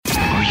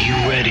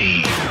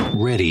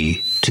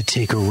ready to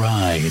take a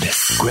ride.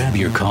 Grab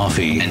your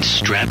coffee and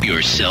strap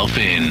yourself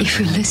in. If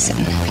we listen,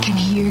 we can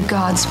hear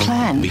God's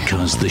plan.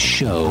 Because the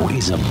show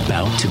is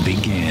about to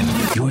begin.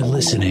 You're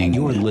listening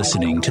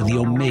to the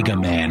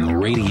Omegaman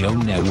Radio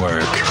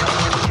Network.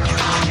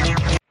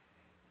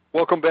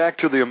 Welcome back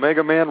to the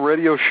Omegaman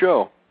Radio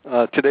Show.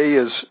 Today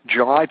is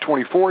July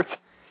 24th.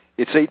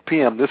 It's 8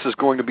 p.m. This is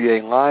going to be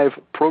a live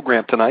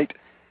program tonight.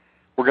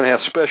 We're going to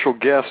have special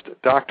guest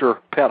Dr.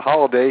 Pat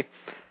Holliday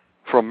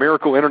from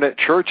Miracle Internet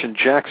Church in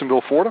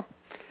Jacksonville, Florida.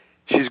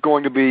 She's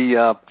going to be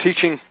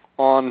teaching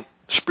on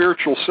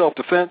spiritual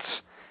self-defense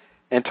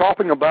and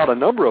talking about a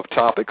number of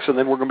topics, and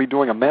then we're going to be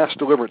doing a mass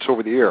deliverance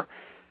over the air.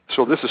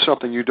 So this is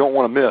something you don't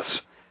want to miss.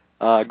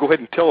 Go ahead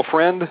and tell a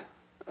friend,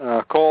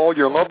 call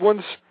your loved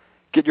ones,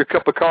 get your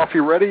cup of coffee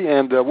ready,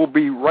 and we'll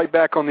be right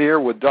back on the air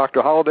with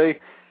Dr. Holliday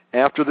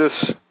after this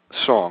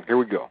song. Here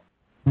we go.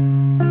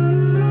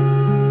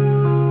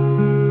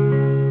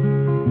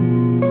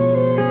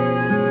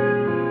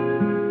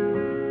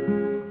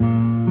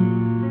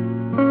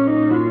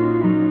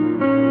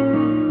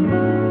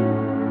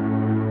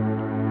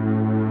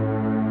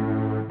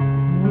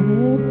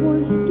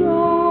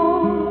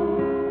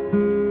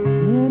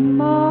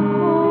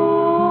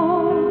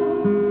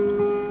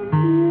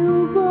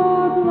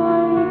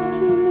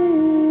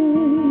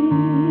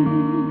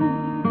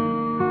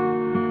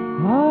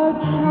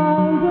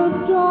 Child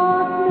of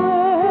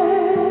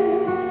darkness.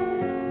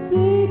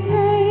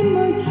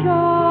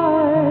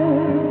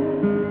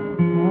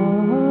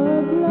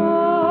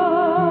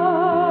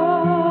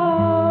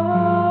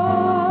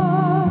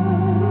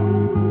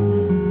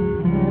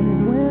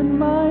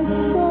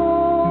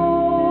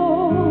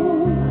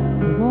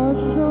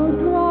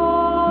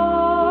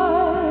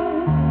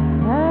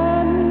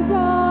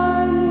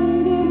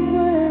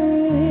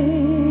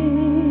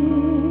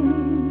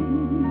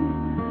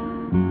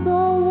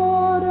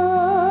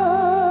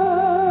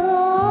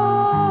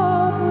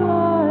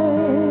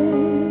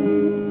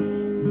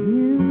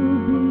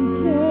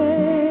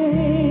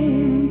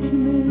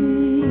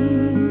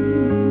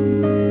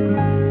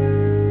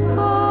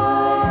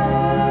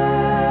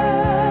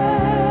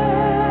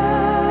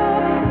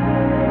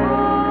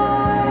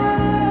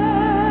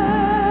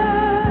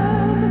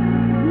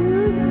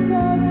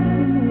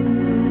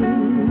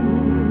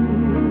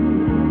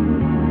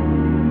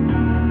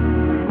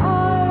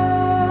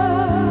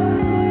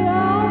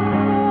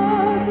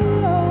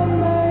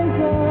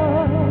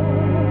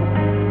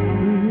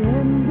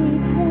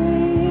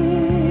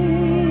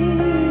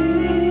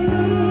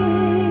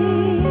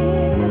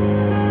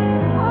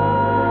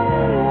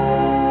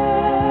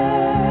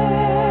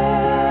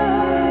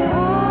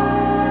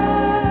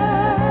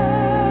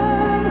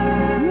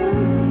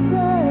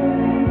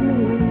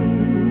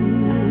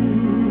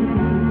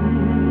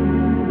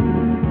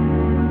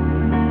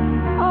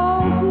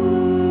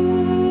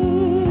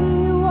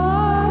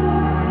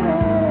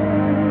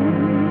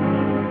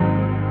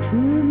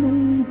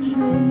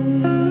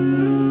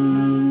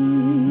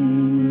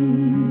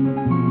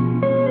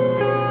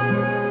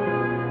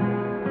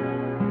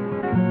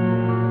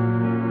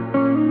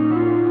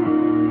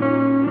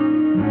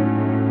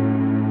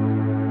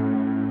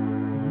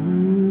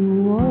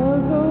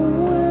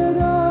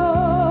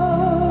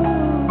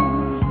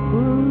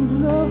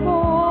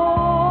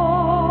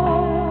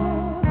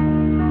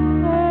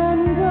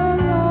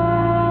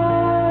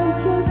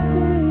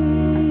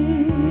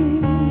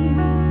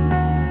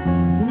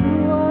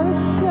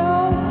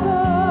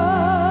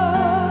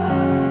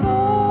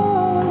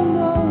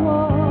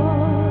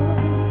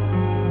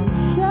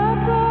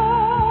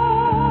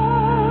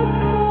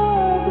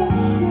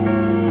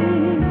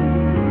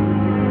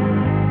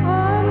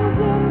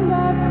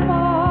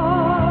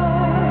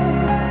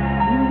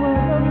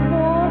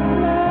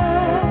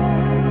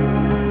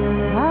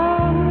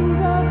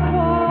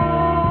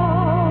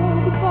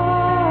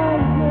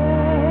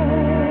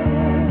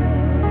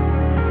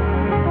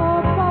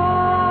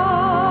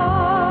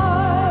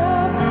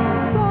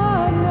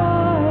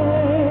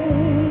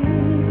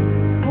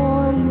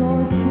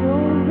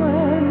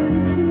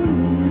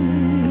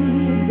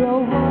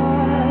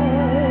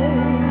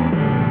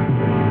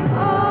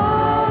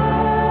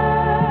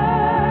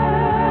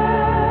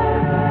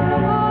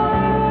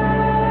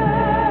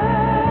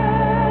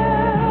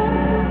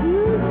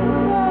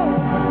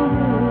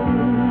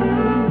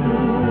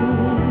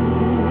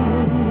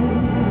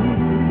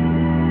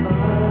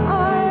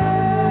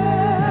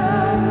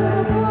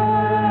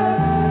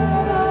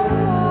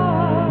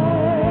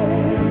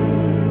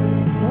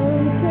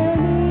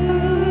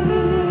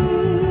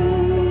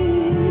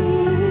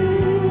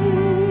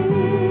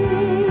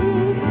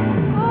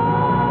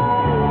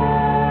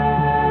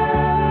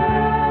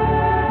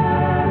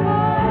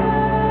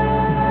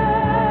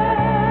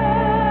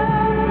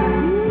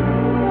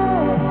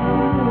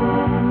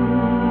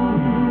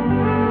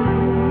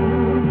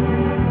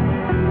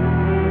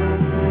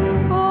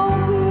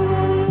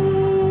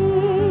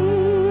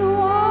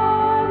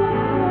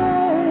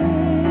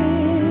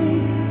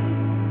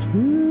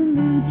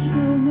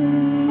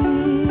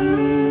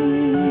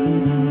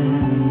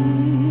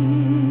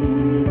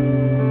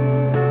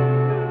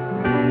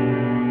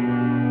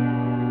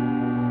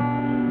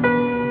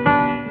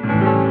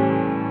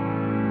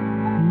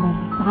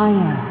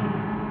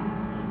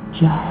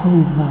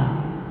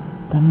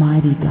 Jehovah, the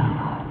mighty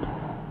God.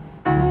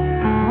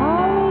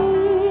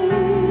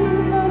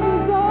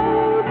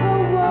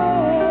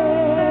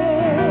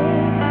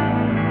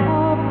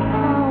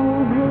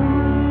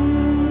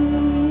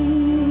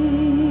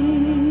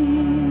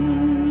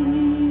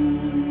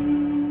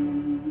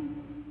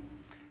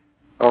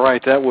 All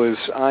right, that was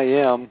I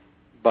Am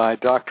by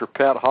Dr.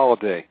 Pat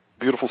Holliday.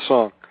 Beautiful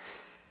song.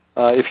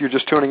 If you're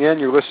just tuning in,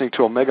 you're listening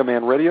to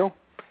Omegaman Radio.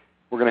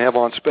 We're going to have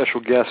on special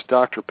guest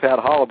Dr. Pat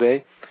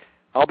Holliday.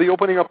 I'll be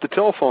opening up the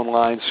telephone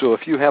line, so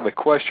if you have a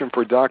question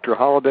for Dr.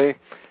 Holliday,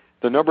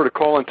 the number to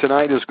call in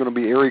tonight is going to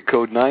be area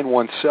code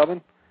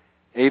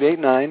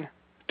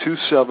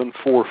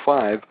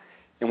 917-889-2745.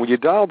 And when you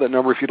dial that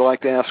number, if you'd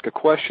like to ask a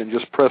question,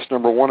 just press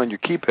number 1 on your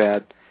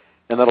keypad,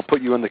 and that'll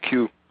put you in the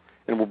queue,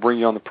 and we'll bring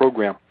you on the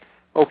program.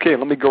 Okay,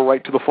 let me go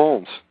right to the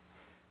phones.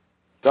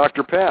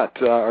 Dr.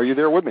 Pat, are you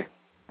there with me?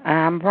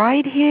 I'm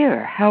right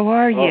here. How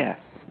are you?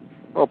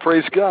 Well,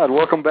 praise God.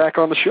 Welcome back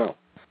on the show.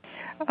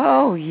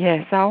 Oh,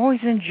 yes. I always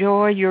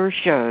enjoy your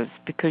shows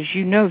because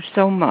you know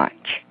so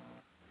much.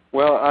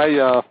 Well,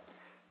 I'm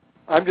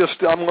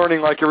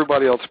learning like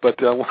everybody else,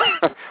 but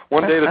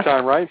one day at a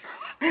time, right?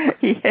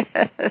 Yes.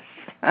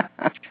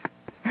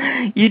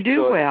 You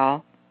do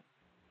well.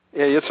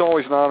 Yeah, it's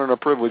always an honor and a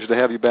privilege to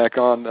have you back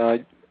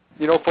on.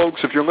 You know,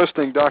 folks, if you're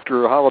listening,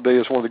 Dr. Holliday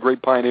is one of the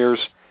great pioneers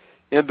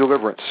in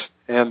deliverance.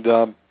 And,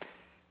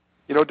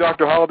 you know,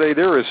 Dr. Holliday,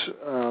 there is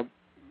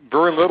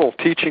very little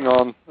teaching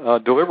on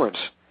deliverance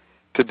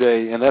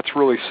today, and that's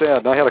really sad.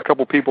 And I had a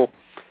couple people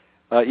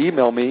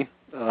email me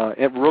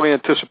really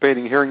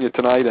anticipating hearing you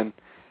tonight, and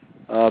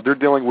they're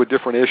dealing with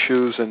different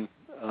issues. And,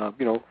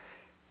 you know,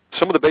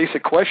 some of the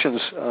basic questions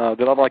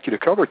that I'd like you to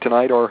cover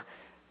tonight are,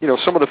 you know,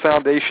 some of the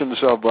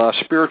foundations of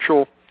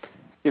spiritual,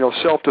 you know,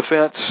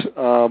 self-defense,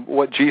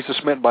 what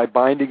Jesus meant by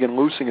binding and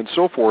loosing and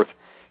so forth.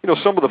 You know,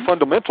 some of the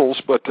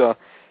fundamentals, but,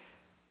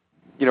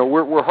 you know,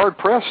 we're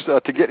hard-pressed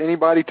to get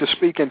anybody to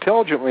speak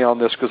intelligently on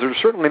this because they're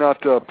certainly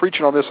not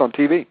preaching on this on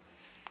TV.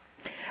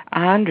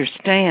 I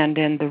understand,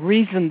 and the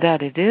reason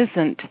that it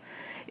isn't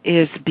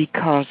is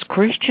because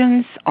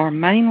Christians are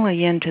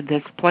mainly into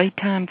this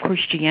playtime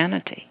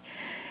Christianity,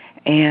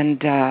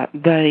 and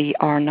they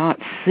are not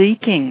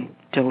seeking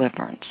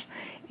deliverance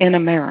in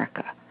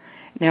America.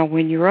 Now,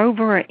 when you're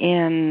over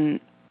in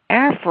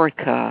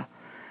Africa,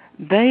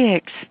 they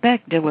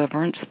expect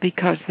deliverance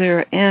because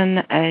they're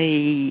in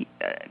a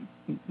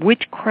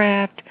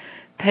witchcraft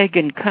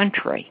pagan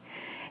country.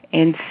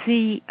 And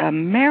see,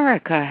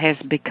 America has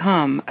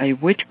become a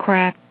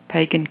witchcraft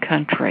pagan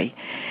country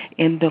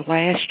in the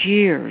last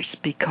years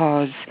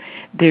because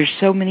there's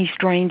so many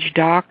strange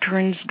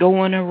doctrines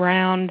going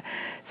around,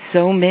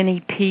 so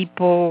many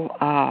people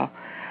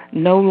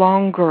no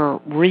longer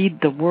read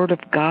the Word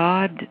of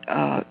God.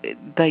 I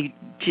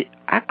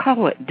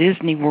call it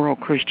Disney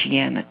World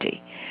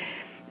Christianity.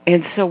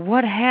 And so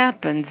what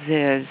happens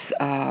is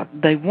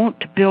they want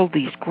to build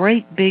these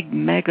great big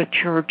mega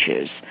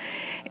churches.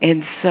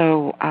 And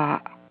so I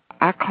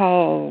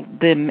call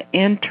them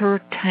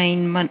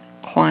entertainment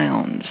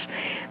clowns.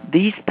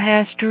 These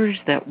pastors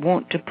that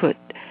want to put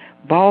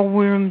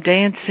ballroom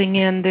dancing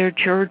in their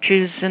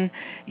churches and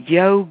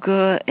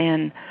yoga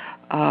and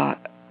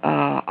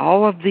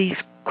all of these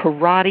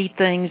karate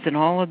things and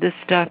all of this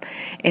stuff.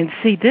 And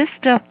see, this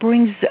stuff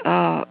brings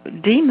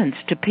demons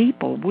to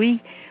people.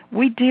 We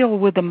deal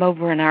with them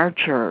over in our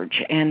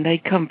church, and they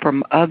come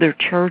from other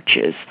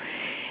churches.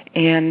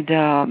 And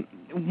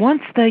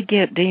once they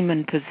get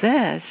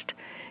demon-possessed,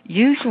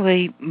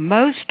 usually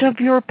most of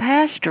your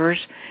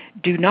pastors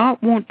do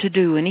not want to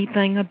do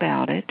anything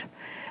about it.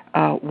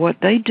 What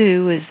they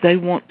do is they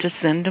want to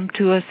send them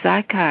to a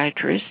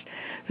psychiatrist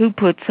who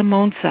puts them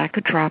on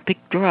psychotropic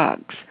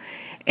drugs.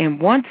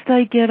 And once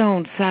they get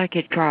on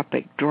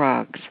psychotropic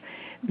drugs,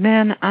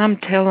 man, I'm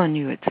telling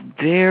you, it's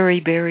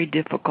very, very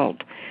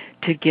difficult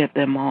to get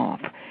them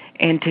off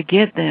and to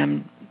get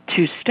them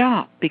to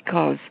stop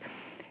because,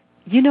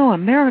 you know,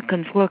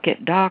 Americans look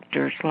at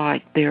doctors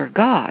like they're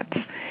gods.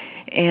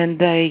 And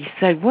they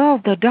say, well,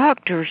 the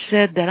doctor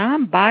said that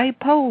I'm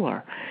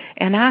bipolar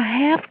and I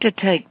have to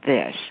take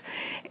this.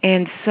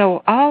 And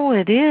so all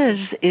it is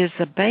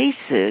a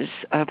basis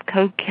of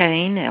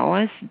cocaine,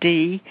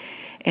 LSD,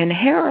 and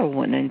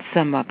heroin in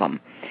some of them.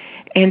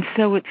 And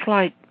so it's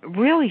like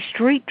really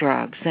street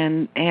drugs.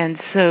 And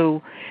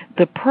so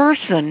the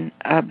person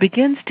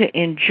begins to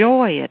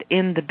enjoy it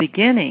in the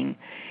beginning,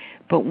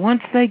 but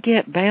once they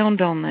get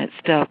bound on that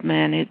stuff,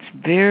 man, it's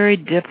very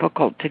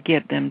difficult to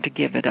get them to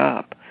give it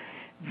up.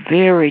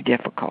 Very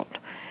difficult.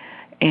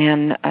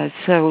 And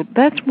so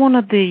that's one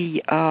of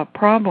the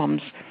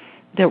problems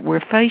that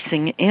we're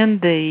facing in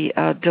the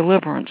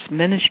deliverance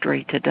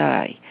ministry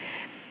today.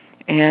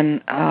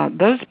 And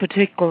those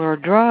particular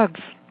drugs,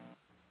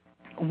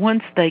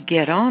 once they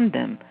get on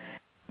them,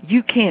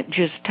 you can't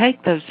just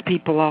take those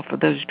people off of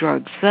those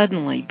drugs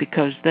suddenly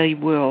because they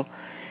will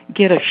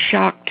get a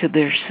shock to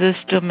their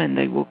system and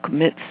they will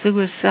commit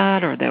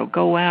suicide or they'll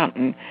go out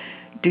and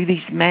do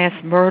these mass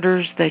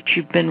murders that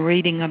you've been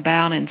reading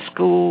about in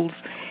schools.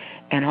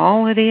 and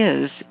all it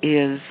is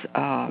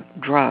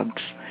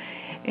drugs.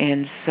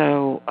 And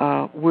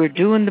so we're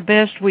doing the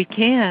best we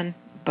can,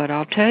 but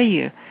I'll tell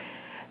you,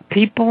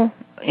 people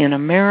in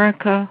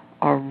America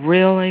are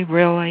really,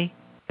 really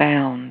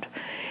bound,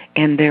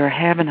 and they're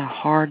having a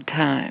hard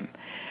time.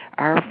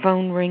 Our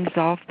phone rings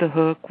off the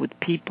hook with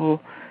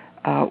people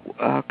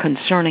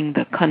concerning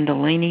the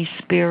Kundalini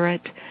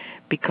spirit,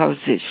 because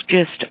it's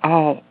just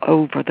all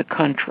over the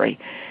country,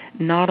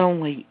 not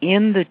only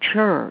in the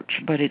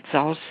church, but it's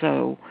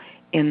also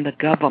in the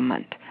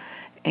government.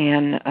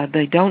 And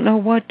they don't know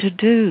what to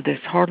do.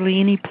 There's hardly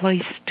any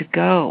place to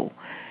go.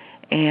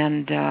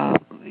 And,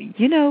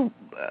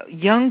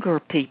 younger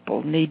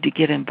people need to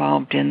get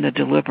involved in the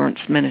deliverance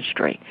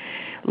ministry,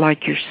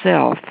 like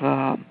yourself.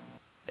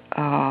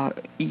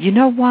 You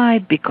know why?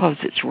 Because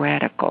it's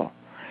radical.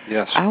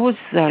 Yes. I was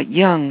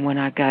young when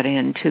I got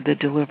into the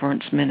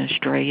deliverance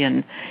ministry,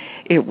 and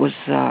it was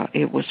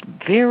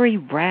very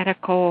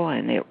radical,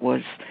 and it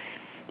was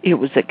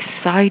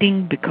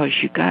exciting because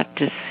you got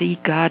to see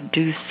God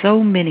do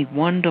so many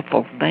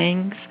wonderful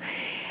things.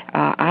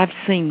 I've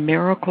seen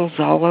miracles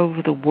all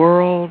over the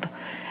world.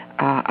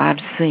 I've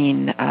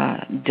seen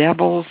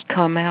devils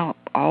come out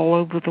all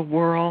over the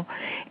world.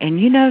 And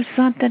you know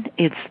something?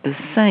 It's the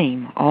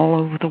same all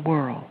over the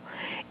world.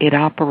 It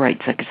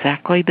operates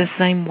exactly the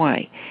same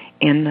way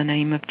in the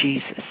name of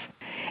Jesus.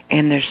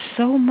 And there's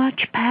so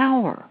much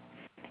power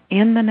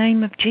in the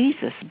name of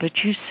Jesus.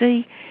 But you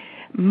see,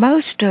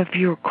 most of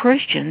your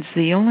Christians,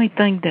 the only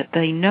thing that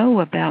they know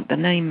about the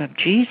name of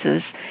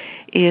Jesus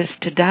is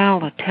to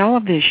dial a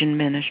television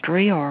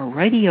ministry or a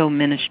radio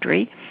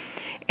ministry,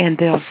 and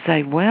they'll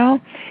say,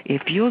 well,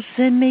 if you'll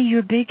send me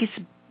your biggest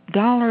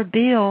dollar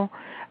bill,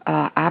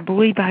 I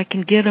believe I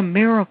can get a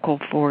miracle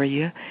for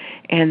you.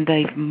 And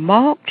they've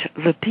mocked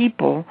the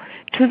people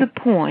to the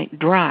point,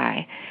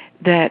 dry,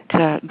 that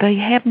they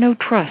have no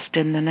trust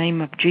in the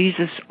name of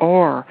Jesus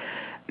or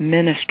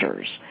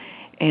ministers.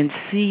 And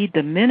see,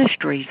 the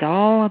ministry is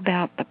all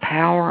about the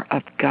power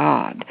of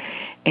God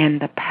and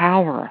the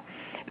power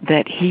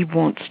that He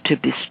wants to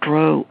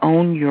bestow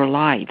on your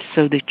life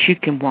so that you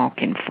can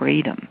walk in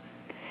freedom.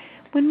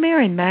 When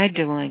Mary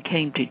Magdalene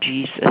came to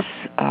Jesus,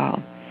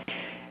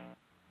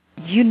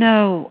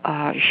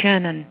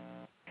 Shannon,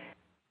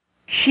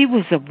 she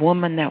was a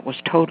woman that was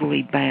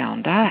totally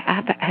bound.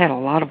 I've had a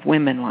lot of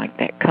women like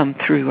that come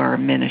through our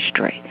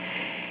ministry.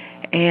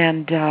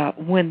 And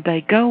when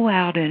they go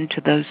out into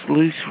those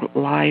loose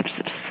lives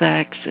of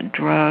sex and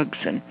drugs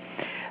and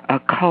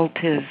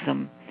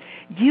occultism,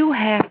 you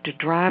have to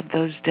drive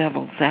those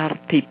devils out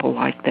of people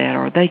like that,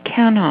 or they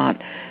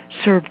cannot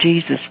serve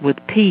Jesus with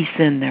peace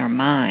in their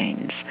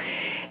minds.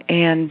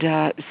 And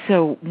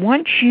so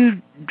once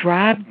you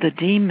drive the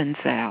demons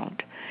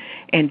out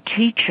and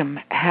teach them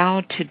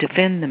how to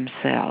defend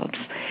themselves,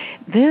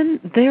 then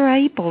they're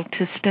able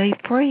to stay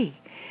free.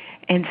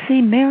 And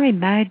see, Mary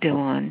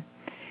Magdalene,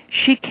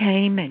 she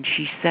came and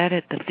she sat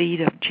at the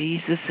feet of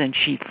Jesus, and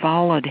she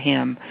followed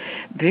Him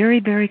very,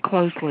 very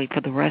closely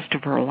for the rest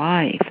of her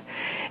life.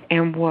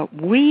 And what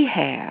we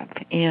have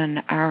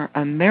in our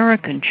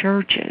American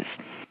churches,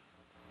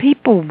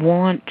 people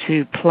want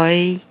to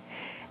play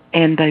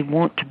and they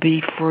want to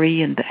be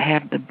free and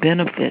have the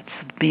benefits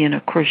of being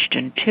a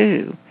Christian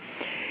too.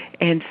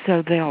 And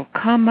so they'll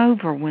come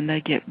over when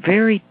they get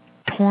very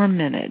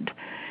tormented,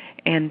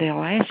 and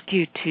they'll ask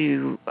you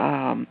to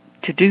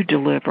do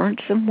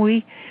deliverance, and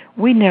we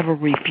never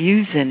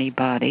refuse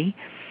anybody.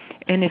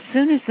 And as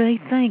soon as they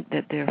think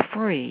that they're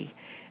free,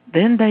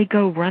 then they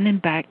go running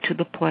back to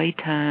the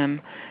playtime,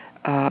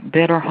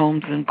 Better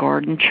Homes and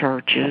Garden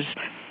churches,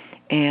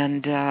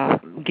 and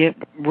get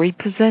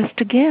repossessed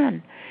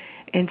again.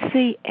 And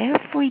see,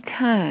 every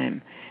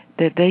time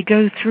that they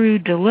go through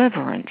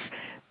deliverance,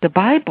 the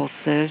Bible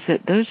says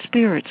that those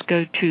spirits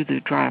go to the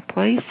dry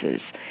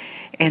places,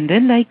 and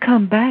then they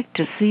come back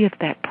to see if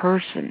that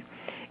person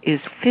is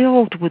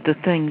filled with the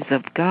things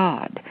of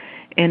God.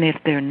 And if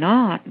they're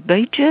not,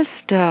 they just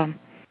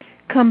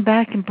come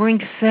back and bring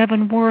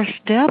 7 worse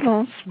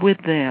devils with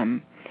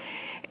them.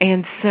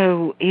 And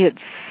so it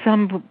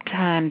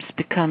sometimes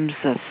becomes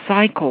a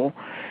cycle,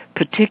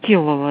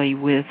 particularly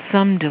with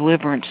some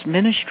deliverance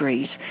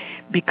ministries,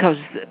 because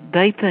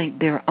they think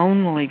their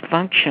only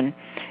function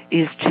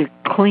is to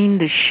clean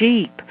the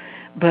sheep.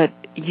 But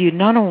you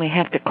not only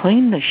have to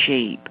clean the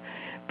sheep,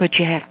 but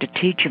you have to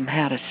teach them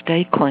how to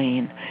stay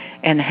clean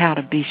and how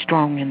to be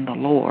strong in the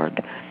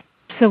Lord.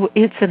 So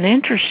it's an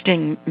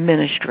interesting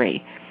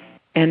ministry.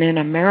 And in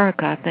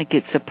America, I think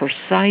it's a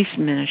precise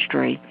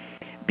ministry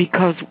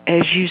because,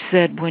 as you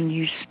said, when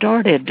you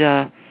started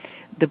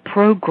the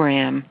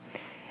program,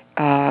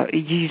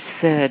 you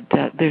said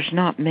there's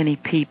not many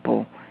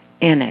people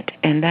in it.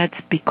 And that's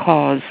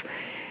because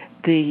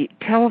the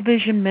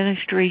television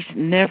ministries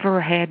never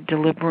had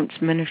deliverance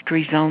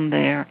ministries on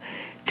there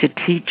to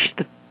teach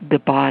the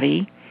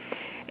body.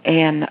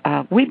 And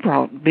we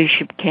brought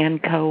Bishop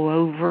Kanko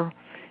over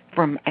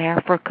from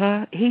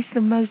Africa. He's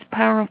the most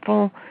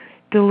powerful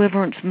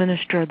deliverance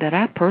minister that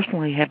I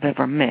personally have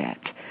ever met.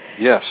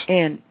 Yes.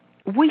 And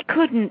we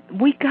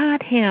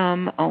got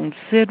him on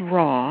Sid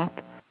Roth,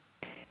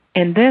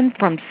 and then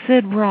from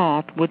Sid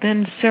Roth,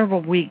 within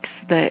several weeks,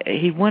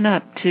 he went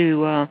up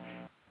to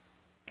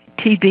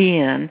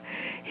TBN.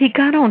 He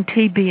got on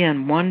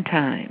TBN one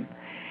time.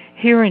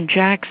 Here in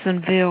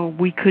Jacksonville,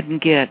 we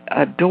couldn't get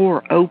a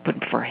door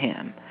open for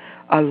him,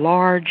 a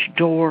large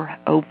door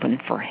open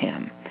for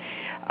him.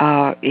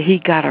 He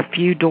got a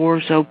few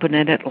doors open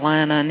in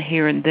Atlanta and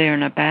here and there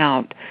and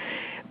about.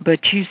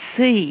 But you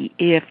see,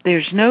 if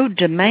there's no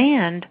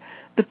demand,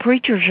 the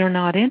preachers are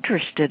not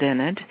interested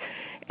in it,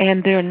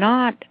 and they're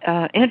not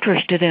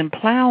interested in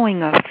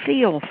plowing a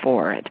field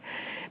for it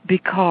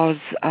because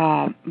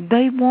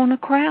they want a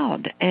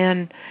crowd.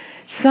 And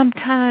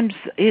sometimes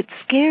it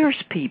scares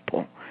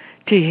people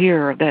to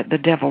hear that the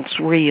devil's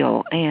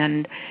real,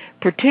 and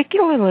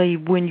particularly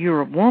when you're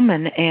a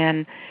woman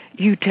and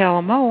you tell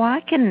them, oh,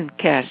 I can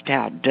cast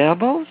out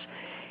devils,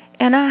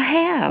 and I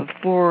have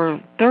for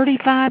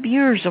 35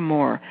 years or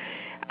more.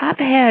 I've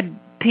had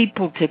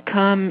people to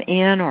come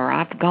in, or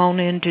I've gone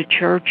into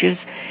churches,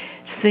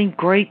 seen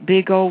great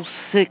big old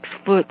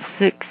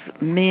 6'6"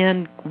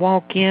 men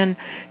walk in,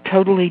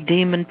 totally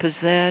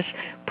demon-possessed,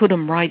 put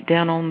them right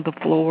down on the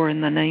floor in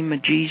the name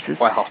of Jesus,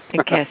 wow.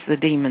 and cast the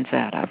demons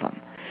out of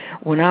them.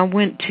 When I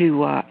went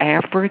to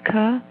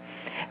Africa,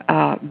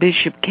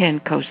 Bishop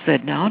Kenko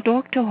said, now,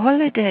 Dr.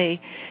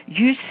 Holliday,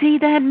 you see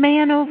that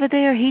man over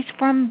there? He's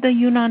from the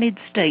United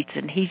States,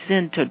 and he's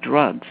into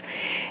drugs.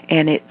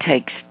 And it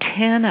takes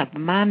 10 of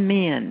my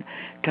men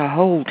to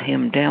hold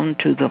him down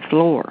to the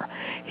floor.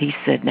 He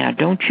said, now,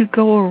 don't you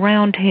go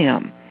around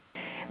him.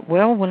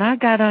 Well, when I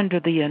got under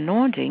the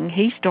anointing,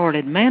 he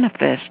started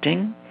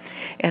manifesting,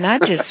 and I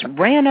just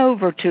ran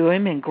over to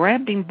him and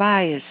grabbed him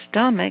by his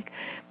stomach,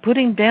 put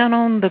him down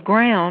on the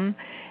ground,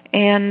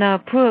 and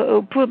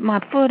put my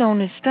foot on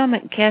his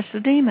stomach and cast the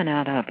demon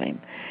out of him.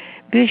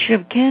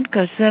 Bishop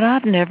Kenko said,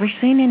 I've never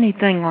seen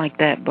anything like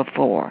that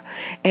before.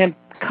 And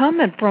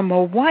coming from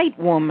a white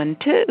woman,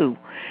 too.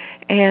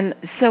 And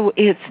so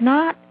it's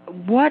not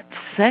what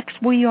sex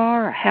we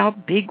are, or how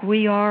big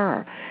we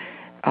are,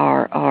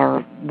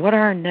 or what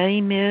our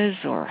name is,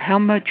 or how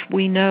much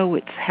we know.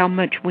 It's how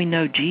much we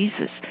know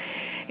Jesus.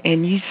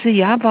 And you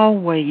see, I've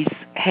always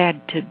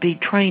had to be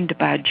trained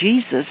by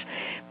Jesus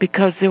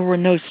because there were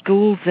no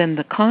schools in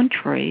the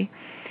country.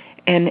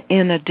 And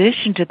in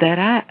addition to that,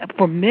 I,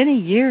 for many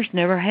years,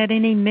 never had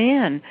any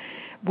men.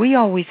 We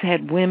always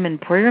had women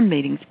prayer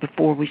meetings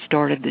before we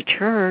started the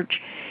church.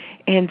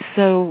 And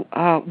so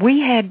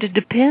we had to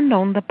depend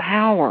on the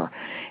power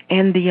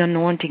and the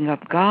anointing of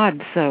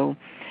God. So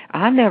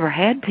I never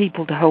had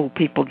people to hold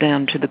people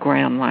down to the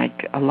ground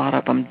like a lot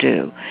of them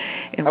do.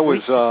 And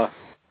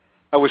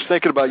I was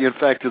thinking about you, in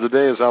fact, the other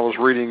day as I was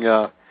reading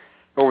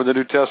over the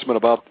New Testament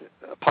about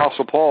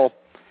Apostle Paul.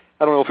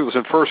 I don't know if it was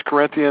in 1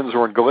 Corinthians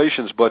or in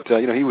Galatians, but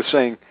he was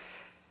saying,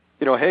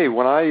 hey,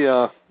 when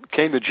I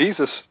came to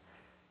Jesus,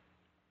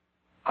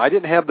 I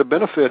didn't have the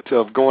benefit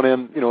of going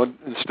in,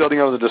 and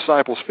studying under the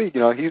disciples' feet.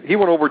 He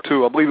went over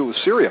to, I believe it was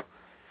Syria,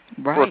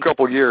 right, for a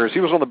couple of years. He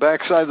was on the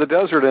backside of the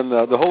desert, and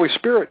the Holy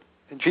Spirit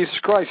and Jesus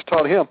Christ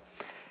taught him.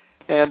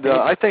 And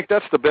I think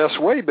that's the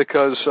best way,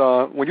 because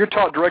when you're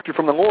taught directly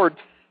from the Lord,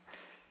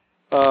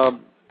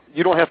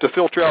 you don't have to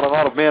filter out a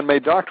lot of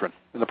man-made doctrine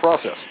in the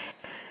process.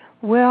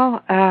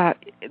 Well,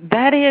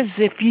 that is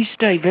if you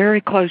stay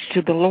very close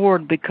to the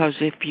Lord, because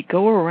if you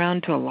go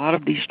around to a lot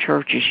of these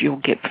churches, you'll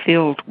get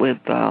filled with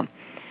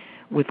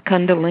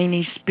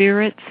Kundalini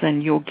spirits,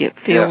 and you'll get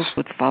filled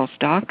with false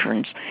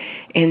doctrines.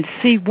 And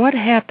see, what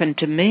happened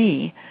to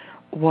me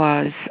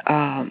was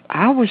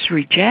I was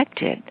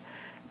rejected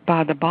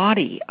by the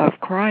body of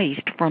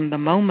Christ from the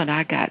moment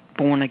I got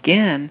born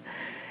again.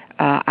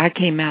 I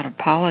came out of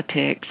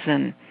politics,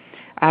 and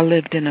I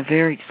lived in a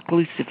very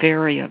exclusive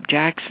area of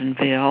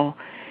Jacksonville,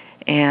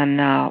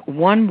 and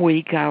one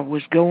week I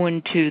was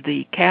going to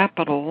the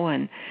Capitol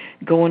and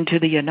going to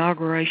the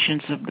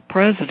inaugurations of the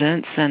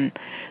presidents and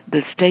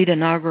the state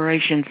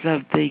inaugurations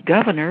of the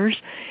governors,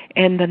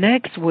 and the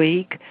next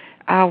week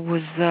I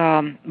was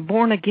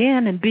born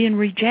again and being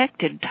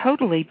rejected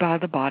totally by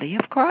the body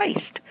of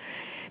Christ,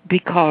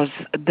 because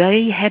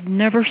they had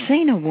never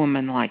seen a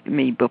woman like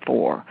me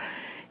before.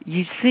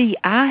 You see,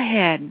 I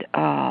had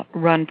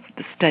run for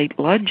the state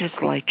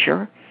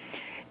legislature,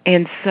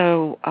 and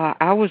so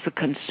I was a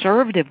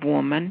conservative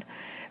woman,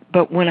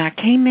 but when I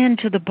came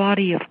into the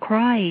body of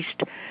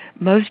Christ,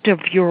 most of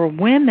your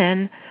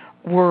women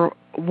were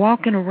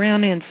walking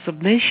around in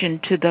submission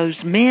to those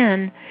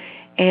men,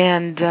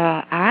 and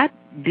I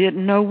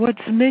didn't know what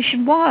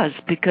submission was,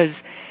 because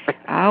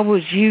I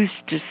was used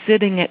to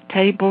sitting at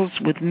tables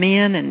with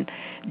men and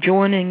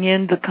joining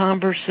in the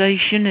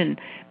conversation and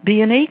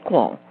being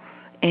equal.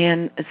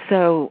 And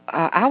so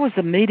I was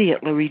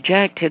immediately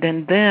rejected,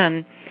 and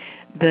then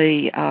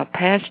the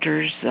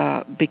pastors,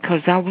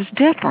 because I was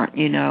different,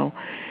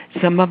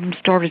 some of them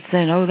started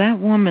saying, oh, that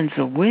woman's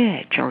a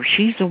witch, or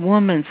she's a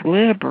woman's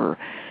lib, or,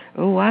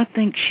 oh, I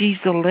think she's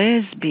a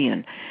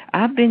lesbian.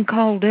 I've been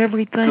called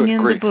everything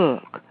in the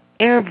book,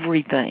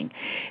 everything.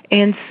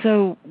 And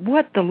so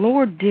what the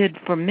Lord did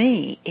for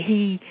me,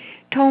 He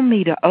told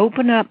me to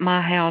open up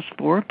my house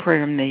for a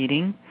prayer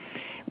meeting,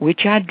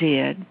 which I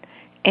did,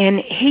 and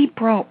He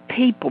brought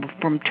people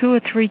from 2 or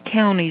 3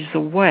 counties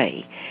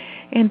away,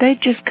 and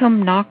they'd just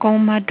come knock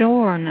on my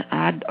door, and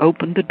I'd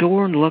open the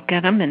door and look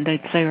at them, and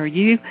they'd say, "Are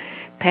you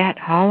Pat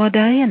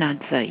Holliday?" And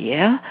I'd say,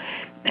 "Yeah."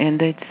 And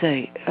they'd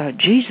say,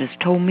 "Jesus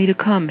told me to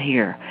come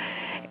here."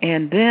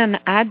 And then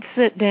I'd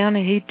sit down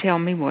and He'd tell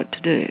me what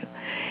to do.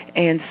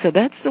 And so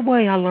that's the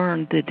way I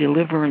learned the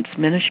deliverance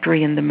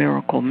ministry and the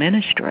miracle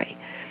ministry.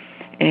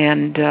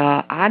 And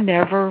I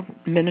never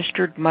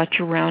ministered much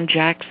around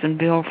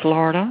Jacksonville,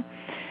 Florida.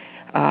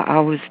 I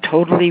was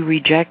totally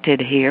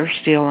rejected here,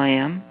 still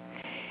am.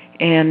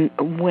 And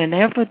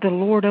whenever the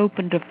Lord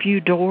opened a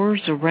few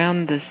doors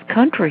around this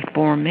country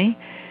for me,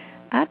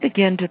 I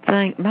began to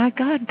think, my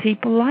God,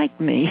 people like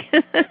me.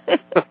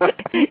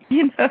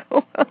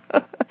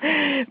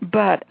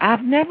 But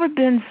I've never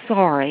been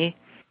sorry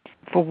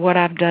for what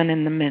I've done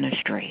in the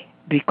ministry,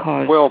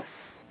 because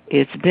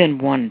it's been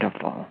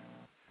wonderful.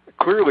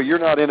 Clearly, you're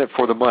not in it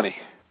for the money,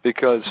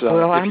 because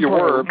if you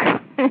were,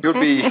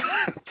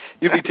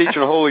 you'd be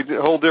teaching a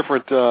whole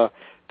different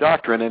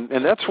doctrine,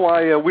 and that's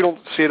why we don't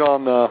see it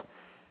on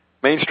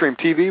mainstream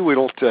TV. We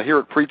don't hear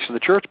it preached in the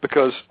church,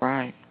 because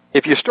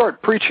if you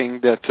start preaching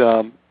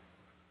that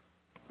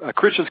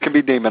Christians can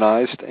be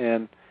demonized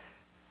and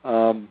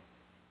who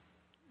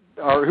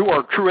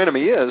our true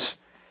enemy is,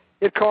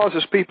 it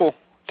causes people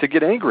to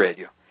get angry at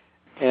you,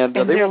 and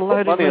they won't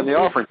put money in the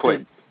offering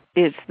plate.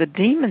 It's the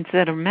demons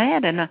that are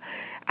mad, and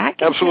I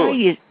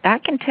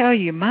can tell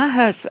you, my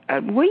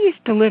husband. We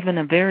used to live in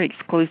a very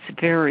exclusive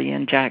area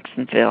in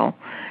Jacksonville,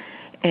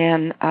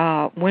 and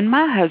when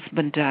my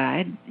husband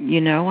died,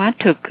 I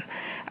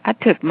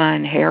took my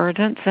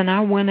inheritance and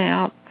I went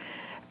out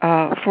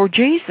for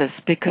Jesus,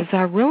 because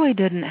I really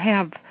didn't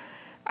have.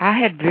 I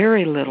had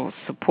very little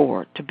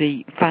support, to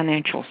be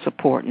financial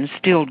support, and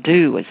still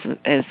do,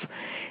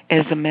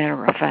 as a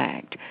matter of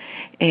fact.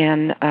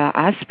 And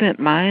I spent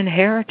my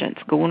inheritance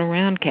going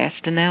around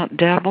casting out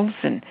devils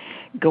and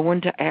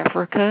going to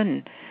Africa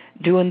and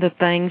doing the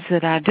things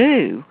that I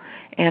do.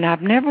 And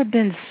I've never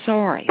been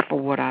sorry for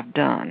what I've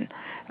done.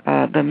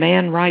 The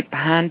man right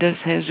behind us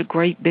has a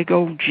great big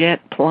old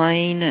jet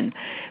plane and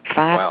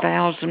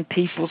 5,000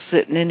 people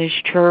sitting in his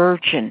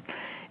church,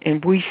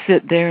 and we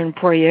sit there and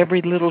pray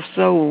every little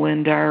soul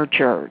into our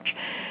church.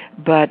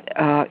 But,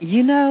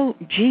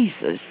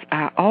 Jesus,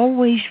 I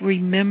always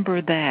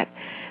remember that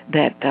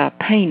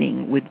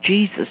painting with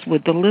Jesus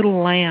with the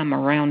little lamb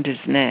around his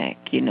neck,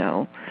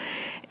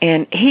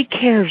 and He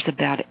cares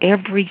about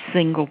every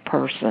single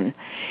person.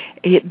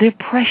 They're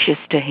precious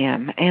to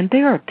Him, and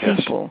there are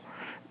people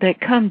that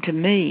come to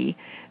me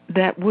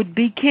that would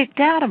be kicked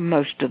out of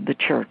most of the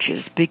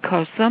churches,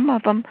 because some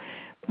of them,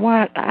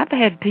 I've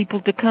had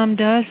people to come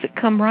to us that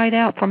come right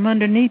out from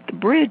underneath the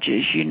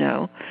bridges,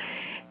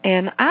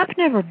 and I've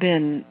never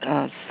been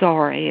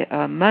sorry.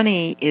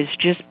 Money is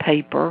just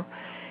paper,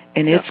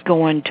 and it's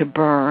going to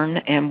burn,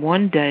 and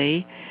one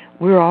day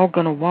we're all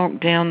going to walk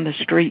down the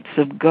streets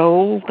of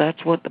gold.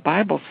 That's what the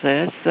Bible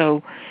says,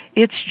 so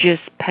it's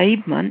just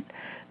pavement,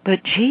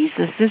 but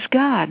Jesus is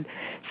God.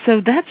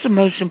 So that's the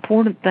most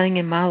important thing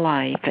in my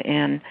life.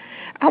 And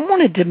I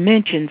wanted to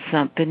mention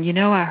something.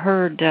 I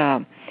heard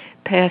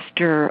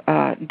Pastor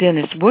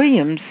Dennis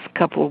Williams a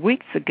couple of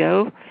weeks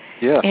ago,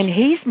 and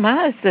he's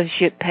my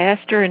associate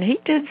pastor, and he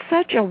did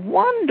such a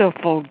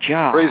wonderful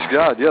job. Praise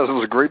God. Yes, it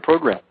was a great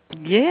program.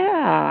 Yeah,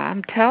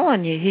 I'm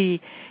telling you,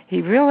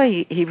 he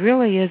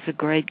really is a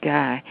great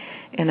guy,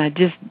 and I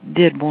just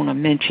did want to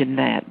mention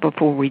that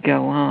before we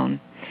go on.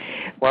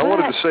 Well, I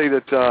wanted to say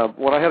that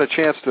when I had a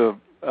chance to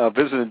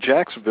visit in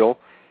Jacksonville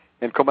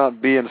and come out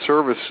and be in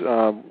service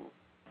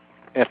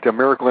at the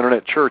Miracle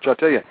Internet Church, I'll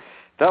tell you,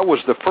 that was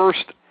the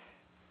first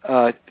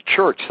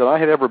church that I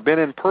had ever been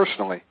in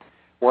personally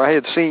where I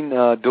had seen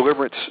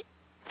deliverance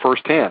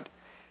firsthand.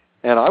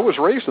 And I was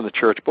raised in the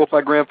church. Both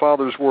my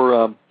grandfathers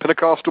were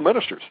Pentecostal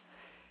ministers.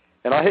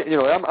 And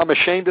I'm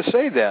ashamed to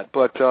say that,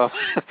 but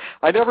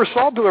I never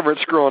saw deliverance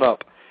growing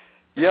up.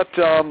 Yet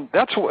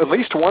that's at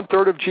least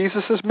 1/3 of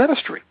Jesus'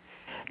 ministry.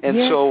 And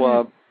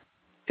so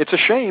it's a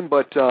shame,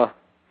 but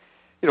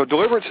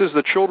deliverance is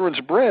the children's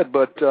bread,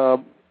 but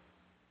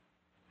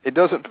it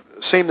doesn't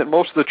seem that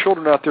most of the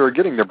children out there are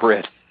getting their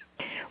bread.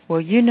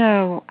 Well,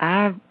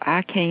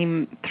 I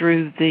came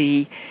through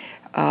the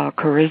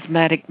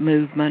charismatic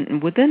movement,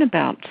 and within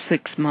about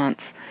 6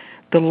 months,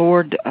 the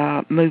Lord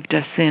moved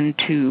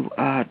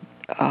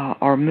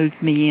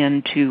me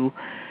into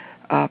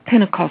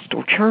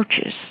Pentecostal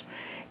churches.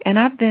 And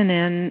I've been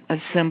in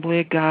Assembly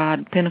of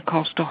God,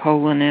 Pentecostal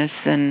Holiness,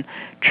 and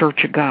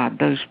Church of God,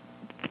 those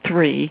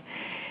 3.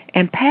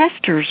 And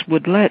pastors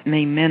would let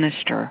me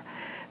minister,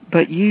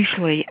 but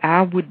usually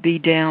I would be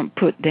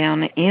put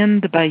down in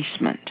the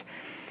basement.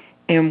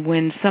 And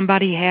when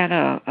somebody had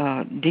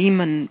a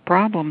demon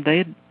problem,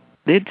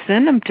 they'd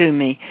send them to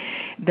me.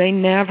 They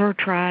never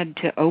tried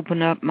to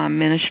open up my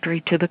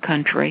ministry to the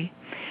country.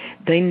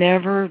 They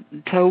never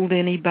told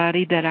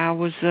anybody that I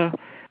was a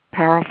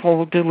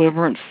powerful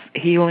deliverance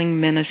healing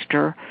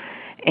minister.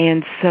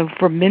 And so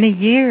for many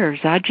years,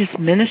 I just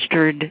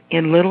ministered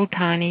in little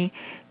tiny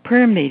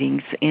prayer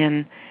meetings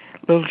in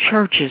little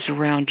churches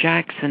around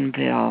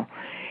Jacksonville.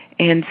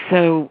 And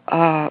so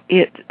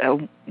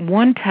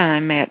one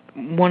time at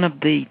one of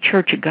the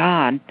Church of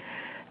God,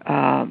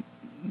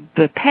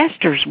 the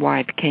pastor's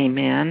wife came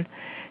in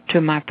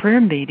to my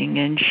prayer meeting,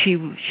 and she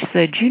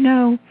said, you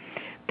know,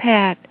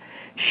 Pat,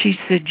 she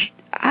said,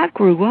 I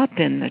grew up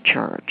in the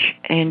church.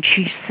 And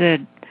she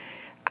said,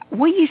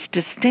 we used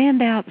to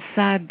stand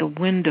outside the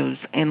windows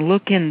and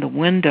look in the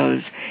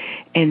windows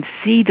and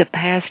see the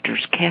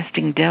pastors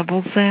casting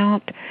devils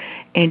out.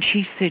 And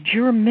she said,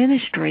 your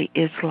ministry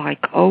is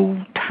like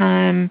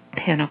old-time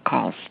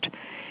Pentecost.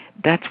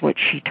 That's what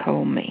she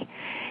told me.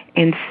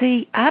 And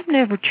see, I've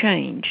never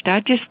changed. I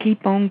just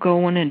keep on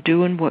going and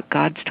doing what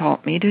God's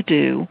taught me to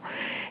do.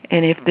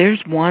 And if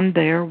there's one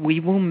there, we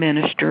will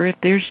minister. If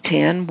there's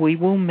 10, we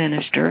will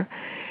minister.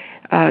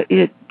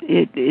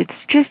 It's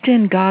just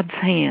in God's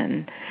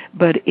hand,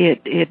 but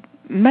it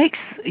makes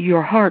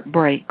your heart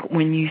break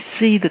when you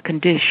see the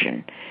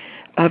condition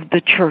of the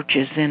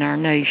churches in our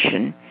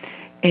nation,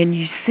 and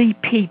you see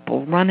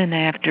people running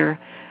after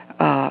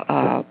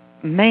a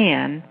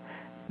man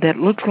that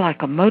looks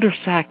like a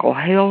motorcycle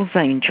Hell's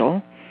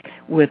Angel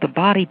with a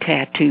body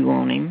tattoo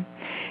on him,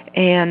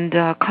 and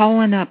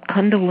calling up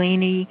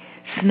Kundalini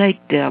snake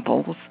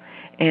devils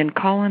and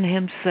calling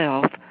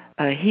himself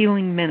a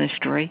healing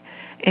ministry,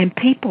 and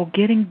people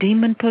getting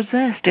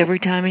demon-possessed every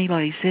time he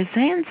lays his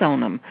hands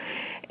on them.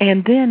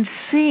 And then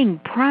seeing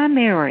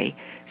primary,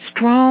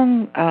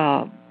 strong,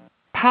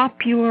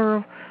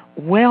 popular,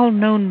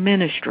 well-known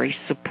ministry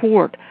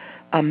support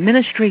a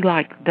ministry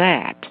like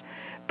that,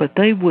 but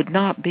they would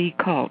not be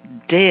caught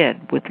dead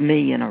with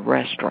me in a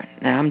restaurant.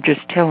 Now, I'm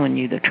just telling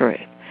you the truth.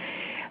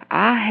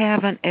 I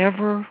haven't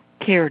ever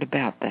cared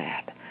about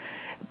that.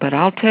 But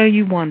I'll tell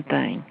you one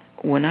thing.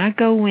 When I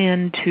go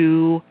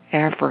into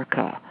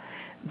Africa,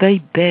 they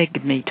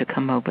beg me to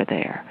come over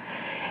there.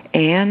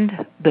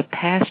 And the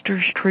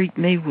pastors treat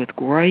me with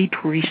great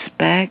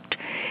respect,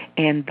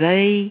 and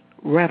they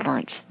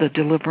reverence the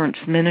deliverance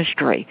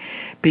ministry,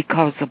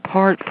 because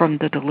apart from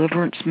the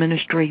deliverance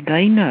ministry,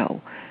 they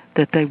know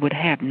that they would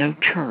have no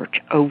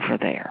church over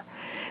there.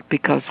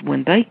 Because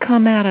when they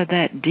come out of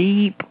that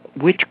deep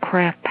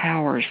witchcraft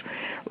powers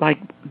like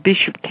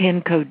Bishop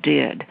Kenko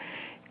did,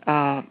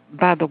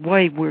 by the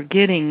way, we're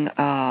getting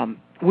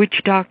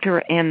Witch Doctor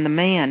and the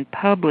Man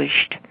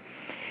published,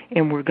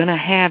 and we're going to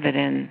have it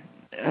in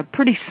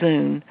pretty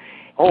soon.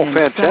 Oh,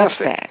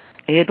 fantastic.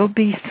 It'll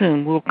be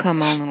soon. We'll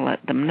come on and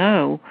let them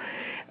know.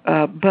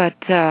 But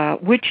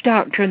Witch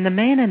Doctor and the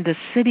Man in the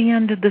City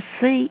Under the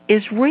Sea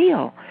is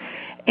real.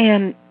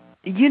 And,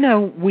 you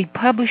know, we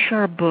publish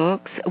our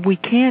books. We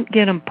can't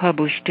get them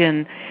published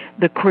in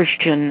the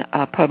Christian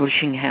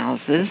publishing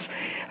houses.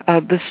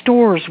 The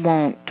stores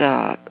won't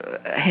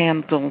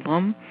handle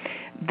them.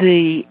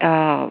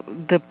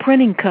 The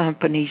printing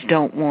companies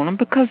don't want them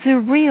because they're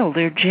real.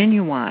 They're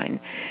genuine.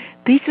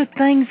 These are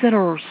things that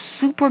are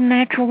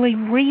supernaturally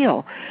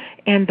real.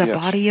 And the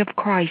body of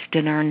Christ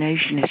in our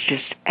nation is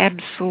just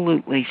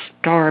absolutely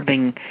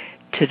starving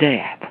to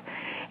death.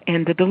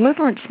 And the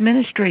deliverance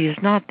ministry is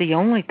not the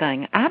only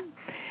thing.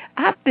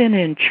 I've been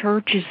in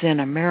churches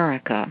in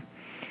America,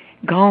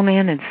 gone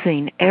in and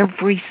seen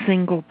every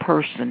single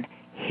person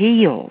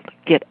healed,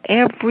 get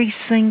every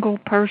single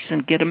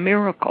person get a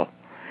miracle.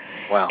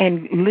 Wow.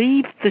 And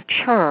leave the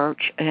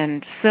church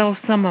and sell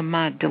some of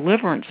my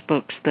deliverance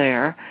books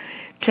there,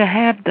 to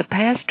have the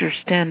pastor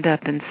stand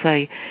up and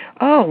say,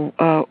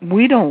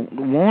 we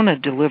don't want a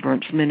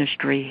deliverance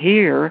ministry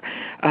here.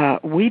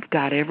 We've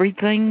got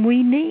everything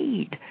we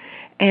need.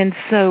 And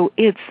so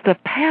it's the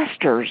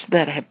pastors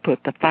that have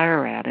put the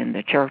fire out in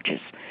the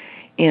churches,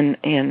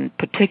 in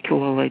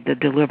particularly the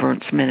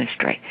deliverance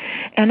ministry.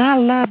 And I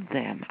love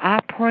them.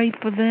 I pray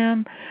for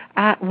them.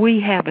 We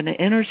have an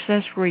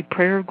intercessory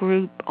prayer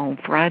group on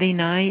Friday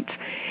nights,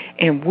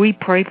 and we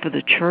pray for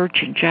the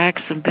church in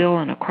Jacksonville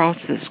and across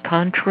this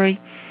country.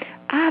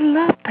 I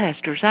love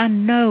pastors. I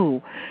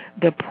know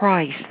the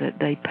price that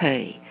they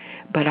pay,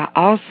 but I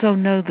also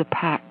know the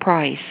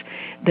price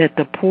that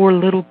the poor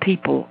little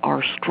people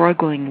are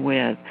struggling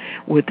with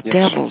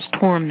devils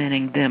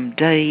tormenting them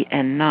day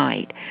and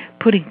night,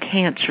 putting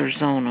cancers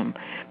on them,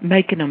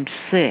 making them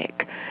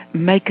sick,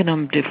 making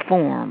them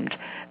deformed,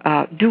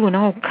 doing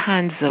all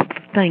kinds of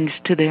things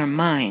to their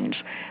minds.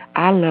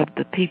 I love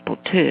the people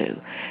too.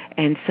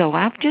 And so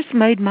I've just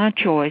made my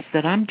choice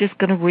that I'm just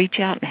going to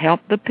reach out and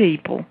help the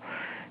people.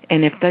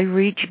 And if they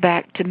reach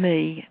back to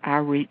me, I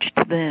reach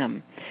to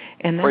them.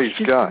 And that's Praise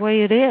just God. the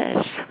way it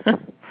is.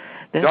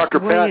 That's Dr.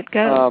 the way Pat, it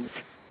goes.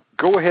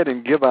 Go ahead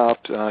and give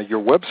out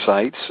your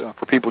websites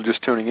for people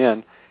just tuning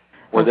in,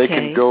 where they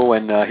can go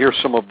and hear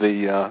some of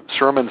the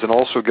sermons and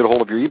also get a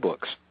hold of your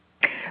ebooks.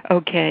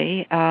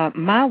 Okay.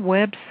 My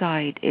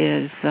website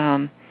is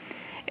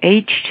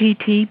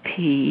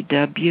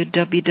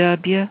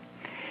http://www,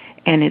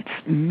 and it's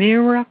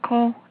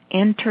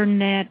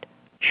miracleinternetchurch.com.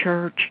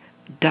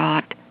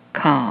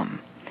 hollidaychurch.com.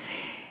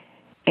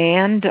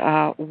 And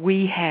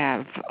we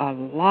have a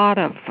lot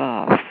of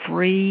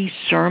free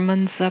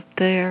sermons up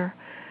there,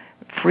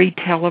 free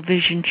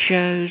television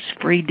shows,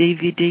 free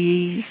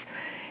DVDs,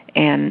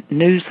 and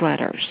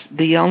newsletters.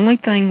 The only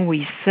thing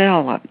we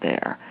sell up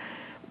there,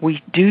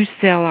 we do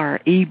sell our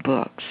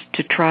e-books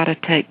to try to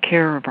take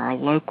care of our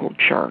local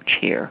church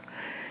here.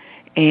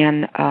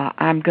 And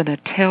I'm going to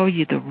tell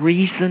you the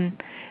reason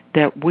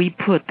that we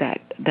put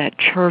that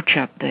church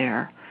up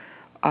there.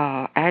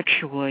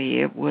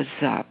 Actually, it was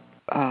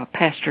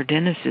Pastor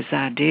Dennis's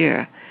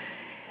idea,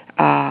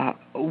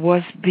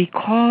 was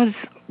because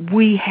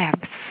we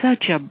have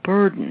such a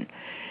burden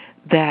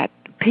that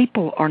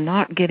people are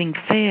not getting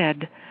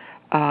fed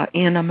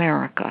in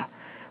America.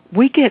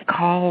 We get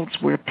calls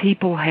where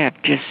people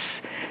have just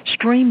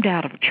streamed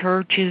out of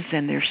churches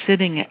and they're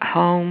sitting at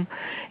home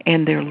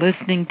and they're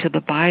listening to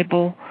the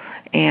Bible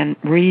and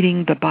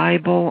reading the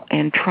Bible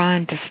and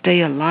trying to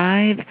stay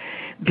alive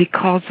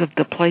because of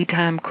the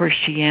playtime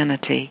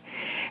Christianity.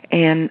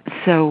 And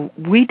so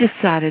we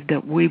decided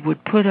that we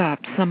would put up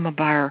some of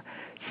our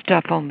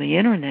stuff on the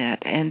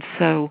internet, and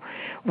so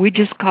we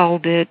just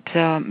called it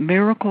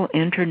Miracle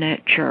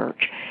Internet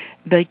Church.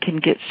 They can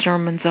get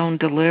sermons on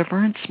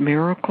deliverance,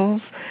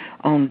 miracles,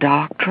 on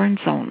doctrines,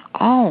 on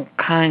all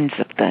kinds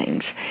of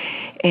things.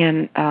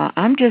 And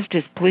I'm just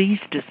as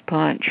pleased as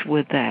punch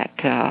with that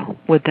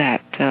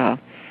website.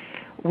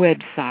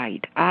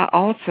 I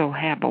also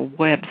have a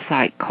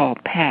website called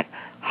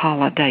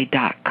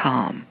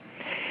patholliday.com.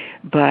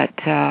 But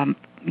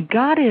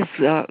God is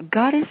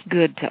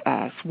good to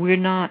us. We're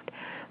not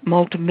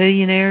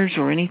multimillionaires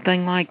or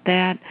anything like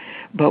that,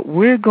 but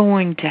we're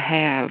going to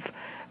have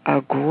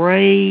a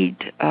great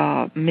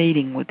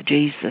meeting with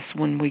Jesus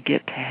when we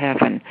get to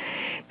heaven,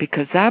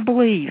 because I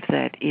believe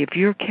that if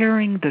you're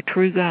carrying the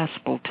true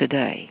gospel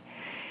today,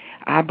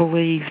 I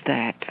believe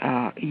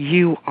that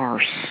you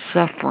are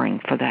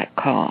suffering for that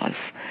cause.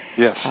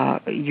 Yes.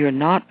 You're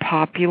not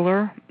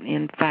popular.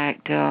 In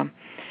fact,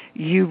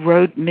 you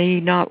wrote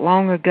me not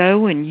long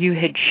ago, and you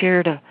had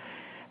shared a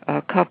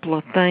couple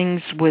of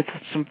things with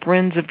some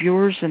friends of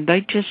yours, and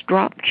they just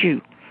dropped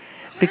you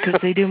because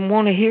they didn't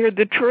want to hear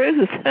the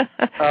truth.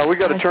 We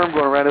got a term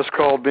going around. It's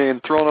called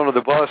being thrown under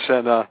the bus,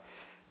 and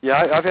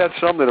I've had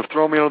some that have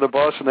thrown me under the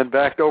bus and then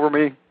backed over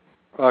me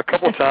a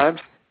couple of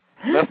times,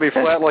 left me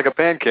flat like a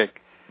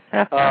pancake.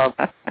 But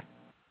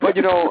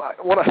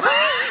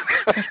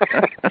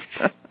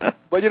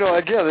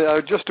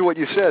again, just to what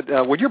you said,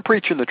 when you're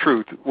preaching the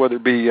truth, whether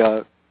it be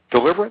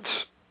deliverance,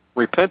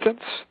 repentance,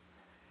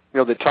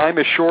 the time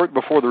is short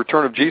before the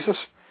return of Jesus.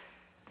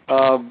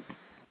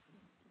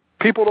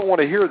 People don't want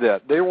to hear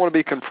that. They want to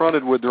be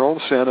confronted with their own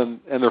sin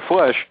and their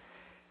flesh,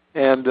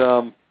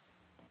 and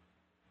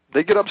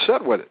they get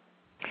upset with it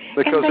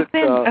because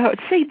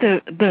see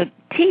the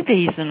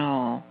TVs and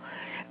all.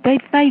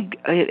 They've made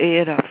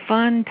it a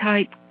fun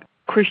type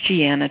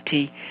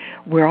Christianity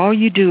where all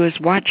you do is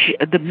watch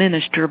the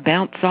minister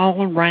bounce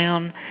all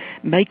around,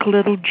 make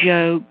little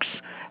jokes,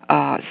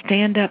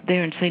 stand up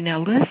there and say, now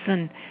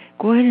listen,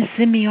 go ahead and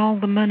send me all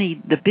the money,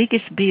 the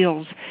biggest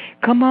bills.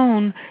 Come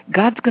on,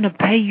 God's going to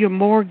pay your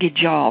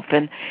mortgage off.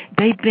 And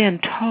they've been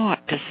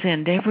taught to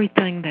send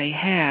everything they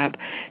have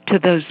to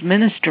those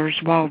ministers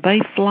while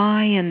they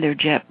fly in their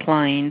jet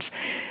planes.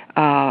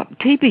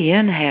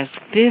 TBN has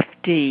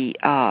 50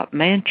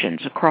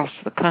 mansions across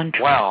the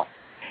country. Wow.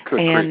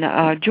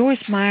 And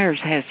Joyce Myers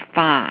has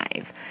 5,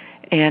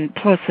 and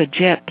plus a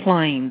jet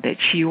plane that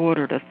she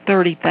ordered a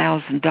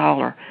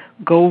 $30,000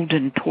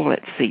 golden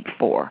toilet seat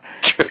for.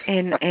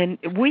 And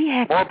we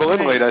have Marble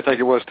inlaid, I think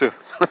it was, too.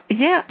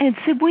 Yeah, and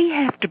so we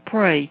have to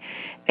pray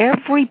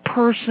every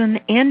person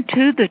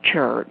into the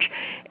church,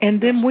 and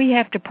then we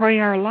have to pray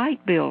our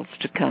light bills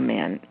to come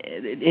in.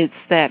 It's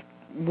that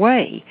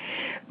way.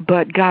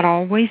 But God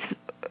always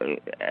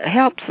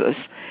helps us.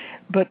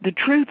 But the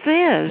truth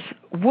is,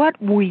 what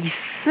we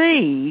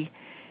see,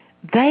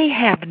 they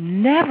have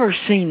never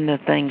seen the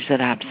things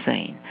that I've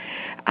seen.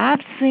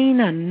 I've seen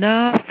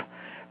enough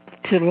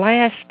to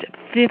last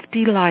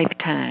 50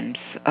 lifetimes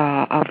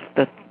of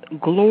the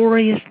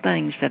glorious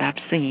things that I've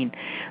seen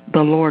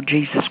the Lord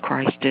Jesus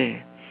Christ do.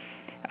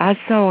 I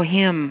saw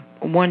him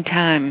one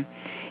time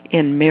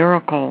in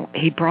Miracle.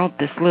 He brought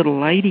this little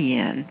lady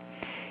in,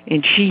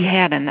 and she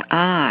had an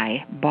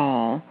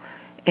eyeball,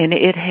 and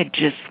it had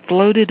just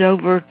floated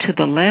over to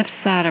the left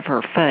side of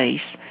her face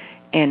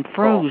and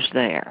froze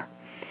there.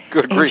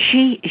 Good grief.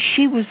 And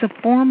she was a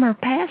former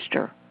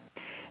pastor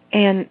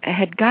and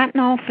had gotten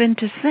off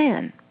into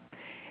sin.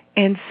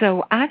 And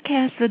so I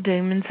cast the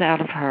demons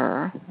out of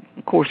her.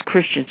 Of course,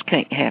 Christians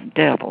can't have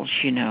devils,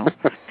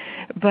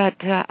 But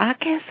I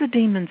cast the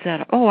demons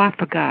out of... Oh, I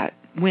forgot.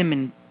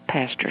 Women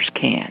pastors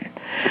can.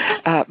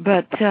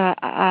 But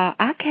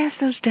I cast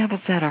those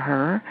devils out of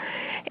her.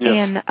 Yes.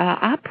 And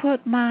I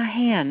put my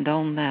hand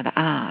on that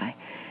eye,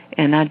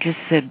 and I just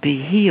said,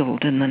 be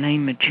healed in the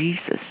name of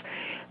Jesus.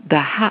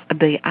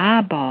 The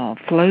eyeball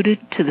floated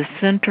to the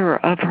center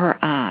of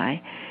her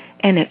eye,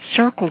 and it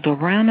circled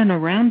around and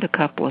around a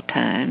couple of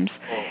times,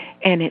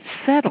 and it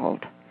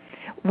settled.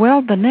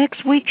 Well, the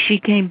next week she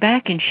came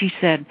back and she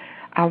said,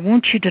 I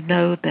want you to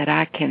know that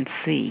I can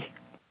see.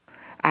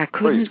 I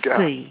couldn't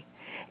see.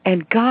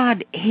 And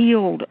God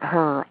healed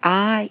her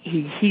eye,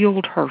 He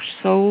healed her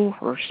soul,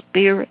 her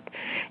spirit,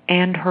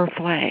 and her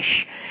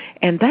flesh.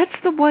 And that's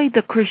the way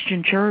the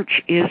Christian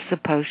church is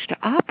supposed to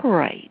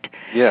operate.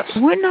 Yes.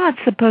 We're not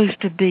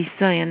supposed to be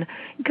saying,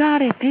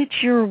 God, if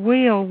it's your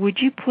will, would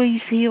you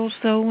please heal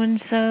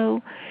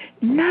so-and-so?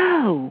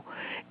 No.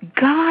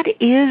 God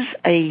is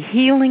a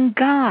healing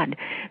God.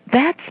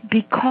 That's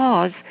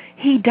because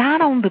He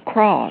died on the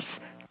cross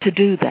to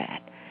do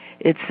that.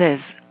 It says,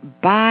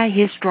 by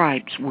His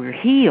stripes we're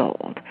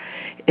healed.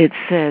 It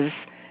says,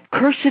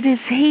 cursed is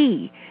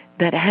he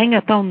that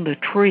hangeth on the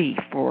tree,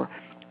 for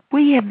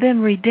we have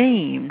been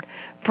redeemed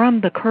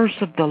from the curse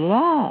of the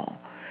law.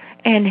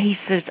 And He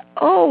says,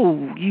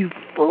 oh, you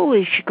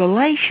foolish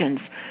Galatians,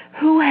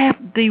 who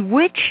have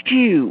bewitched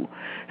you?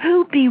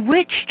 Who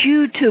bewitched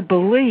you to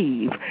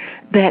believe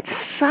that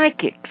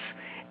psychics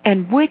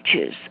and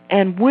witches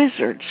and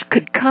wizards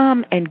could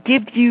come and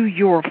give you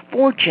your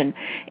fortune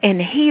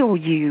and heal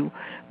you?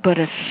 But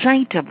a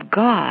saint of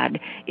God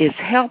is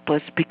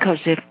helpless, because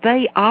if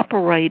they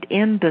operate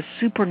in the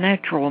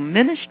supernatural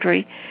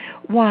ministry,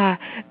 why,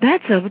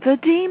 that's of the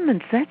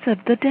demons, that's of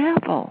the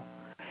devil.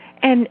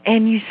 And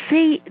you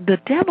see, the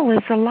devil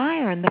is a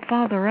liar and the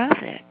father of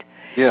it.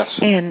 Yes.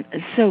 And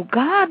so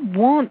God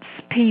wants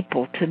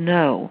people to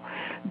know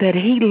that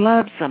He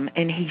loves them,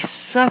 and He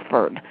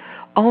suffered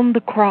on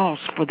the cross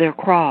for their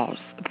cause.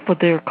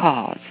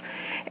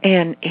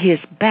 And His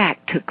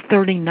back took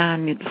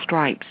 39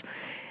 stripes.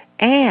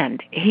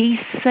 And He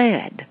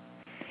said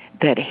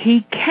that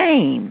He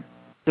came,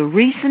 the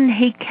reason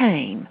He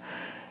came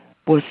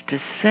was to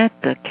set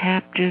the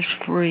captives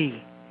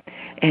free.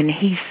 And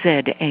He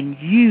said, and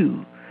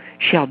you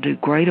shall do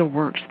greater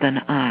works than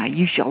I.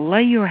 You shall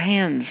lay your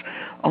hands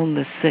on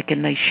the sick,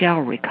 and they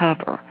shall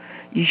recover.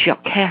 You shall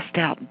cast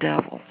out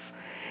devils.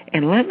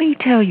 And let me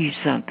tell you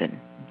something.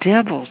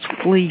 Devils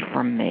flee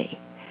from me.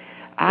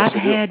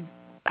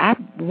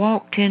 I've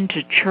walked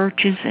into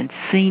churches and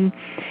seen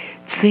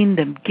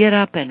them get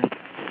up and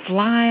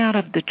fly out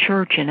of the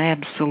church in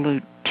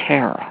absolute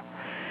terror.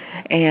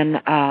 And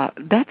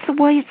that's the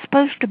way it's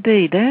supposed to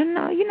be.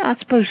 You're not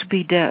supposed to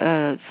be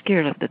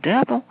scared of the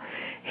devil.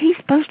 He's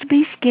supposed to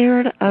be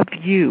scared of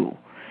you.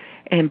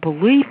 And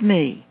believe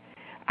me,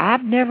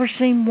 I've never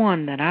seen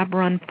one that I've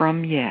run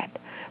from yet.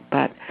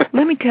 But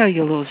let me tell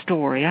you a little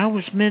story. I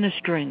was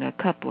ministering a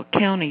couple of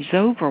counties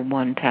over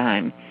one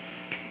time,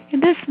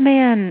 and this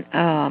man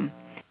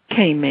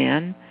came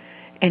in,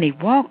 and he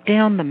walked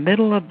down the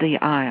middle of the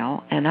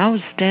aisle, and I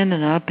was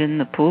standing up in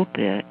the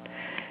pulpit,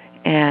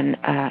 and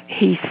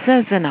he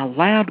says in a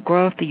loud,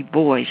 gruffy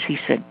voice, he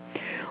said,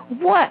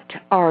 "What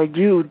are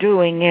you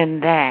doing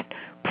in that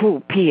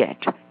pulpit?"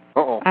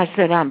 Uh-oh. I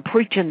said, "I'm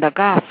preaching the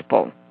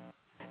gospel."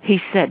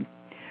 He said,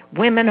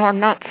 "Women are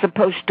not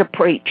supposed to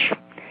preach,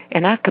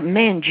 and I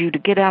command you to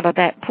get out of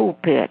that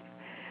pulpit."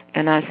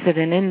 And I said,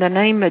 "And in the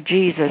name of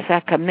Jesus, I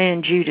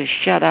command you to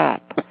shut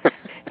up."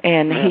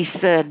 And he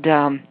said,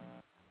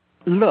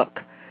 "Look,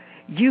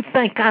 you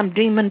think I'm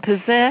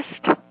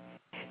demon-possessed?"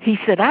 He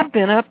said, "I've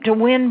been up to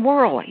Win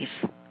Worley's."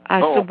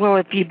 I said, "Well,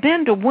 if you've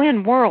been to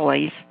Win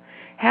Worley's,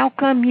 how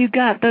come you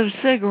got those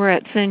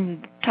cigarettes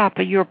in top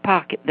of your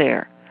pocket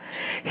there?"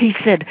 He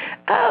said,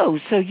 "Oh,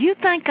 so you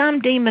think I'm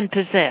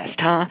demon-possessed,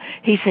 huh?"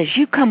 He says,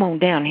 "You come on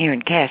down here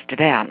and cast it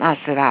out." And I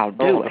said, "I'll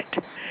do it."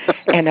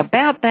 And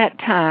about that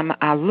time,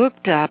 I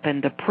looked up,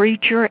 and the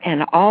preacher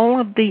and all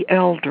of the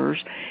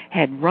elders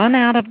had run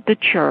out of the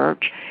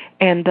church,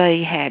 and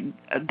they had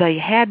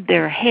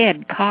their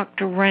head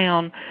cocked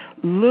around,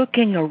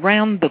 looking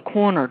around the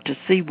corner to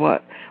see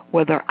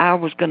whether I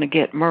was going to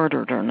get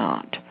murdered or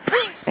not.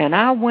 And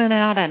I went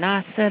out and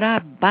I said, "I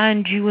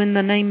bind you in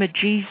the name of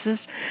Jesus.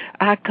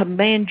 I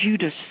command you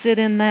to sit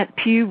in that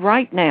pew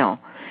right now."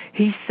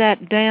 He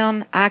sat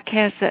down. I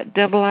cast that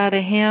devil out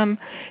of him.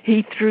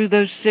 He threw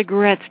those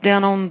cigarettes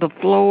down on the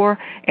floor.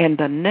 And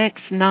the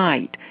next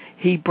night,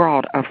 he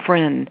brought a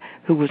friend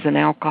who was an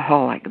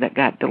alcoholic that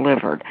got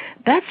delivered.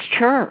 That's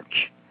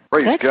church.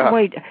 Praise That's God. the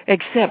way,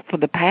 except for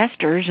the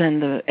pastors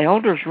and the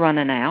elders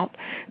running out.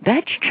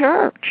 That's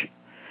church.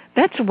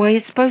 That's the way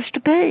it's supposed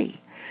to be.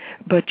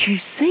 But you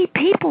see,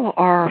 people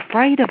are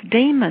afraid of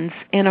demons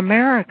in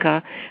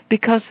America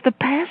because the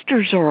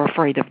pastors are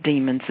afraid of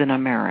demons in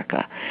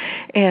America.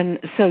 And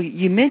so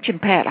you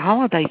mentioned Pat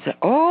Holliday said,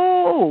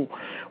 "Oh,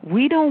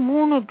 we don't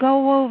want to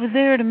go over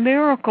there to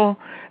Miracle.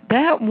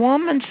 That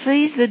woman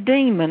sees a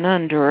demon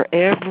under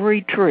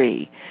every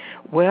tree."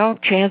 Well,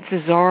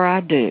 chances are I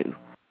do,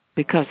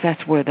 because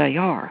that's where they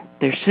are.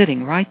 They're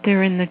sitting right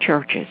there in the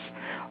churches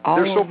all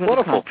They're so over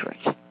plentiful. the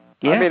country.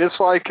 Yeah. I mean,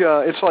 it's like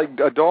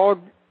a dog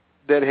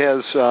that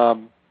has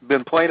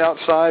been playing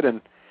outside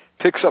and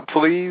picks up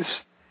fleas.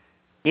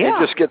 Yeah.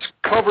 It just gets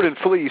covered in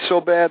fleas so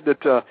bad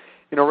that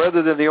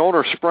rather than the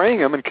owner spraying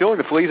them and killing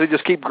the fleas, they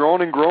just keep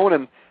growing and growing,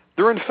 and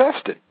they're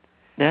infested.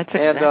 That's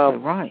exactly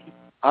right.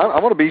 I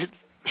want to be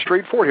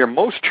straightforward here.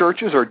 Most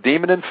churches are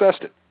demon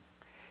infested.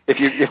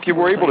 If you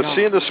were able to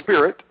see in the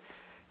spirit,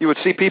 you would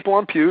see people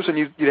on pews, and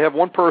you'd have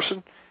one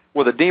person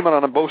with a demon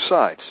on both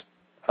sides.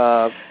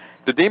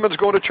 The demons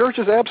go to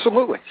churches?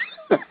 Absolutely.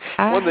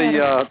 When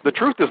the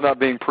truth is not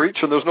being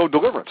preached and there's no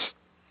deliverance.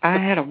 I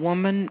had a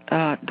woman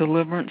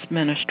deliverance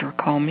minister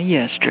call me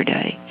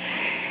yesterday,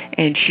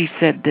 and she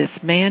said this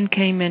man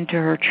came into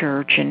her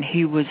church, and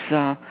he was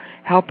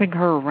helping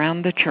her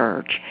around the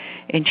church,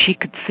 and she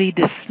could see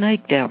this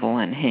snake devil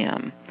in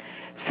him.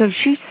 So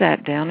she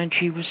sat down and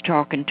she was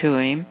talking to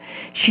him.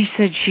 She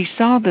said she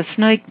saw the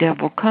snake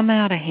devil come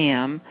out of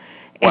him,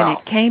 and Wow.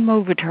 it came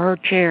over to her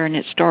chair, and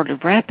it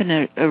started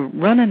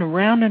running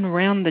around and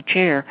around the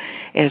chair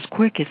as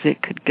quick as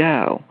it could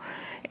go.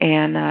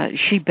 And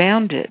she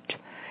bound it,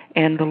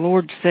 and the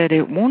Lord said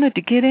it wanted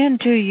to get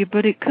into you,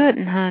 but it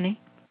couldn't, honey.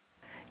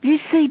 You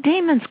see,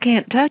 demons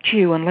can't touch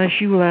you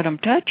unless you let them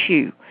touch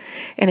you.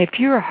 And if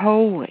you're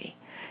holy,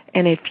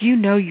 and if you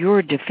know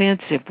your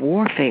defensive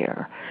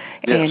warfare,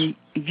 yes. and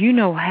you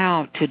know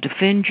how to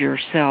defend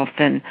yourself,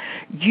 and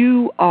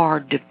you are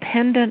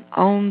dependent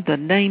on the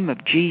name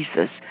of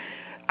Jesus,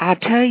 I'll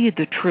tell you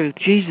the truth,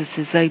 Jesus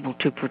is able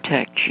to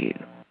protect you.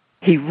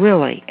 He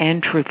really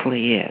and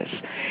truthfully is.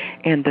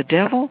 And the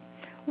devil,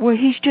 well,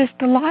 he's just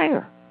a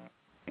liar.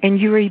 And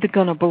you're either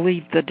going to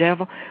believe the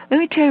devil. Let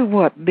me tell you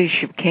what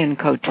Bishop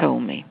Kenko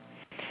told me.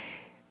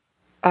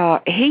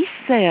 He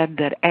said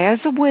that as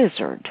a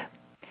wizard,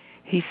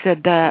 he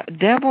said the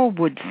devil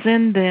would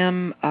send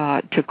them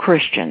to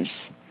Christians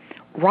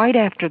right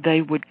after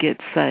they would get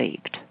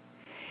saved.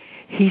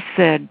 He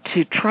said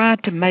to try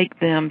to make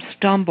them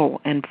stumble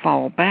and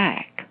fall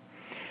back.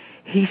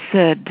 He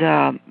said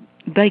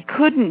they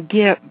couldn't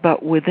get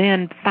but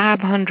within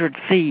 500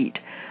 feet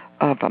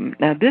of them.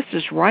 Now, this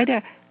is right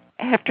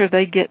after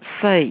they get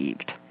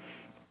saved.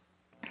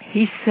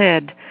 He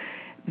said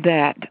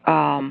that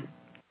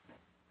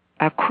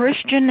a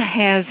Christian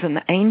has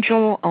an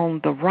angel on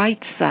the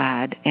right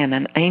side and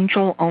an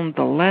angel on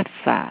the left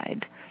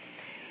side,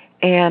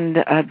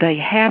 and they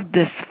have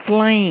this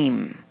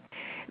flame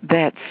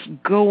that's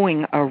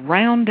going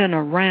around and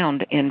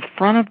around in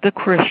front of the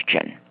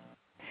Christian.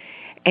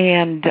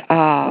 And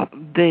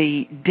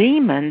the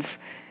demons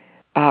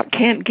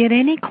can't get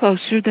any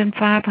closer than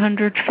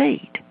 500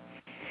 feet.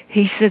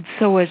 He said,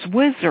 so as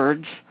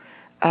wizards,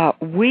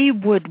 we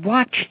would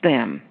watch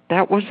them.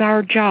 That was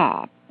our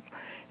job.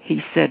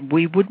 He said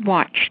we would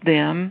watch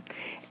them,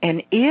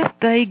 and if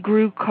they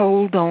grew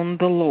cold on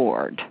the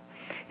Lord,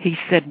 he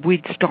said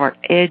we'd start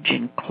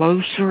edging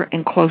closer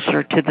and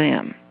closer to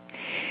them.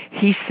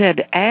 He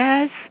said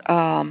as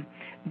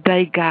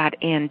they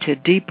got into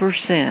deeper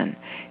sin,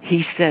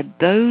 he said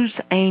those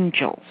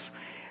angels,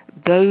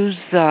 those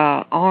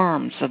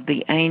arms of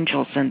the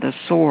angels and the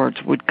swords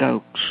would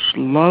go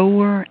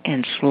slower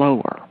and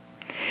slower.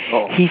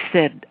 Oh. He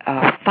said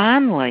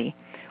finally,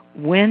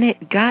 when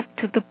it got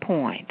to the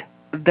point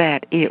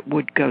that it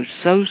would go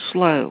so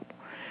slow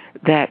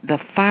that the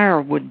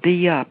fire would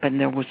be up and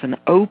there was an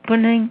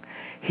opening,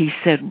 he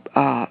said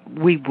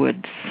we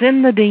would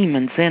send the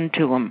demons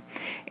into them,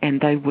 and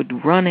they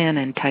would run in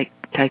and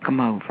take them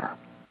over.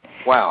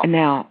 Wow.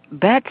 Now,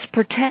 that's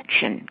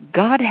protection.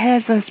 God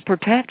has us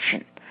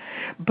protection.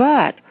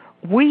 But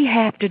we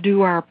have to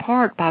do our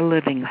part by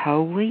living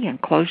holy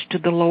and close to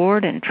the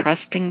Lord and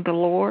trusting the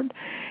Lord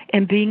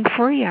and being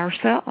free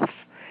ourselves.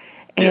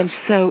 And yes.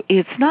 so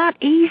it's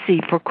not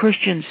easy for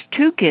Christians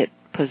to get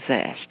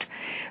possessed,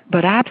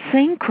 but I've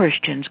seen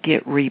Christians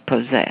get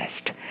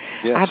repossessed.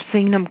 Yes. I've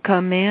seen them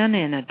come in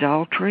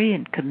adultery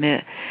and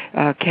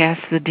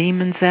cast the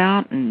demons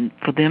out, and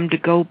for them to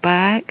go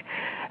back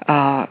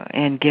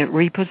and get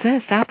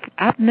repossessed.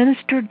 I've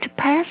ministered to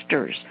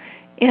pastors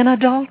in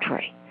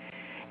adultery,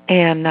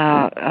 and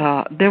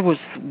there was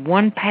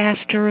one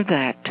pastor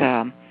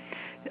that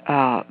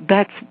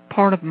that's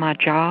part of my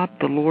job.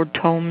 The Lord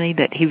told me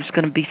that He was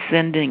going to be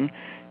sending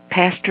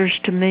pastors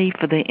to me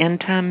for the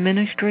end time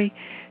ministry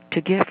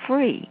to get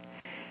free.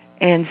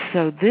 And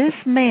so this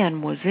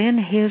man was in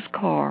his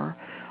car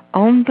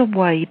on the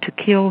way to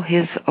kill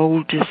his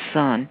oldest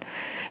son.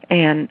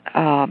 And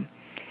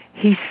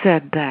he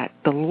said that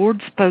the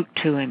Lord spoke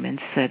to him and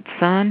said,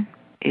 son,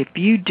 if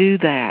you do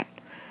that,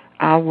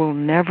 I will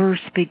never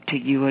speak to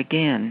you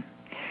again.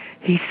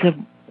 He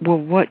said, well,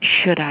 what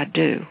should I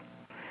do?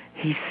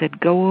 He said,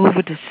 go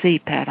over to see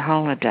Pat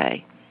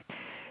Holliday.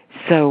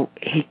 So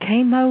he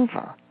came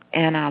over,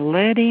 and I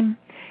led him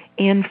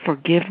in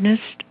forgiveness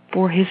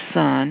for his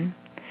son.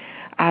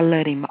 I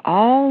led him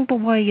all the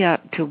way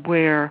up to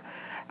where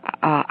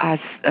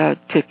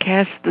to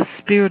cast the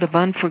spirit of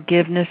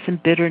unforgiveness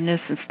and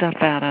bitterness and stuff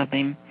out of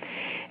him.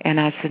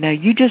 And I said, now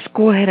you just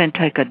go ahead and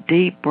take a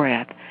deep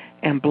breath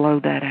and blow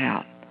that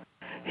out.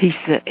 He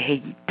said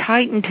he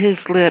tightened his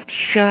lips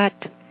shut,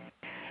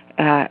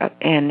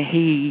 and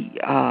he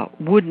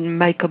wouldn't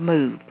make a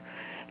move.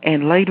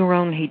 And later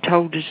on he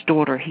told his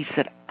daughter, he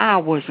said, I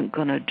wasn't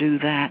going to do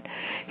that.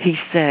 He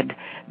said,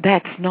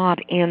 that's not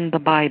in the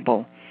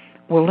Bible.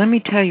 Well, let me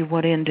tell you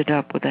what ended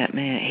up with that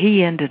man.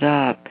 He ended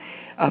up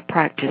a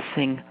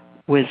practicing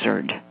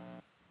wizard,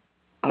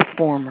 a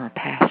former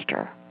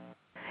pastor.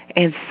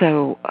 And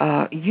so,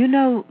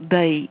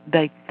 they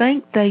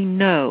think they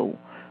know,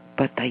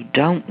 but they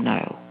don't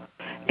know,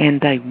 and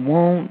they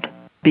won't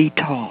be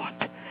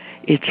taught.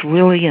 It's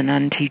really an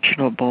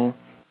unteachable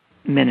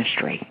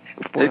ministry.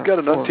 They've got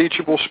an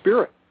unteachable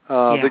spirit.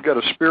 They've got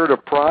a spirit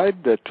of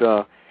pride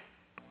that,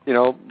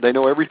 they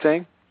know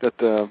everything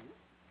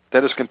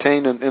that is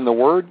contained in the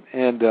Word,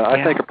 and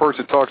I think a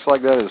person who talks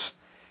like that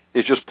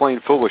is just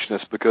plain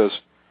foolishness, because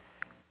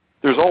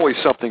there's always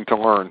something to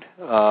learn.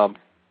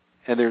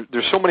 And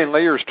there's so many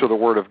layers to the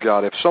Word of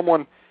God. If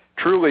someone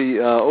truly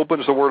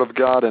opens the Word of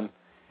God and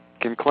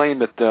can claim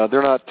that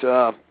they're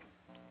not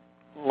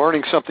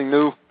learning something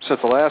new since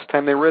the last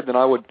time they read, then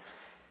I would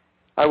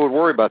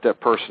worry about that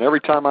person. Every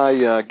time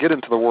I get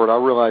into the Word, I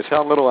realize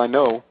how little I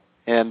know,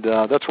 and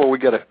that's where we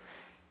got to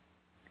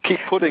keep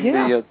putting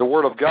the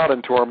Word of God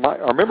into our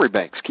memory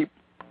banks. Keep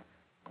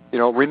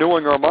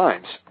renewing our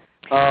minds.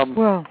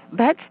 Well,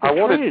 that's the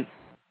truth.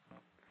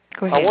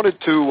 Go ahead. I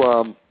wanted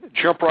to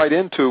jump right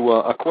into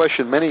a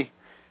question many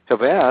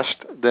have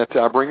asked that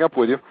I bring up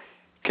with you.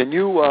 Can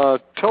you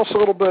tell us a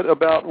little bit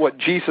about what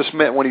Jesus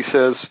meant when he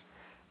says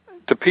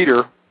to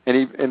Peter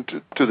and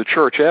to the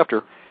church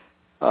after,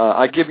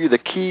 I give you the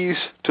keys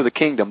to the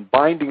kingdom,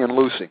 binding and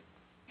loosing?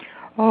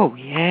 Oh,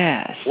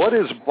 yes. What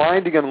is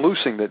binding and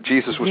loosing that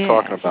Jesus was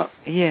talking about?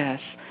 Yes.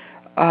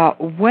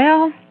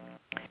 Well,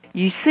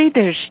 you see,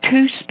 there's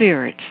two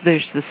spirits.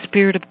 There's the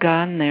Spirit of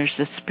God and there's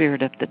the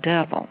spirit of the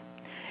devil.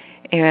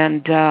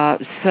 And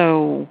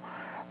so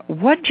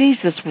what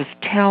Jesus was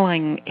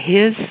telling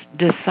his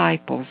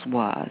disciples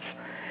was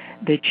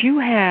that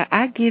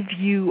I give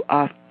you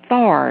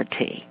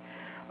authority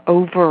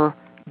over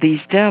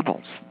these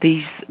devils,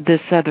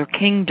 this other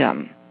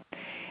kingdom.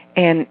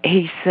 And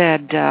he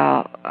said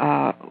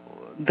the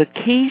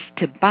keys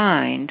to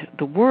bind,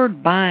 the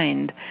word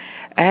bind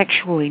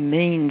actually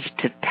means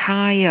to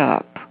tie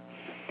up.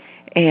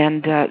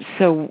 And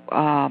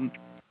so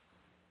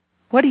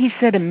what he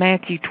said in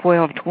Matthew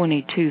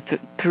 12:22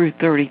 through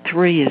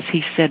 33 is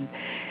he said,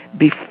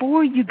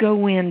 before you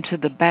go into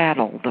the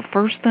battle, the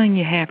first thing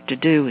you have to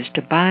do is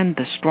to bind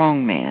the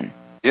strong man.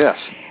 Yes.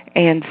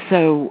 And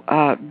so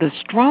the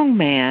strong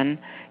man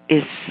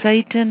is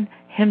Satan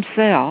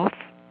himself,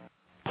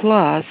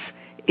 plus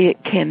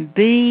it can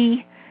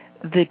be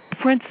the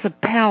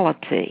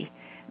principality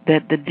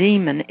that the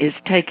demon is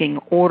taking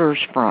orders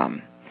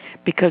from,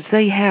 because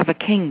they have a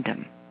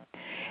kingdom.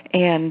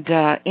 And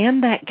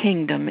in that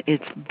kingdom,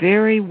 it's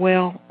very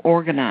well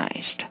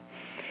organized.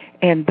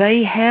 And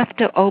they have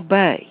to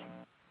obey.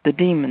 The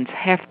demons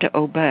have to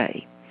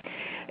obey.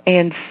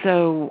 And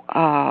so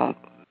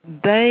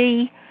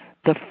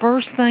the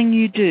first thing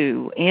you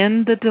do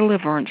in the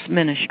deliverance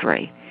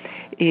ministry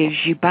is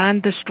you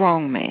bind the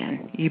strong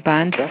man. You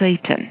bind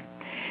Satan.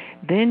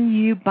 Then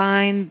you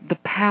bind the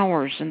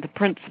powers and the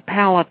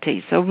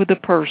principalities over the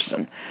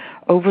person,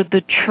 over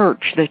the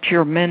church that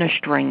you're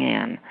ministering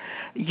in.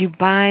 You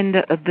bind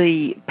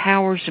the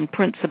powers and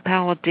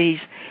principalities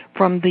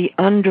from the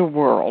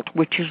underworld,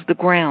 which is the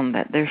ground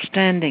that they're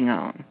standing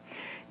on.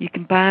 You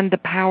can bind the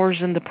powers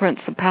and the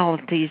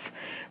principalities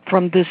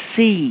from the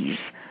seas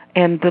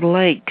and the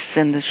lakes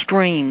and the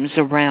streams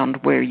around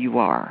where you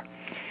are.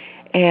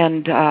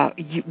 And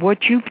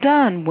what you've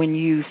done when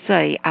you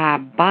say, I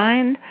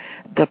bind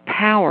the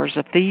powers,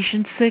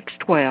 Ephesians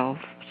 6:12,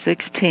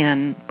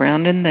 6:10,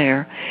 round in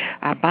there,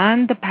 I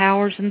bind the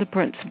powers and the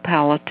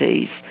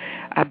principalities,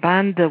 I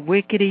bind the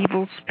wicked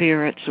evil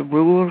spirits, the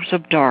rulers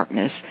of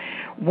darkness.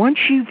 Once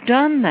you've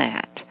done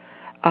that,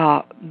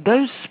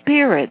 those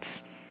spirits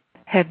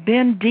have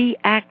been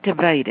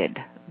deactivated.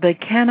 They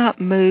cannot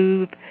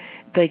move.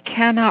 They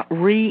cannot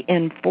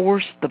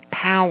reinforce the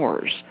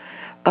powers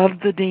of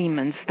the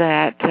demons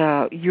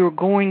that you're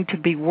going to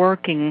be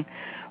working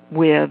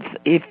with.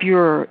 If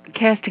you're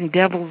casting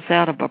devils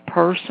out of a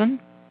person,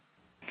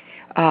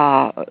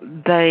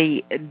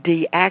 they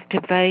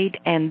deactivate,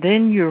 and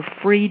then you're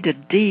free to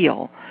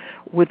deal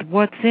with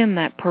what's in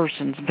that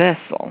person's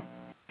vessel.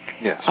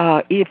 Yes.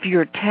 If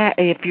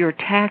you're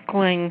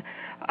tackling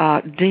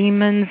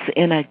demons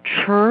in a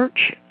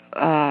church,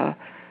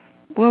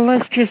 well,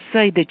 let's just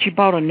say that you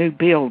bought a new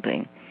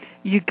building.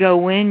 You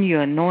go in, you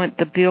anoint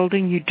the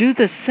building. You do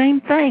the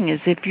same thing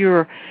as if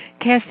you're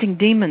casting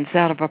demons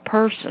out of a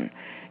person.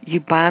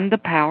 You bind the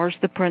powers,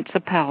 the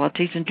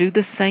principalities, and do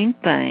the same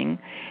thing.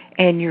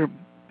 And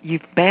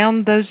you've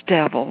bound those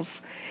devils.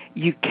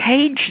 You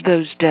cage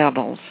those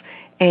devils,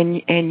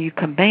 and you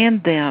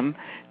command them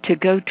to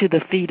go to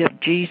the feet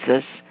of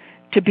Jesus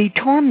to be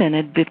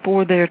tormented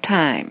before their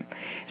time.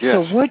 Yes.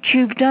 So what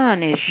you've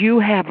done is you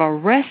have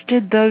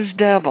arrested those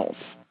devils.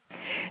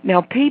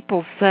 Now,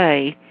 people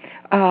say,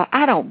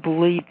 I don't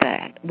believe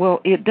that.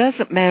 Well, it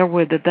doesn't matter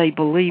whether they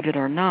believe it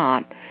or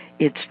not.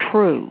 It's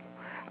true.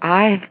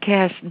 I have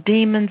cast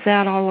demons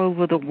out all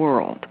over the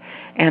world,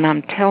 and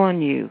I'm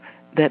telling you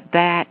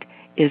that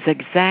is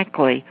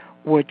exactly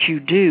what you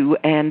do,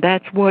 and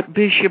that's what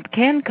Bishop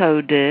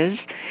Kenko does.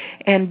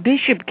 And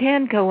Bishop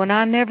Kenko and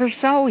I never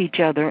saw each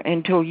other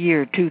until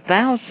year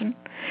 2000.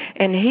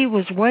 And he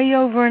was way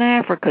over in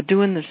Africa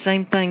doing the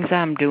same things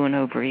I'm doing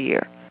over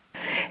here.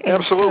 And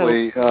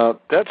absolutely.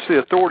 That's the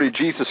authority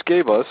Jesus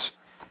gave us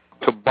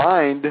to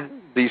bind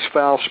these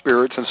foul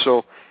spirits. And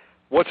so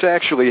what's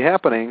actually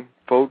happening,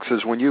 folks,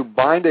 is when you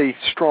bind a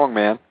strong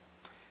man,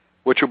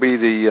 which will be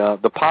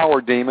the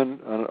power demon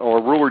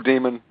or ruler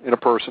demon in a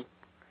person,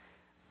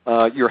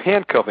 you're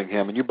handcuffing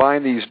him, and you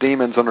bind these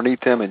demons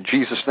underneath him in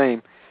Jesus'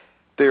 name.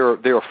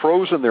 They're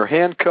frozen, they're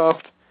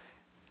handcuffed,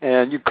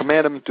 and you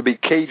command them to be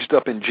caged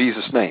up in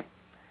Jesus' name.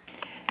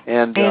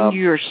 And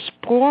you're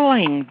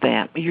spoiling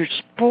them. You're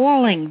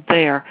spoiling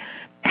their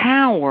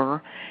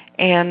power,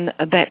 and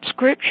that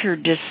Scripture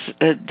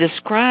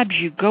describes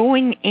you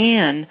going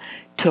in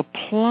to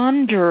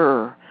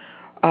plunder,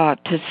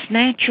 to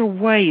snatch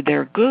away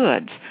their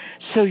goods.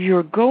 So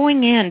you're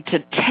going in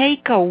to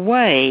take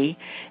away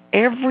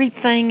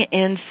everything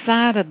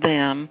inside of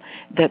them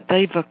that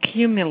they've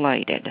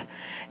accumulated.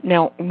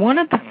 Now, one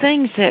of the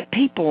things that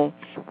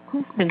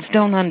Christians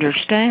don't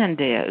understand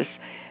is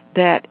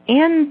that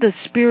in the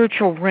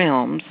spiritual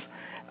realms,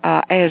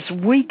 as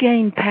we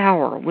gain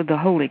power with the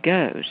Holy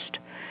Ghost,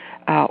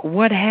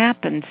 what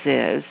happens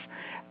is,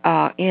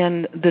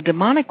 in the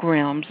demonic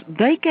realms,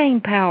 they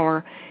gain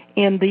power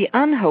in the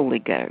unholy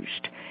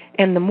ghost.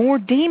 And the more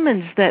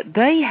demons that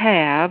they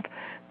have,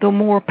 the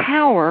more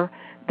power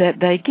that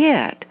they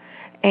get.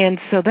 And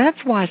so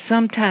that's why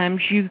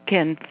sometimes you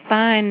can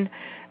find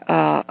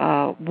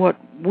what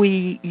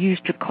we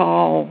used to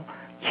call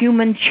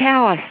human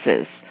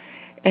chalices.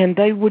 And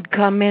they would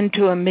come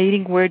into a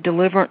meeting where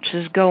deliverance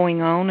is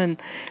going on, and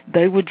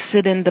they would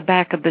sit in the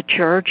back of the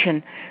church,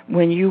 and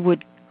when you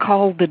would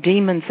call the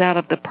demons out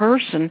of the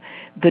person,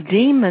 the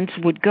demons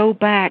would go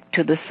back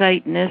to the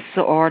Satanist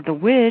or the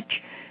witch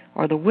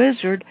or the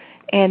wizard,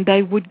 and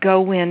they would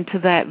go into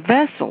that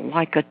vessel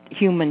like a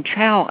human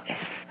chalice.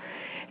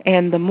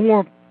 And the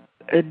more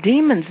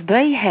demons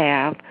they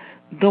have,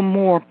 the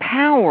more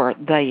power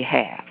they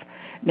have.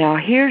 Now,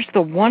 here's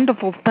the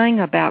wonderful thing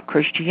about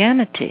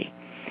Christianity.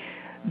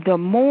 The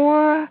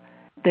more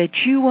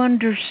that you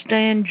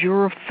understand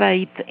your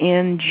faith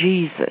in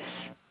Jesus,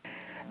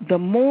 the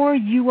more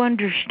you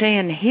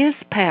understand His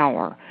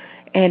power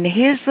and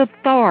His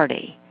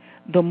authority,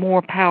 the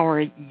more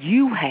power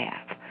you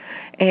have.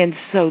 And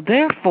so,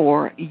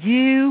 therefore,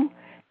 you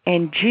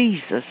and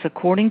Jesus,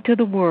 according to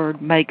the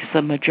Word, makes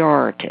a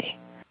majority.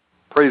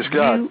 Praise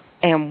God. You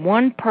and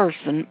one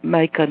person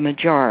make a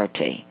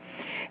majority.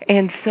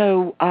 And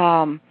so,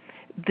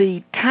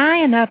 the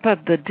tying up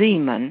of the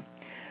demon,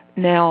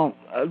 now,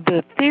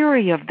 the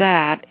theory of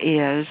that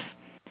is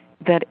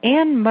that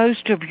in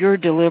most of your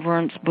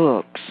deliverance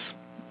books,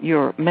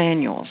 your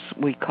manuals,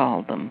 we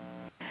call them,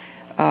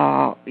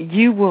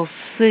 you will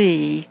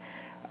see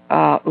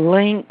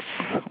links,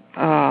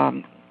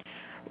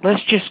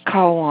 let's just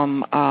call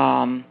them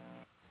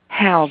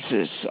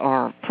houses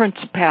or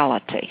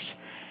principalities.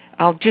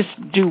 I'll just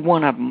do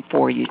one of them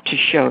for you to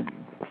show.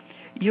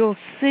 You'll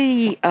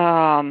see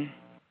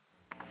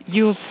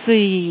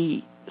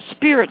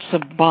spirits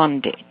of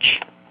bondage.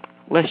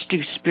 Let's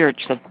do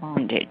spirits of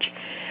bondage.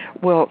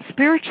 Well,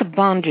 spirits of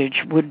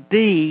bondage would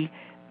be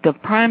the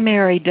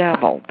primary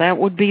devil. That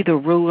would be the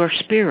ruler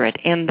spirit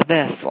in the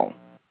vessel.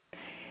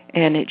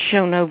 And it's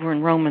shown over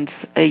in Romans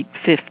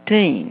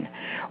 8:15.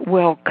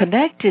 Well,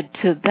 connected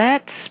to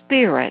that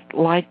spirit,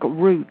 like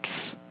roots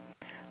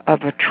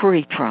of a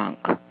tree trunk,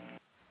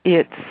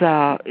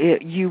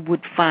 you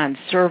would find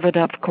servant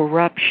of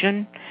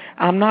corruption.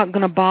 I'm not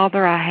going to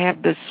bother. I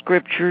have the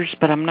scriptures,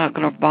 but I'm not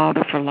going to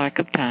bother for lack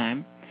of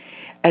time.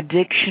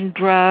 Addiction,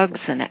 drugs,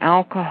 and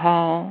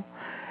alcohol,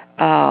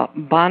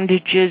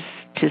 bondages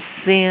to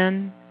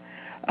sin,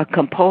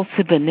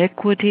 compulsive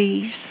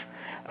iniquities,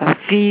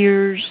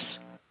 fears,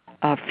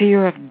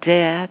 fear of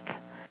death,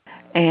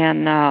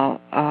 and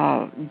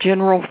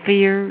general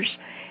fears.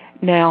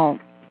 Now,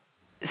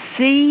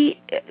 see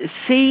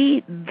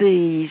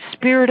the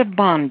spirit of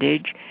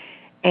bondage,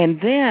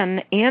 and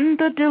then in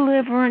the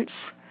deliverance,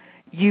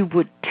 you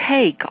would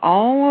take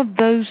all of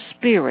those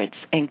spirits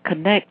and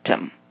connect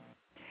them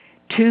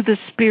to the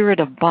spirit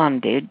of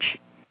bondage,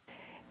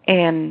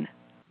 and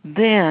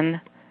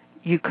then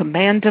you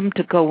command them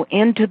to go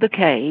into the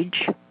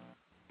cage,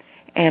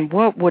 and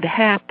what would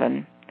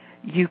happen,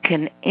 you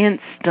can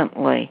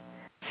instantly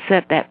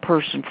set that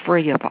person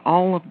free of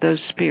all of those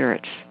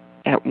spirits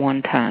at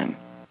one time.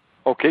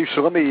 Okay,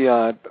 so let me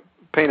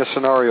paint a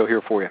scenario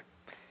here for you.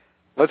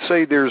 Let's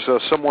say there's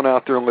someone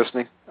out there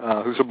listening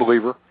who's a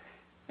believer,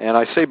 and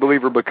I say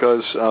believer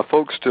because,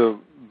 folks, to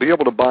be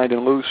able to bind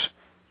and loose,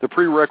 the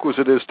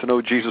prerequisite is to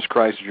know Jesus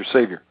Christ as your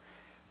Savior.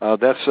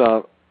 That's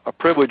a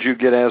privilege you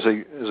get as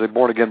a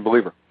born-again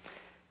believer.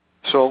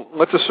 So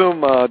let's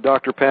assume,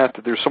 Dr. Pat,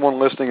 that there's someone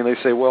listening and they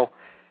say, well,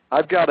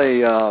 I've got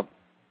a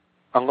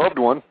loved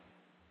one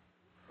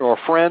or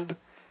a friend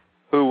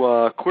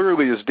who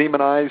clearly is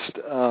demonized.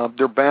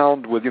 They're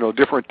bound with,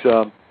 different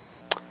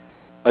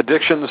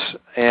addictions,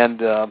 and,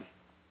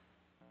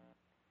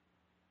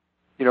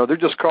 they're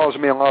just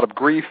causing me a lot of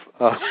grief.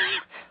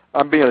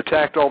 I'm being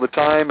attacked all the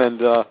time,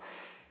 and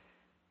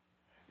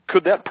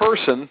could that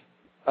person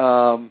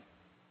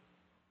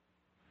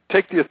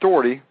take the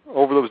authority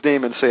over those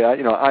demons? Say,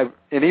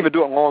 and even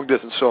do it long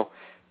distance. So,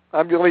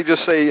 let me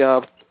just say,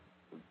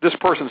 this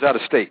person's out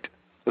of state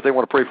that they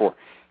want to pray for.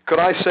 Could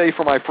I say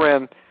for my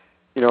friend,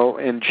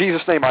 in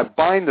Jesus' name, I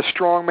bind the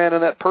strong man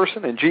in that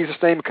person. In Jesus'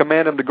 name,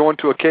 command him to go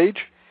into a cage?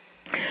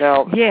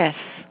 Now, yes.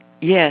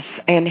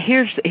 And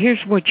here's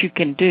what you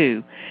can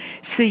do.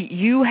 See,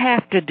 you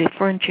have to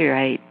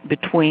differentiate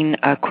between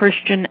a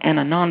Christian and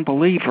a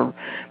non-believer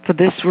for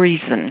this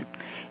reason.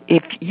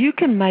 If you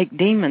can make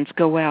demons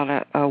go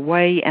out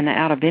away and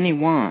out of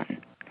anyone,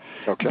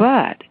 okay.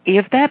 But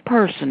if that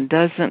person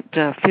doesn't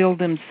fill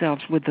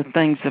themselves with the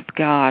things of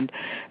God,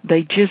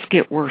 they just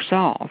get worse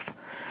off.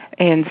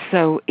 And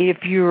so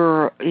if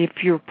you're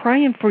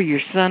praying for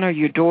your son or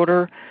your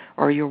daughter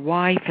or your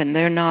wife and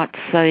they're not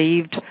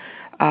saved,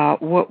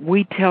 what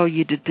we tell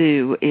you to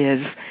do is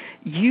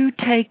you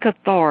take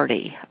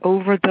authority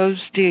over those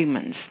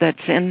demons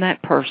that's in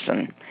that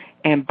person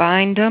and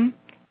bind them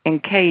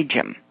and cage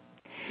them.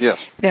 Yes.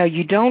 Now,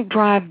 you don't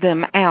drive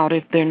them out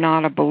if they're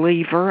not a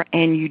believer,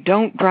 and you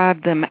don't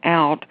drive them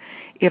out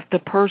if the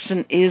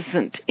person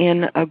isn't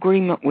in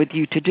agreement with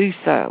you to do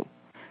so.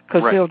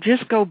 Because they'll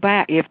just go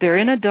back. If they're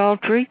in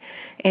adultery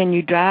and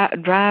you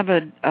drive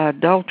an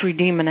adultery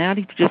demon out,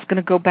 he's just going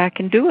to go back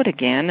and do it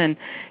again, and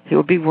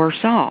he'll be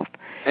worse off.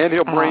 And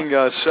he'll bring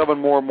 7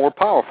 more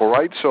powerful,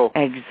 right? So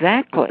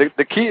exactly.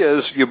 The key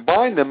is you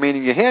bind them,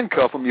 meaning you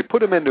handcuff them, you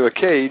put them into a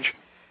cage.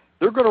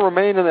 They're going to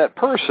remain in that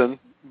person,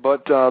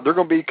 but they're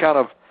going to be kind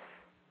of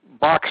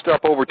boxed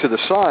up over to the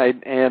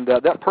side, and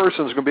that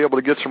person's going to be able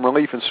to get some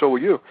relief, and so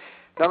will you.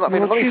 Now,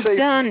 what you've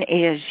done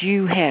is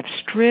you have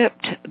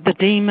stripped the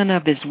demon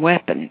of his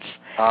weapons.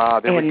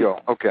 There we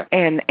go. Okay.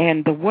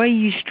 And the way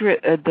you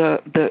strip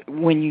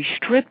when you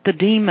strip the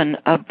demon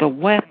of the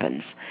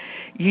weapons,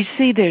 you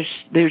see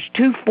there's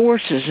 2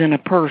 forces in a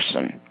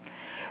person.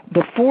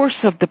 The force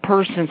of the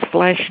person's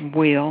flesh and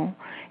will,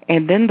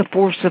 and then the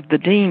force of the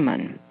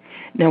demon.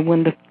 Now,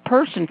 when the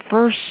person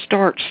first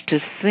starts to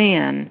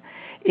sin,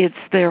 it's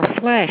their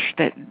flesh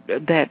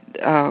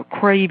that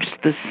craves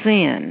the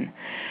sin.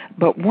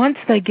 But once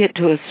they get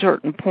to a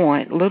certain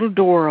point, little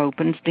door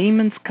opens,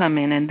 demons come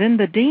in, and then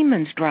the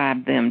demons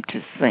drive them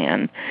to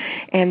sin,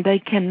 and they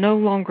can no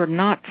longer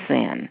not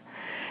sin.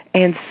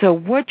 And so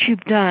what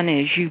you've done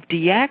is you've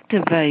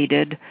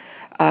deactivated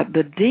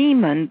the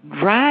demon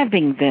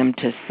driving them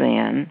to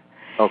sin,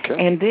 okay.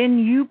 And then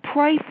you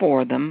pray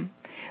for them,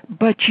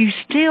 but you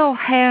still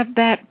have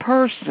that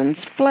person's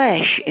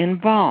flesh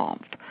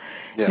involved.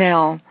 Yes.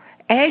 Now,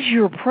 as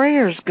your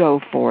prayers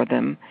go for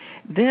them,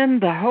 then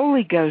the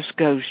Holy Ghost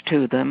goes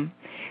to them,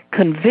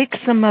 convicts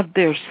them of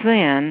their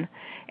sin,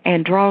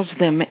 and draws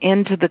them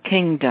into the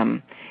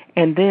kingdom,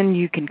 and then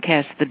you can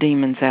cast the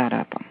demons out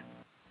of them.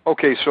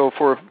 Okay, so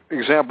for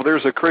example,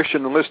 there's a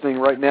Christian listening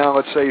right now,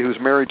 let's say, who's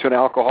married to an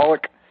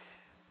alcoholic.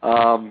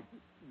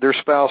 Their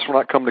spouse will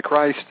not come to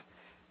Christ,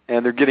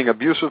 and they're getting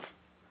abusive.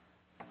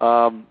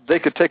 They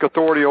could take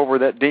authority over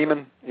that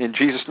demon in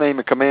Jesus' name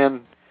and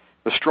command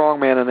the strong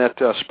man and that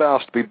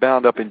spouse to be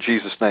bound up in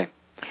Jesus' name.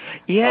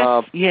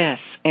 Yes, yes.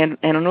 And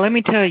let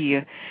me tell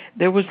you,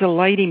 there was a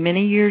lady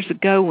many years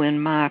ago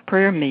in my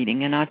prayer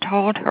meeting, and I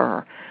taught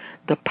her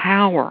the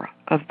power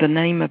of the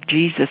name of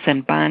Jesus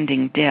and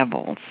binding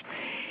devils.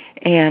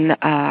 And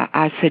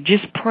I said,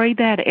 just pray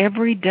that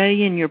every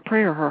day in your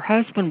prayer. Her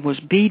husband was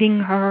beating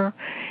her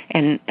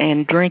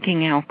and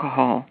drinking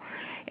alcohol.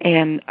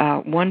 And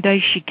one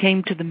day she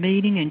came to the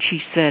meeting and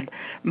she said,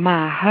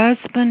 my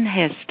husband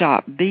has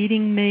stopped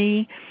beating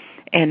me,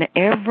 and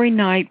every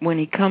night when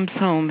he comes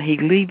home, he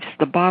leaves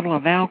the bottle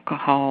of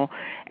alcohol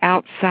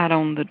outside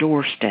on the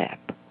doorstep.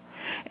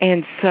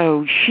 And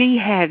so she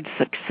had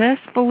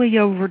successfully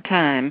over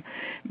time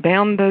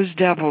bound those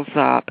devils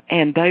up,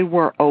 and they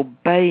were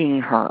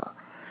obeying her.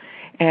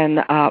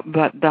 And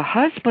but the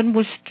husband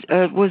was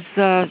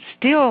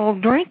still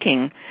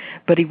drinking,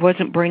 but he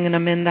wasn't bringing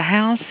them in the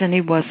house, and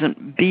he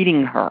wasn't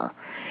beating her.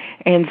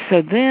 And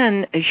so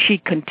then she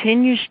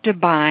continues to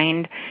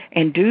bind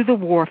and do the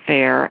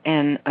warfare,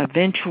 and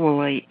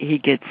eventually he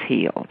gets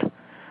healed.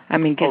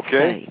 Gets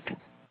saved.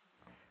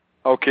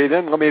 Okay,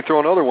 then let me throw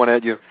another one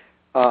at you.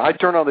 I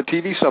turn on the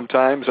TV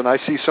sometimes, and I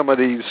see some of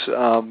these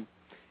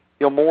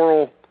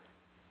immoral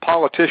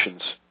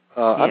politicians.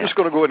 I'm just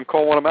going to go ahead and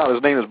call one of them out.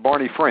 His name is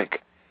Barney Frank.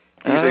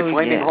 He's a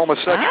flaming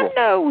homosexual. I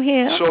know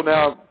him. So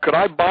now, could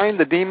I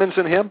bind the demons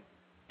in him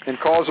and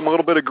cause him a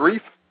little bit of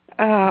grief?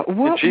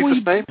 In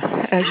Jesus' name?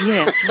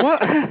 Yes.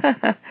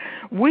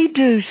 We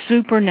do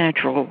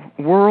supernatural,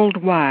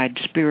 worldwide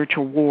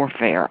spiritual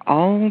warfare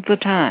all the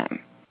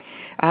time.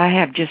 I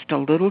have just a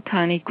little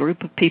tiny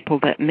group of people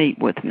that meet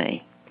with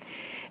me.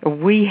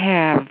 We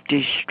have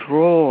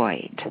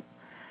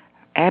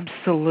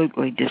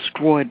absolutely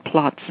destroyed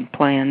plots and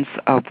plans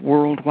of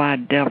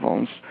worldwide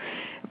devils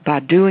by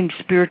doing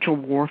spiritual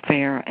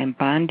warfare and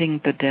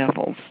binding the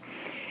devils.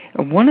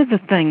 One of the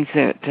things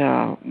that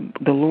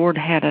the Lord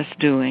had us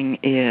doing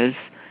is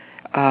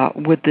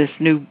with this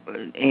new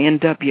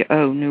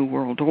NWO, New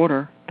World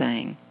Order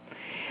thing,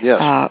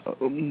 Yes.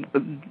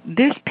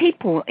 There's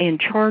people in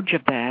charge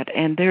of that,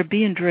 and they're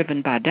being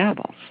driven by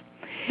devils.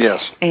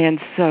 Yes. And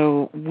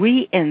so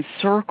we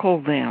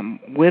encircle them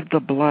with the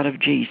blood of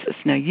Jesus.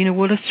 Now, you know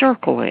what a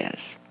circle is.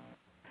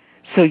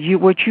 So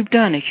what you've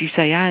done is you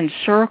say, I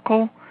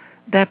encircle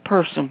that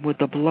person with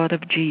the blood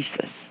of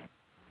Jesus.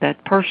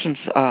 That person's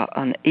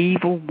an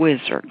evil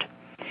wizard.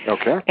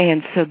 Okay.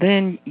 And so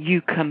then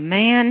you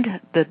command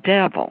the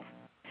devil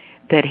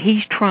that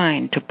he's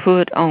trying to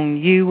put on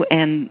you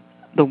and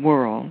the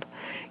world.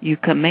 You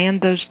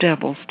command those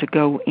devils to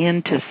go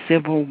into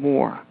civil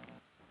war.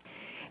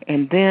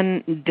 And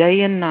then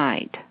day and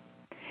night,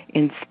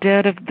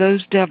 instead of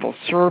those devils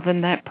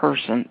serving that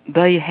person,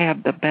 they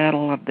have the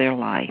battle of their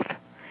life.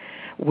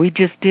 We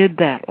just did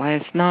that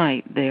last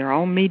night. They're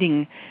all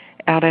meeting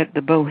out at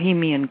the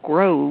Bohemian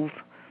Grove.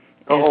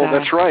 Oh,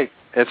 that's right.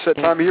 It's that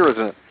time of year,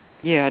 isn't it?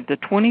 Yeah, the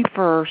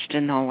 21st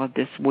and all of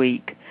this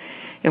week.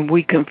 And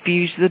we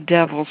confuse the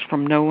devils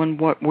from knowing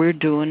what we're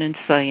doing and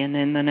saying.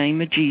 In the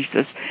name of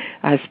Jesus,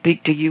 I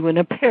speak to you in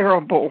a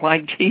parable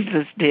like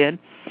Jesus did.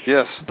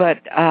 Yes. But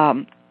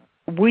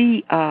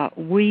we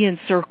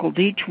encircled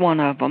each one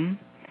of them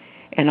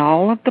and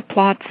all of the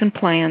plots and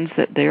plans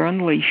that they're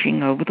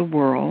unleashing over the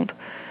world.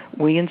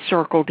 We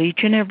encircled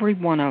each and every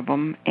one of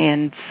them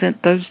and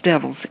sent those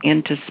devils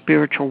into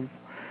spiritual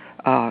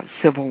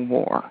civil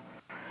war.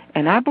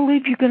 And I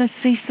believe you're going to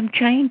see some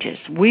changes.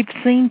 We've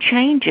seen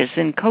changes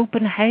in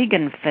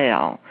Copenhagen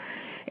fell.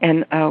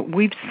 And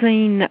we've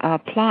seen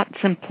plots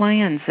and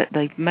plans that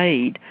they've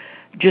made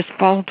just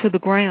fall to the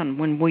ground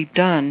when we've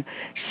done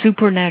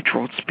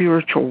supernatural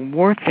spiritual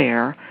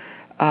warfare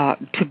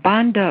to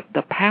bind up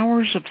the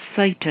powers of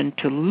Satan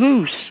to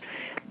loose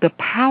the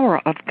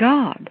power of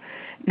God.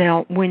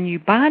 Now, when you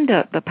bind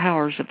up the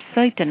powers of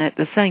Satan at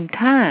the same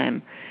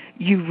time,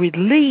 you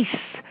release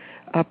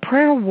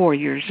prayer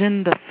warriors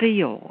in the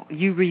field.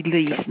 You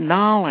release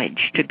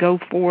knowledge to go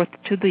forth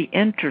to the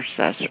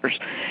intercessors.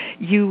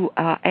 You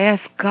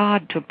ask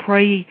God to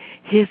pray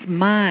His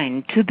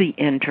mind to the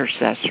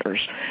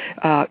intercessors.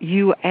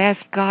 You ask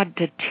God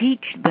to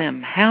teach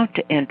them how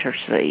to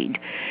intercede.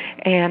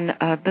 And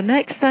the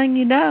next thing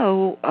you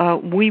know,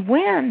 we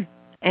win.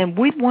 And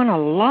we've won a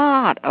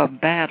lot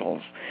of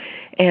battles.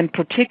 And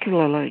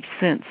particularly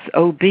since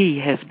OB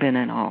has been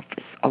in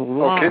office, a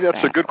lot. Okay,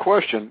 that's a good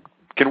question.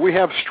 Can we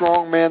have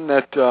strong men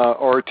that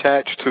are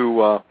attached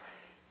to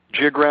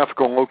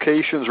geographical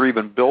locations or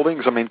even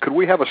buildings? I mean, could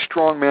we have a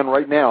strong man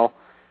right now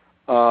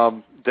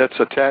that's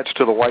attached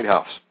to the White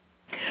House?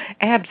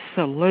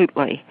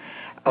 Absolutely.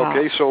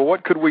 Okay, so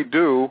what could we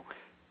do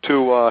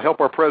to help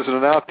our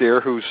president out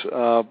there who's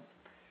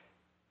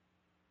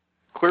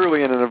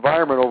clearly in an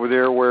environment over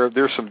there where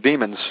there's some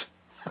demons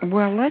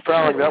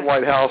prowling that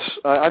White House?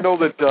 I know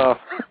that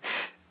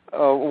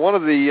one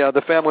of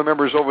the family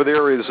members over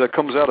there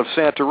comes out of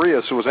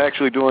Santeria, so was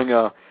actually doing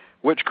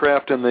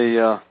witchcraft in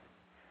the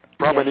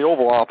probably in the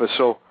Oval Office.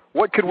 So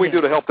what could we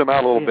do to help them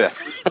out a little bit?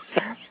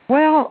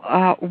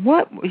 Well,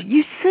 what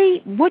you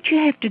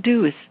have to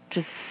do is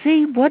to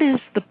see what is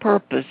the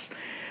purpose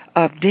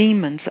of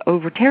demons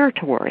over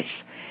territories.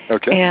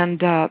 Okay. And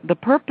the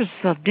purpose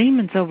of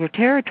demons over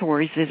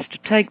territories is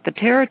to take the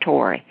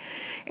territory.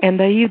 And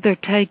they either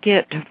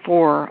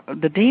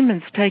the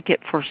demons take it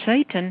for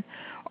Satan,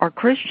 or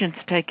Christians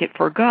take it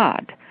for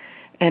God.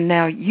 And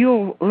now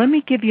let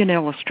me give you an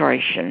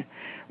illustration.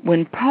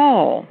 When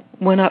Paul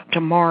went up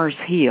to Mars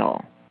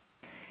Hill,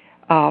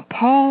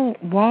 Paul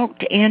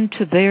walked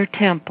into their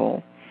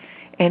temple,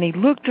 and he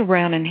looked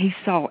around and he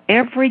saw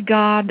every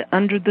god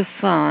under the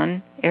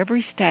sun,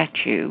 every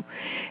statue,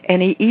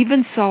 and he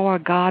even saw a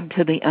god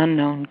to the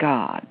unknown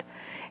God.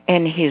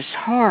 And his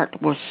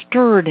heart was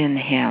stirred in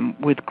him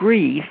with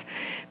grief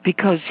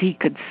because he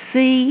could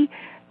see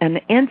an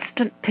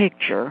instant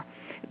picture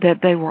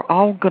that they were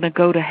all going to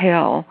go to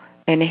hell,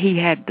 and he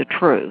had the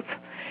truth.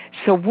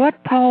 So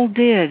what Paul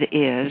did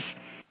is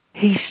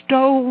he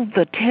stole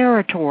the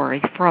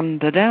territory from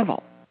the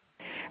devil.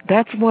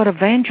 That's what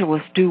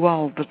evangelists do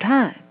all the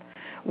time.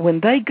 When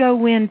they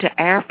go into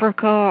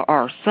Africa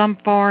or some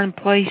foreign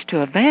place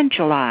to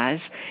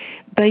evangelize,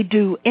 they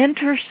do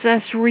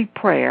intercessory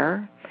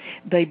prayer.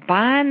 They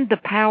bind the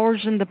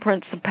powers and the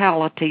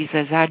principalities,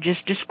 as I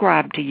just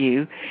described to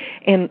you,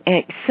 and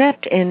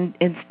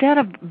instead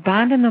of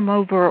binding them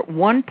over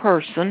one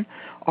person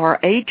or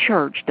a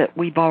church that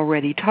we've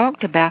already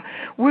talked about,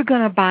 we're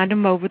going to bind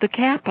them over the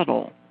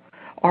Capitol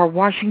or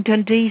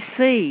Washington,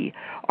 D.C.,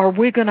 or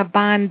we're going to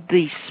bind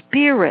the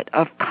spirit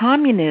of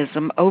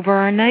communism over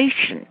our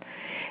nation,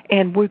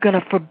 and we're going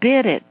to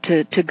forbid it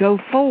to go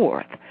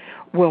forth.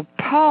 Well,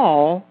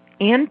 Paul,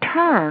 in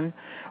turn,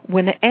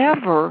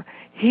 whenever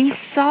he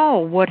saw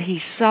what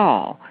he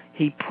saw,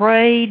 he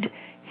prayed,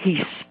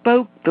 he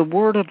spoke the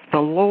word of the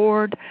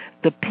Lord,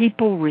 the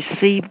people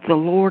received the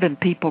Lord, and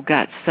people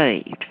got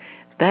saved.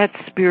 That's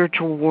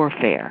spiritual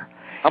warfare.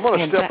 I'm going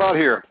to step out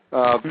here,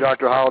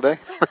 Dr. Holliday.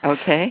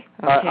 Okay.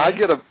 I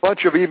get a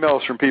bunch of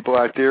emails from people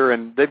out there,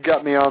 and they've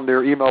got me on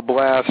their email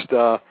blast,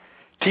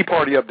 Tea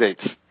Party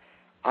updates.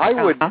 I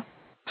would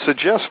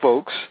suggest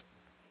folks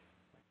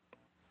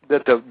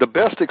that the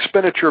best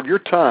expenditure of your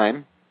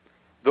time,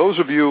 those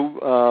of you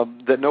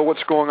that know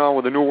what's going on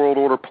with the New World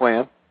Order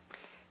plan,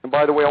 and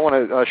by the way, I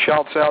want to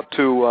shouts out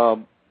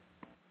to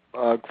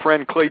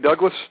friend Clay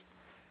Douglas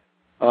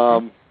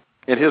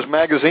in his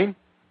magazine.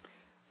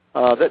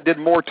 That did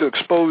more to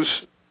expose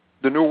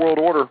the New World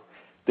Order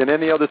than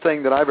any other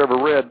thing that I've ever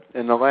read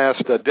in the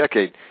last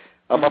decade.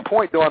 My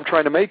point, though, I'm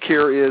trying to make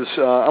here is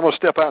I'm going to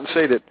step out and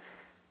say that,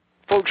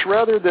 folks,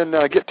 rather than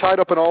get tied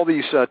up in all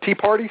these tea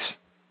parties,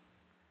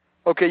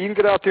 okay, you can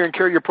get out there and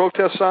carry your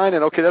protest sign,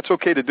 and okay, that's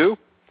okay to do.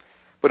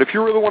 But if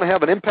you really want to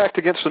have an impact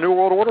against the New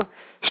World Order,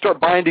 start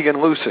binding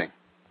and loosing.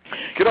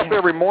 Get up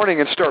every morning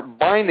and start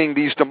binding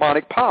these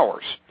demonic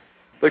powers,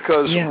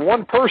 because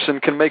one person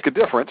can make a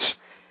difference,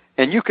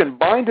 and you can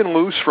bind and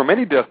loose from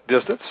any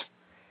distance,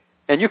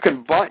 and you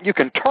can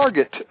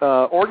target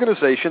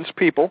organizations,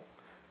 people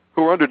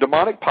who are under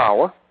demonic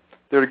power,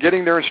 that are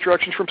getting their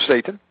instructions from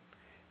Satan,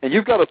 and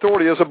you've got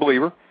authority as a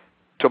believer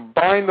to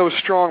bind those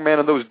strong men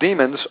and those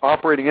demons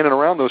operating in and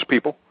around those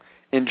people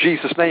in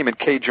Jesus' name and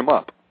cage them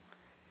up.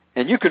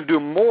 And you can do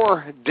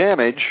more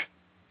damage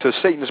to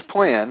Satan's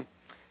plan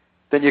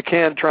than you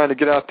can trying to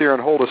get out there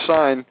and hold a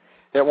sign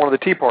at one of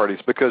the tea parties.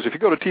 Because if you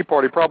go to a tea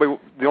party, probably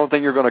the only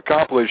thing you're going to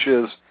accomplish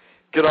is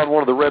get on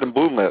one of the red and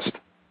blue list.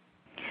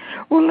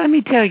 Well, let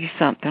me tell you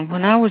something.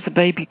 When I was a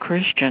baby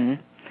Christian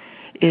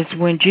is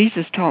when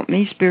Jesus taught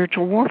me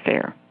spiritual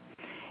warfare.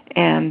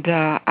 And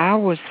I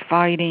was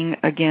fighting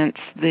against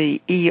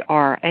the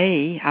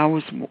ERA. I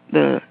was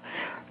the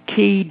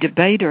key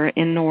debater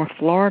in North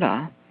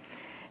Florida.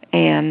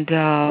 And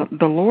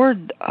the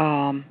Lord,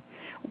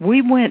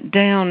 we went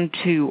down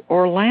to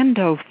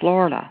Orlando,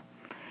 Florida.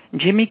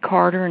 Jimmy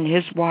Carter and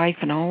his wife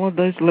and all of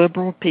those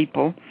liberal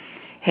people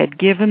had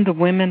given the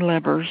women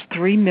livers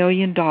 $3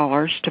 million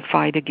to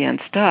fight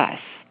against us.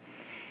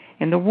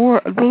 And the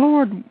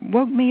Lord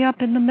woke me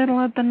up in the middle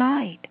of the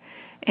night,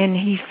 and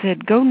he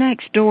said, go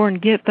next door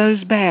and get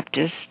those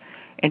Baptists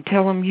and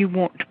tell them you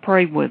want to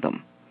pray with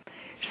them.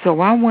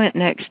 So I went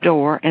next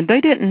door, and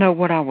they didn't know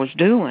what I was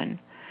doing,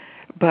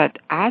 but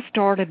I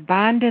started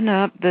binding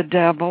up the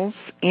devils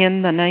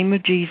in the name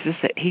of Jesus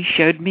that he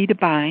showed me to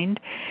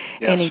bind,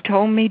 and he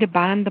told me to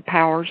bind the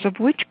powers of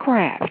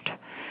witchcraft.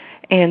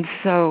 And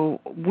so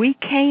we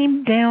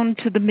came down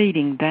to the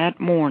meeting that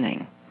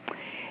morning,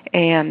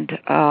 and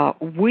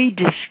we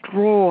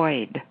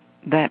destroyed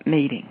that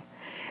meeting.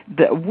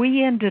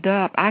 We ended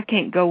up, I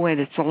can't go in,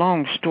 it's a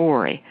long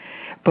story,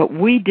 but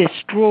we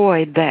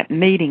destroyed that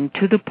meeting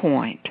to the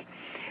point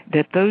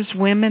that those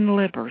women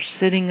livers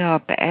sitting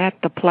up at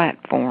the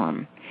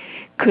platform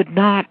could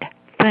not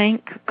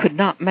think, could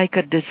not make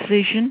a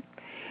decision,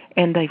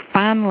 and they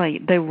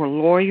were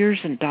lawyers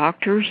and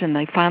doctors, and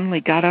they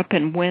finally got up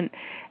and went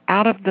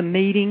out of the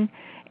meeting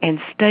and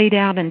stayed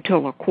out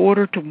until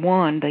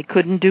 1:45. They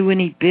couldn't do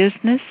any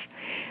business.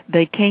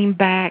 They came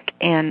back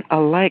and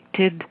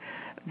elected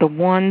the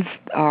ones,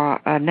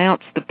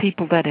 announced the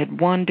people that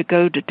had won to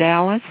go to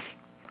Dallas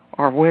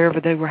or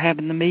wherever they were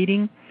having the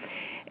meeting,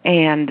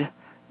 and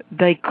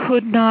they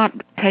could not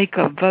take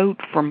a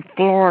vote from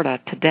Florida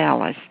to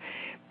Dallas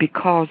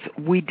because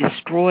we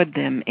destroyed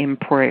them in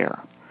prayer.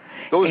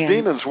 Those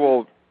demons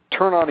will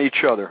turn on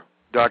each other,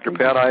 Dr.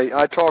 Pat.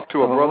 I talked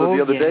to a brother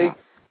the other day.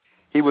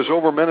 He was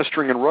over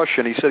ministering in Russia,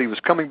 and he said he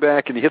was coming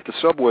back, and he hit the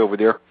subway over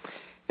there,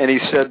 and he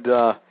said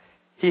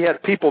he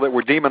had people that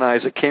were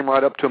demonized that came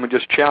right up to him and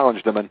just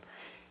challenged him, and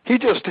he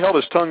just held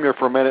his tongue there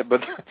for a minute,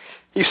 but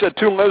he said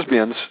 2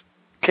 lesbians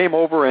came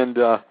over and,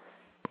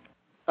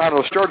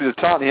 started to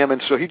taunt him,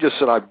 and so he just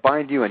said, I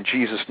bind you in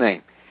Jesus'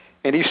 name.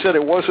 And he said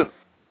it wasn't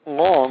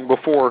long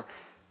before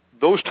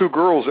those 2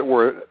 girls that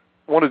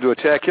wanted to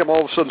attack him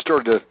all of a sudden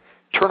started to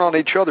turn on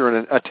each other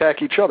and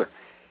attack each other.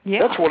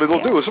 Yeah, that's what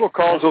it'll do, is it'll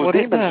cause those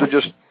demons to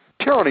just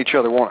tear on each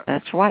other, won't it?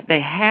 That's right. They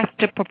have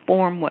to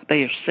perform what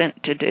they are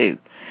sent to do.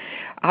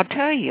 I'll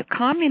tell you,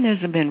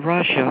 communism in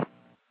Russia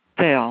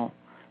fell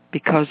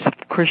because of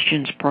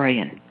Christians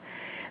praying.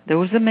 There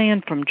was a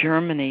man from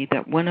Germany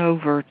that went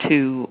over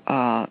to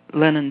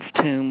Lenin's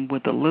tomb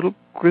with a little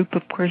group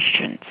of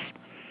Christians,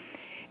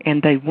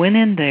 and they went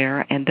in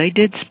there and they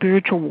did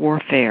spiritual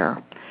warfare,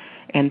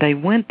 and they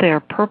went there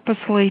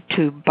purposely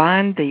to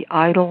bind the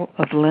idol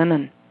of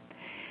Lenin.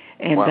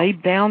 And they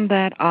bound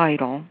that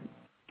idol,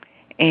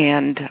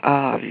 and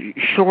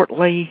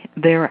shortly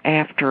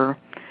thereafter,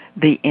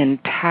 the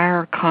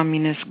entire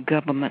communist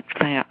government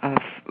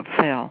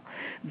fell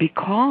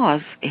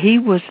because he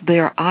was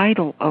their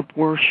idol of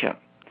worship.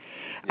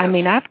 Yes. I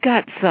mean, I've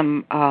got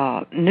some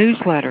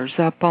newsletters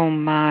up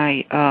on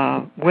my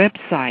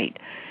website.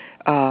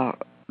 Go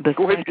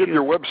ahead and give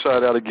your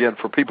website out again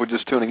for people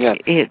just tuning in.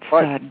 It's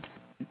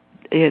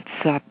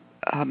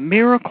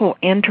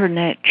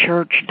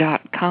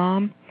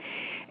miracleinternetchurch.com.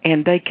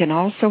 And they can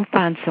also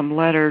find some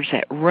letters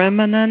at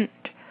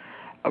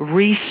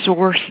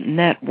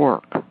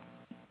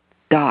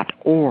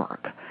remnantresourcenetwork.org.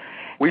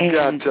 We've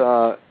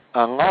got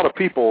a lot of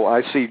people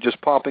I see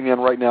just popping in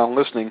right now and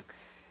listening.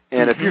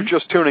 And if you're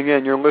just tuning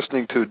in, you're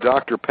listening to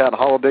Dr. Pat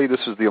Holliday.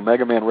 This is the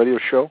Omegaman Radio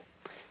Show.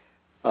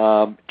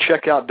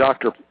 Check out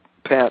Dr.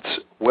 Pat's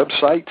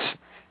websites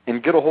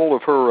and get a hold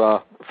of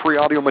her free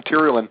audio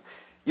material, and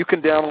you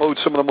can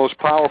download some of the most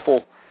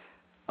powerful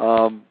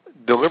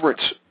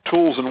deliverance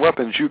tools and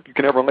weapons you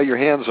can ever lay your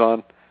hands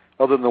on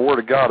other than the Word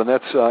of God, and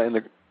that's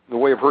in the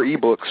way of her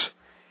ebooks.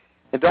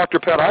 And Dr.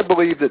 Pat, I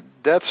believe that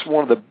that's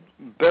one of the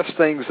best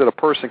things that a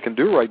person can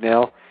do right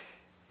now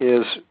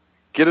is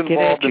get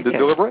involved in the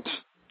deliverance,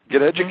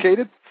 get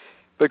educated,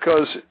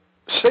 because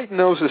Satan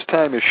knows his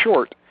time is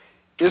short.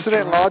 Isn't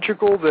it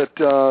logical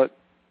that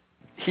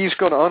he's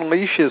going to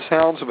unleash his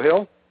hounds of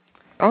hell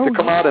to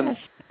come out and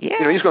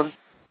he's going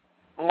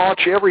to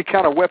launch every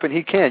kind of weapon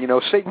he can?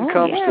 Satan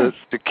comes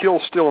to kill,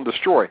 steal, and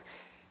destroy.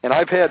 And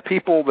I've had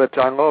people that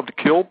I love to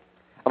kill.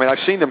 I've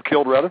seen them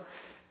killed, rather,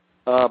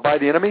 by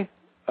the enemy.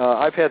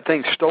 I've had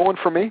things stolen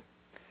from me.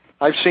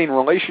 I've seen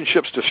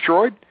relationships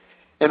destroyed.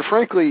 And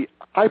frankly,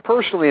 I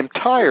personally am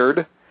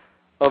tired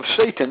of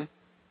Satan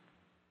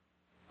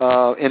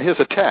and his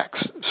attacks.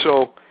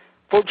 So,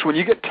 folks, when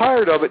you get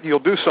tired of it, you'll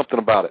do something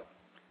about it.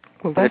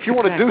 Well, and if you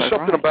want to do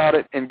something about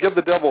it and give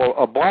the devil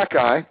a black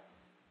eye,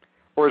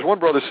 or as one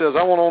brother says,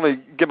 I won't only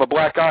give him a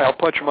black eye, I'll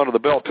punch him under the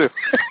belt too.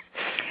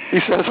 He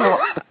says,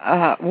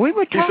 we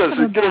were talking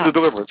about, get into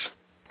deliverance.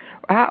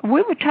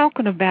 We were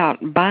talking about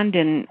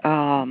binding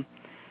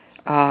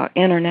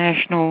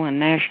international and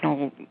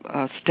national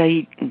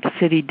state and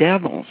city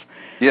devils.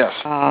 Yes.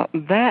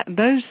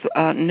 Those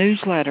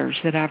newsletters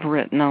that I've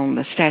written on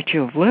the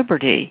Statue of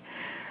Liberty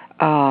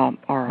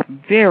are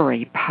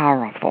very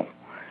powerful.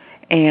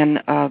 And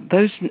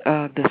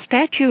the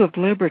Statue of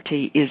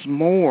Liberty is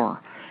more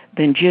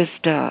than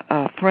just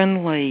a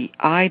friendly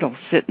idol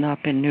sitting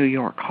up in New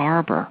York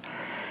Harbor.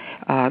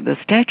 The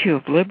Statue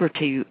of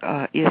Liberty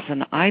is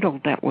an idol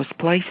that was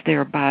placed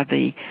there by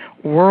the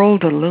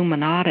world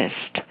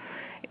Illuminatist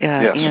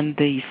in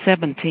the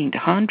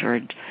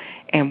 1700s.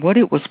 And what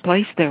it was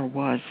placed there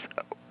was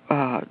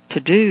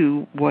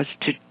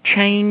to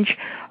change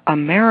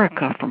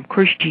America from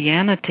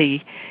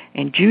Christianity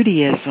and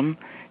Judaism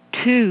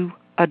to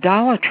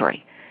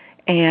idolatry.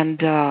 And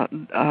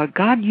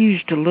God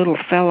used a little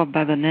fellow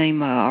by the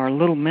name, or a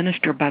little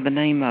minister by the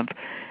name of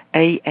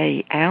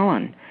A.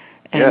 Allen,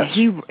 and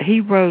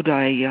he wrote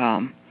a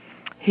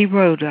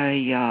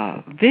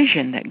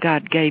vision that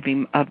God gave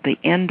him of the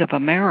end of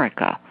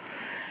America.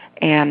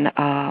 And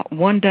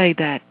one day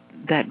that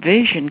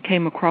vision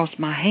came across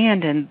my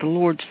hand, and the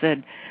Lord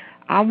said,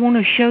 I want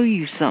to show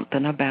you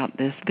something about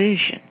this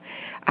vision.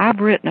 I've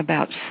written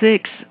about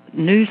 6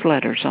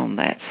 newsletters on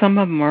that. Some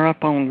of them are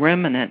up on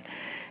Remnant,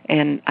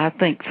 and I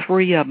think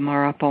 3 of them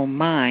are up on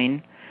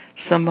mine.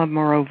 Some of them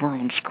are over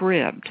on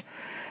Scribd.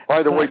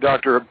 By the way,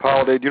 Dr.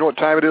 Holliday, do you know what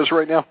time it is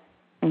right now?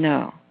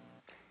 No.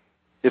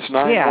 It's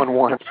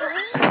 911.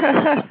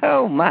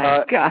 Oh,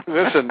 my God.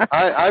 Listen,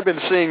 I've been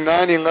seeing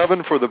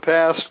 911 for the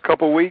past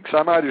couple of weeks.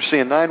 I'm either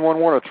seeing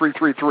 911 or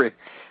 333.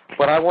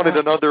 But I wanted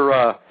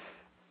another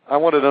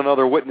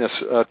witness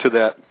to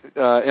that.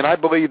 And I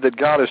believe that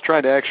God is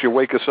trying to actually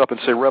wake us up and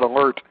say, red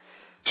alert,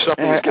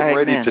 something is getting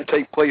ready to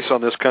take place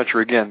on this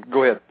country again.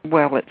 Go ahead.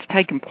 Well, it's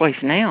taking place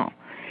now.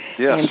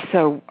 Yes. And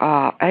so,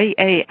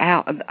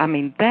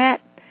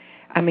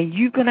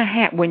 you're going to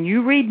have, when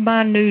you read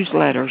my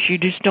newsletters, you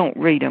just don't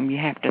read them. You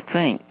have to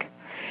think.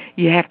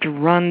 You have to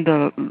run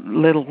the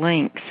little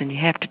links, and you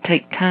have to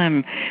take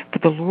time for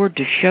the Lord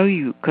to show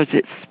you, because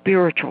it's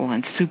spiritual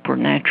and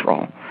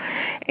supernatural.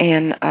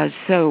 And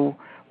so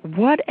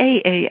what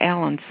A.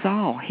 Allen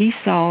saw, he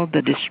saw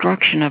the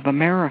destruction of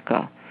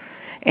America,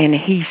 and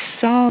he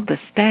saw the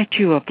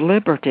Statue of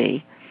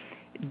Liberty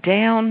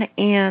down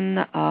in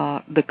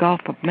the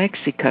Gulf of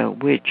Mexico,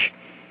 which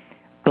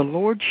the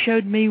Lord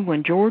showed me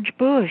when George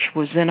Bush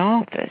was in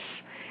office.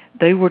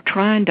 They were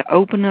trying to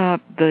open up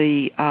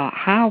the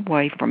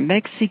highway from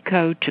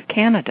Mexico to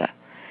Canada.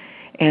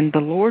 And the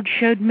Lord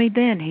showed me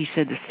then, he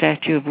said, the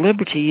Statue of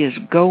Liberty is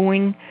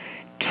going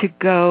to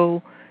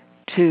go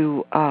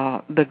to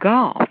the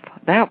Gulf.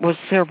 That was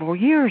several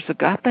years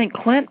ago. I think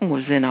Clinton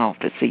was in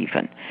office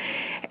even.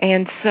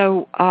 And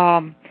so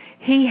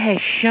he has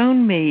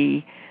shown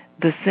me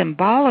the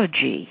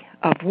symbology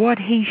of what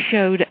he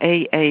showed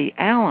A.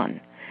 Allen.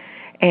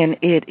 And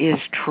it is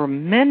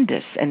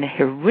tremendous and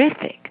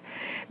horrific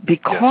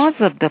because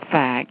of the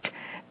fact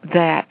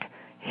that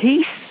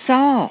he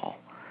saw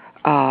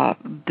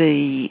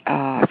the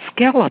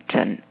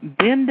skeleton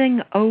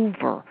bending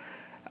over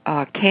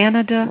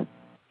Canada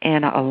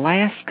and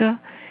Alaska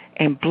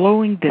and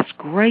blowing this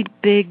great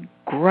big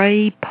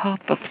gray puff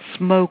of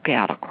smoke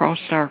out across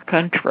our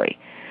country.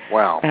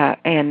 Wow.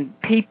 And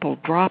people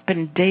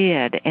dropping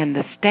dead, and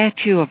the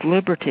Statue of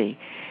Liberty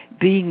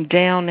being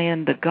down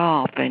in the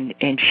Gulf, and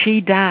she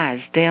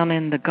dies down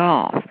in the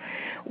Gulf.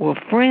 Well,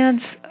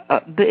 friends,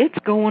 it's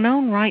going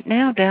on right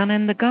now down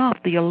in the Gulf.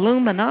 The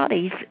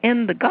Illuminati's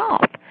in the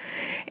Gulf.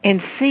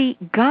 And see,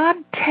 God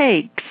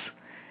takes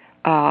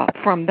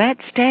from that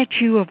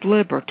Statue of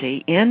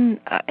Liberty in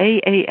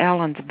A.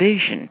 Allen's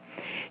vision,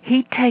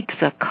 he takes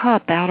a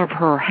cup out of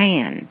her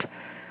hand,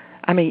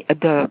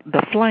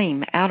 the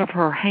flame out of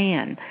her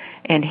hand,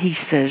 and he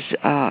says,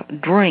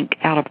 drink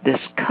out of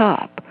this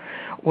cup.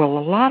 Well, a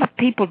lot of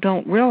people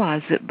don't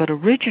realize it, but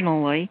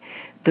originally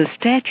the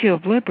Statue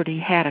of Liberty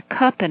had a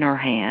cup in her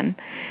hand,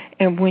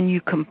 and when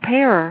you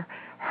compare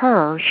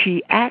her,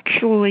 she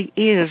actually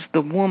is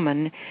the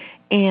woman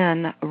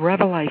in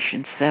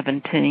Revelation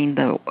 17,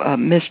 the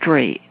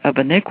mystery of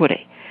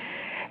iniquity.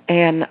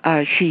 And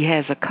she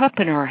has a cup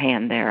in her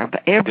hand there of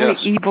every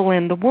evil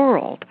in the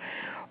world.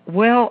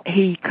 Well,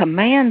 he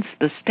commands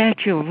the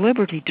Statue of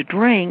Liberty to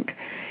drink.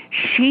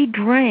 She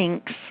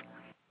drinks.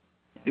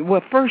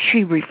 Well, first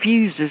she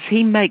refuses.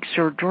 He makes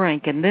her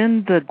drink, and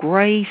then the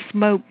gray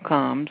smoke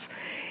comes,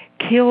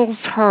 kills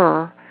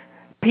her.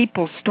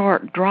 People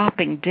start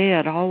dropping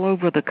dead all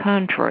over the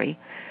country.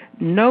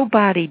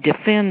 Nobody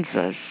defends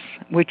us,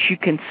 which you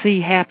can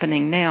see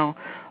happening now.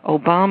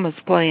 Obama's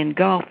playing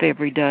golf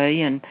every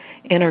day and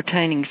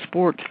entertaining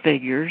sports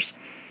figures.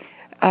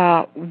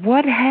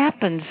 What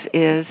happens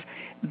is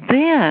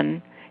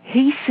then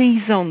he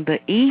sees on the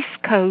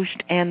East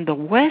Coast and the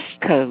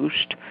West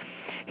Coast,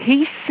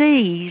 he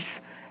sees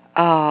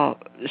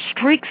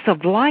streaks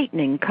of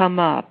lightning come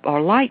up,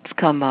 or lights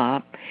come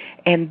up,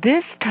 and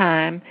this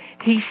time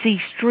he sees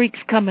streaks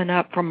coming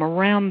up from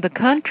around the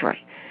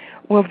country.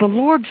 Well, the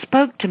Lord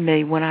spoke to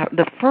me when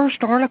the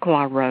first article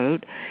I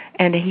wrote,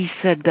 and he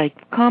said they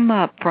come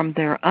up from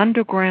their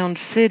underground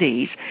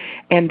cities,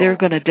 and they're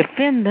going to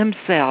defend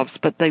themselves,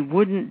 but they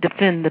wouldn't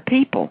defend the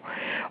people.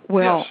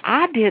 Well,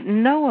 I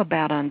didn't know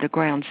about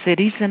underground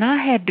cities, and I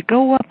had to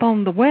go up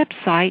on the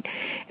website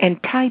and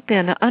type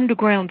in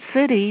underground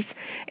cities,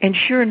 and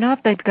sure enough,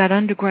 they've got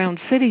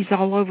underground cities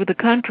all over the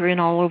country and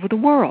all over the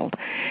world.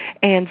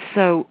 And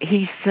so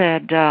he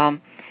said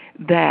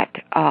that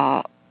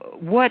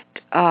what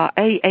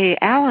A.A.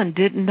 Allen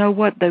didn't know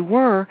what they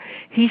were.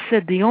 He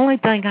said the only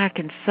thing I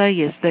can say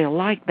is they're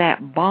like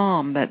that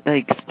bomb that they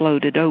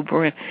exploded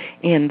over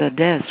in the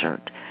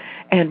desert.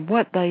 And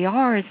what they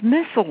are is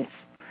missiles.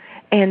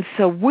 And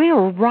so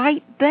we're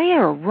right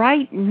there,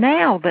 right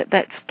now,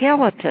 that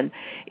skeleton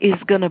is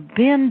going to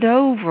bend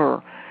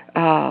over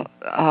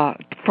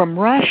from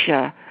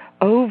Russia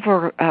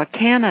over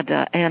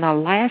Canada and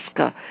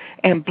Alaska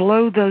and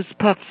blow those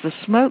puffs of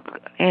smoke.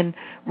 And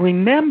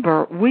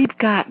remember, we've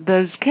got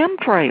those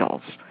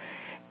chemtrails.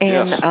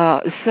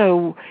 And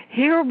so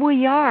here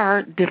we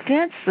are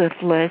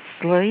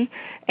defenselessly,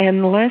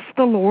 unless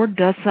the Lord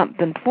does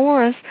something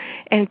for us,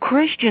 and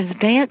Christians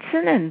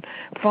dancing and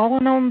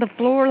falling on the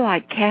floor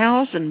like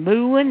cows and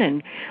mooing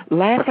and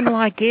laughing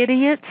like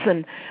idiots.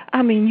 And,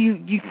 I mean,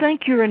 you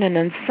think you're in an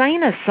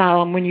insane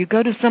asylum when you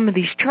go to some of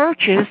these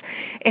churches,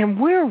 and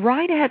we're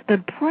right at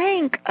the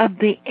brink of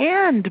the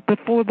end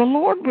before the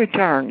Lord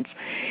returns.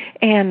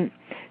 And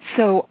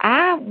so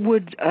I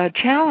would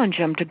challenge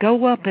them to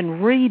go up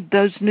and read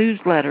those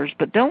newsletters,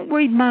 but don't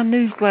read my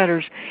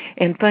newsletters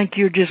and think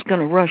you're just going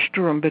to rush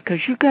through them, because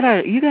you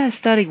gotta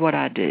study what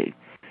I do.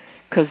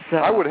 Cause,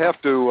 I would have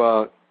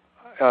to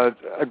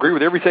agree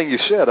with everything you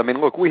said. I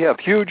mean, look, we have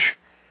huge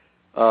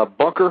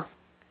bunker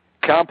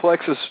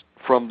complexes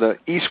from the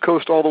East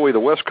Coast all the way to the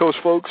West Coast,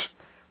 folks.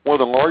 One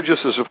of the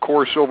largest is, of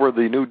course, over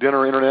the new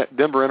Denver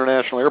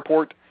International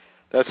Airport.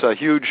 That's a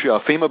huge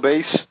FEMA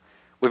base.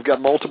 We've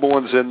got multiple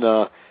ones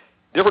in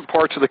different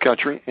parts of the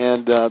country,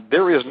 and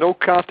there is no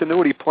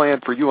continuity plan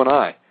for you and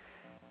I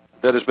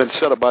that has been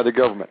set up by the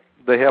government.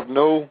 They have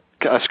no,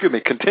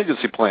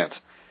 contingency plans.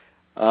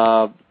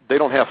 They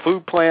don't have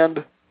food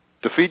planned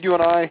to feed you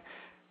and I.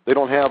 They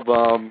don't have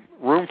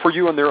room for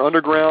you in their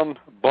underground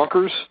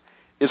bunkers.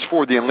 It's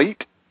for the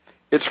elite.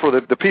 It's for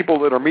the people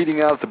that are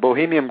meeting out at the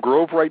Bohemian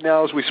Grove right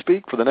now as we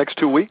speak for the next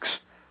 2 weeks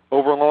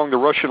over along the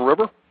Russian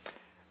River.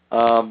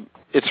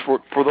 It's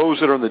for those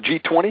that are in the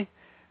G20,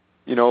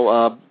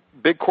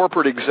 big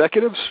corporate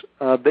executives.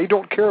 They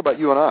don't care about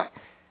you and I.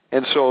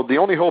 And so the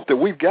only hope that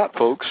we've got,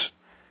 folks,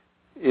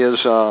 is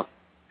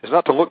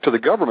not to look to the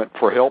government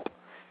for help,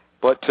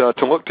 but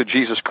to look to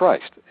Jesus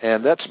Christ.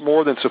 And that's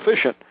more than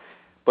sufficient.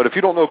 But if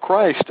you don't know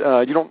Christ,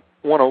 you don't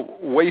want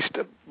to waste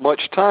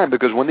much time,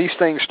 because when these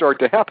things start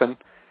to happen,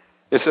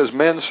 it says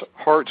men's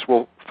hearts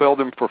will fail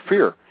them for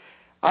fear.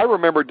 I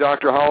remember,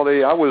 Dr.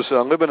 Holliday, I was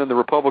living in the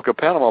Republic of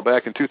Panama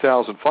back in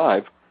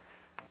 2005.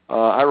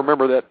 I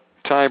remember that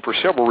time for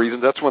several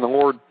reasons. That's when the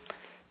Lord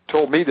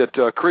told me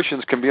that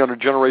Christians can be under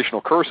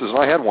generational curses, and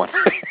I had one.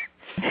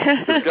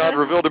 God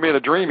revealed to me in a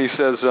dream. He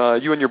says,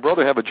 you and your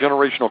brother have a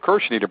generational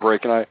curse you need to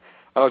break. And I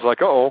was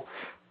like, uh-oh.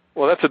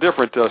 Well, that's a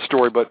different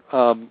story. But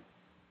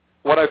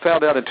what I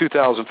found out in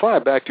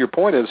 2005, back to your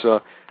point, is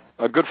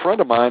a good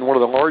friend of mine, one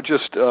of the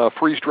largest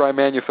freeze-dry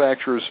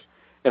manufacturers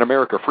in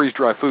America,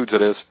 freeze-dry foods,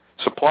 that is,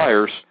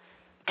 suppliers,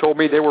 told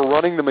me they were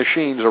running the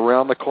machines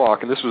around the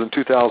clock, and this was in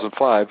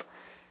 2005,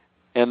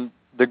 and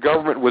the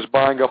government was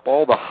buying up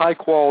all the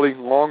high-quality,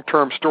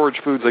 long-term storage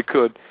foods they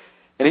could.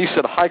 And he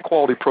said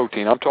high-quality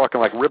protein. I'm talking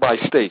like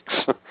ribeye steaks.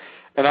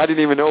 And I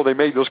didn't even know they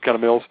made those kind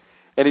of meals.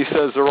 And he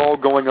says they're all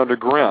going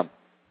underground.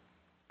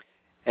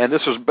 And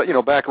this was,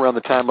 back around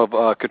the time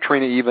of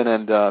Katrina even,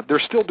 and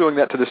they're still doing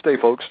that to this day,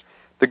 folks.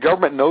 The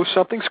government knows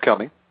something's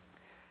coming.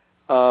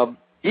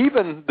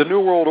 Even the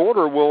New World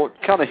Order will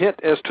kind of hint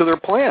as to their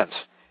plans.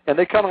 and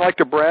they kind of like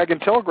to brag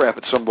and telegraph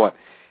it somewhat.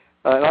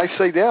 And I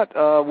say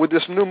that with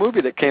this new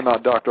movie that came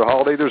out, Dr.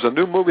 Holliday. There's a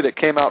new movie that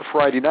came out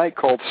Friday night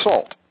called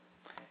Salt.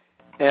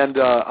 And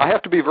I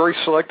have to be very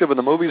selective in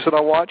the movies that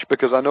I watch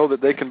because I know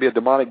that they can be a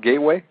demonic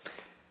gateway.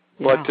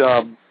 Yeah.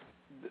 But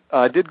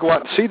I did go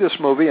out and see this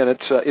movie, and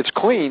it's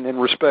clean in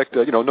respect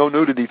to, no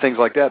nudity, things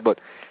like that. But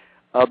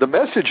the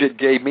message it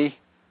gave me,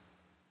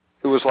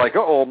 it was like,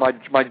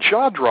 my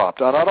jaw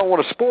dropped. And I don't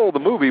want to spoil the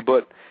movie,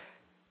 but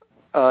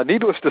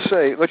needless to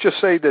say, let's just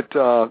say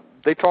that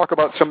they talk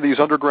about some of these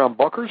underground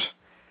bunkers.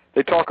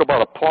 They talk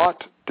about a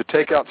plot to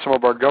take out some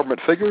of our government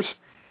figures,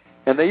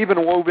 and they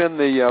even wove in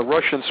the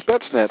Russian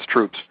Spetsnaz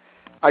troops.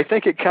 I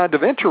think it kind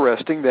of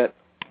interesting that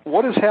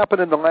what has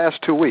happened in the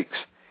last 2 weeks.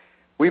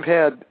 We've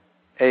had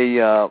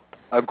a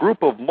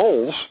group of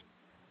moles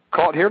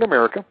caught here in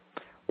America.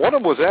 One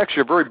of them was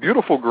actually a very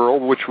beautiful girl,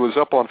 which was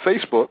up on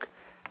Facebook.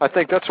 I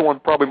think that's the one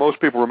probably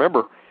most people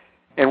remember.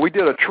 And we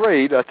did a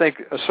trade. I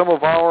think some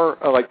of our,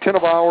 10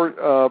 of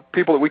our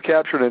people that we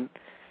captured in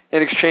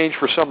exchange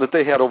for some that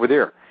they had over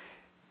there.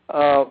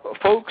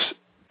 Folks,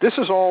 this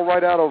is all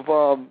right out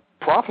of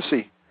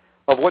prophecy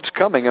of what's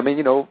coming. I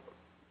mean,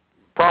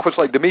 prophets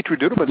like Dmitry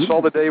Duduman saw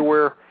the day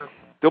where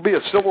there'll be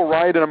a civil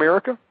riot in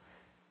America.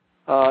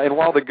 And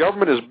while the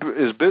government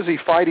is busy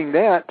fighting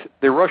that,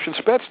 the Russian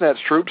Spetsnaz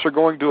troops are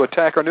going to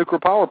attack our nuclear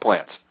power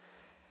plants.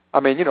 I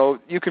mean,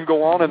 you can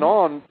go on and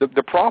on.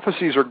 The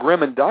prophecies are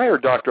grim and dire,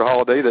 Dr.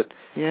 Holliday, that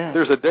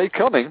there's a day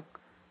coming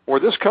where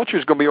this country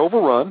is going to be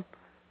overrun.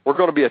 We're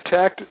going to be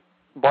attacked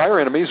by our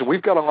enemies, and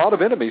we've got a lot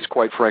of enemies,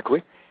 quite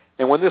frankly.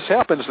 And when this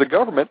happens, the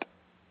government,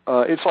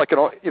 it's like,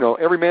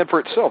 every man for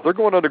itself. They're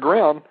going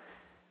underground.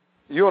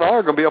 You and I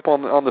are going to be up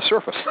on the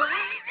surface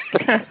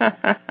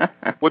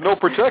with no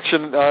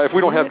protection if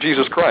we don't have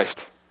Jesus Christ.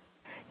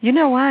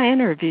 I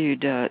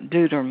interviewed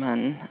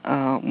Duderman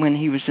when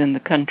he was in the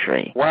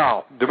country.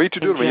 Wow,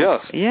 Dmitry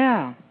Duderman,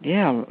 yes.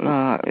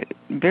 Yeah.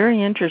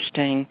 Very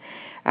interesting.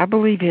 I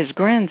believe his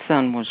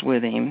grandson was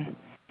with him.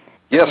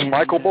 Yes,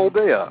 Michael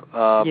Boldea.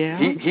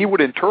 He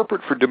would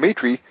interpret for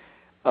Dmitry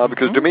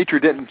because Dmitry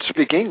didn't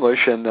speak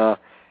English, and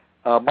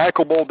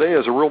Michael Boldea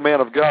is a real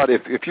man of God.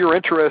 If you're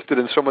interested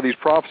in some of these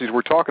prophecies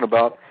we're talking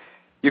about,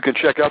 you can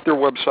check out their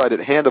website at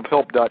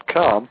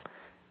handofhelp.com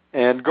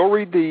and go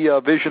read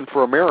the Vision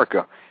for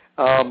America.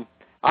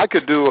 I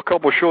could do a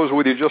couple of shows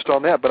with you just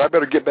on that, but I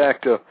better get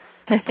back to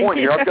the point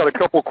here. I've got a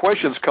couple of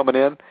questions coming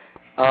in.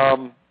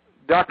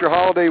 Dr.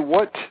 Holliday,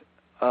 what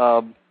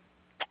can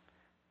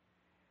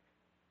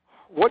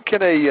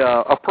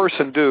a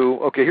person do?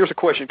 Okay, here's a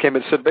question that came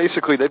in. It said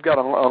basically they've got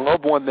a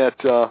loved one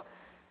that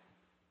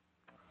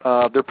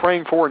they're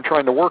praying for and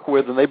trying to work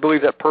with, and they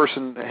believe that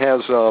person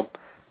has a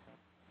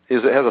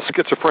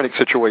schizophrenic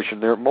situation.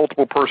 They're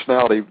multiple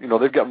personality.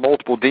 They've got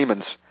multiple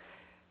demons,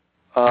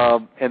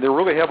 and they're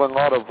really having a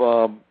lot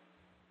of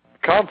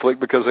conflict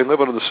because they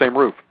live under the same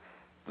roof.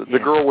 The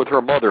girl with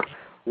her mother.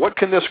 What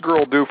can this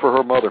girl do for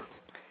her mother?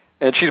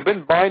 And she's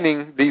been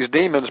binding these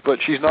demons, but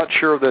she's not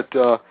sure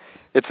that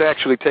it's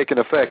actually taken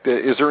effect.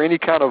 Is there any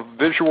kind of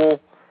visual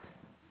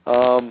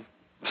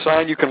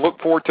sign you can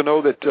look for to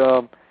know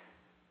that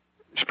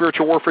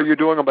spiritual warfare you're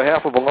doing on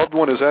behalf of a loved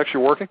one is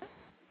actually working?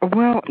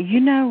 Well,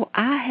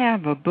 I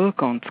have a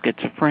book on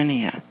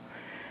schizophrenia,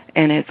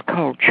 and it's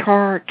called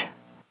Chart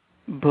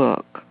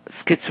Book,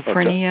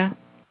 Schizophrenia, okay.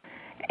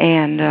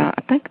 And I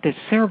think there's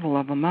several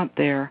of them up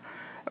there,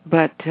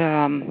 but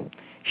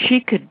she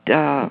can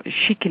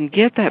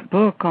get that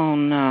book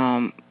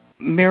on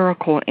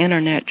Miracle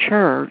Internet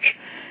Church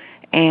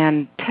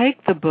and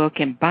take the book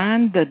and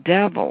bind the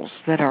devils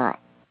that are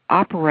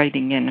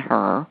operating in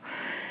her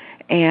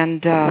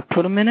and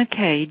put them in a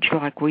cage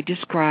like we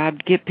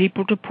described, get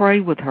people to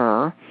pray with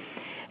her,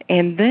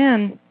 and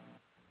then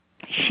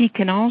she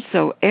can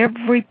also,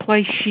 every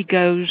place she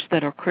goes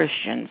that are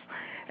Christians,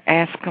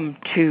 ask them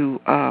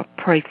to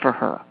pray for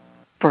her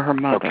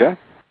mother. Okay.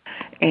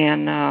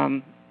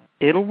 And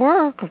it'll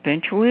work.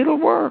 Eventually it'll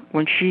work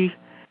when she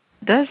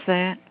does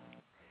that.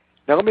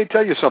 Now let me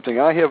tell you something.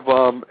 I have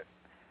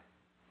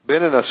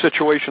been in a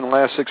situation in the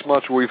last 6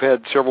 months where we've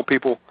had several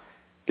people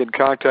get in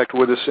contact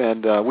with us,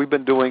 and we've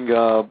been doing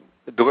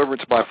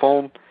deliverance by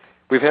phone.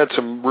 We've had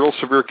some real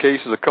severe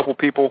cases. A couple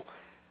people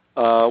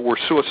were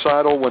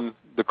suicidal when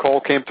the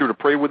call came through to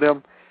pray with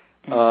them.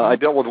 I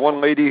dealt with one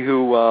lady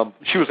who,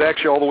 she was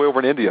actually all the way over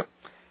in India,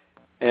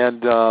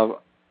 and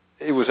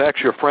it was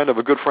actually a friend of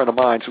a good friend of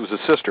mine, so it was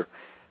a sister.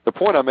 The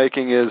point I'm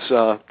making is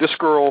this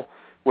girl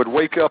would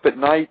wake up at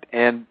night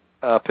and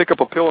pick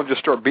up a pill and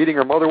just start beating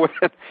her mother with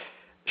it.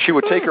 She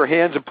would take her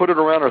hands and put it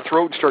around her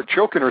throat and start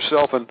choking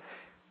herself, and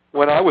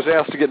when I was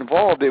asked to get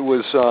involved, it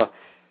was,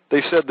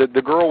 they said that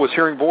the girl was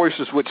hearing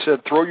voices which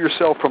said, throw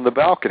yourself from the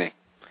balcony.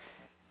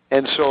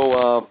 And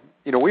so,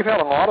 we've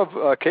had a lot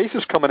of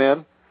cases coming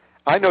in.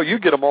 I know you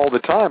get them all the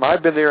time.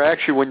 I've been there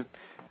actually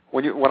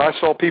when I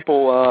saw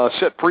people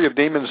set free of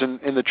demons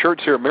in the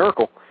church here at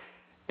Miracle.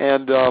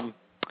 And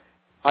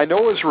I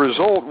know as a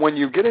result, when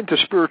you get into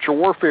spiritual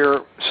warfare,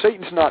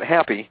 Satan's not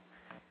happy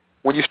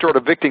when you start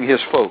evicting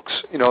his folks.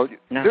 No.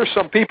 There's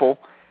some people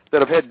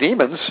that have had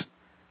demons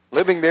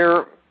living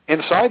there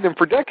inside them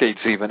for decades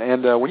even.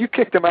 And when you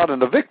kick them out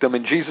and evict them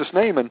in Jesus'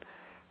 name and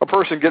a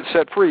person gets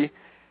set free,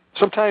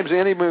 sometimes the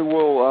enemy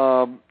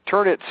will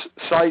turn its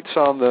sights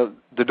on the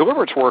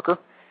deliverance worker,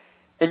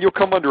 and you'll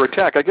come under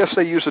attack. I guess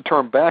they use the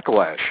term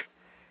backlash.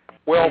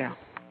 Well, yeah.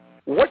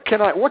 what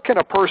can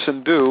a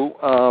person do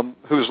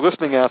who's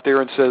listening out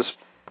there and says,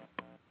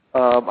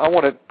 I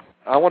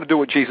want to do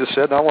what Jesus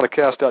said, and I want to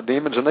cast out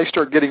demons, and they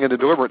start getting into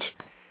deliverance?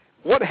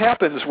 What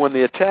happens when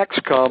the attacks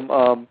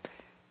come?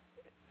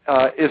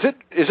 Is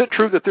it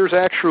true that there's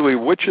actually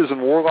witches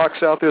and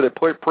warlocks out there that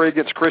pray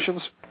against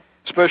Christians,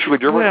 especially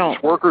deliverance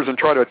workers, and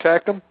try to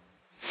attack them?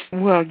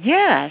 Well,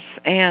 yes,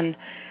 and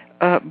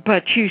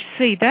but you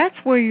see, that's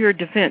where your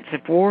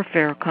defensive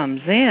warfare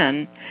comes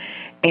in,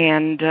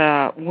 and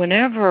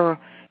whenever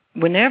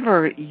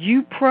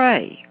you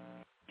pray,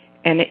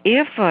 and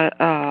if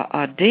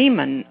a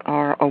demon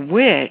or a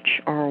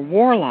witch or a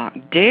warlock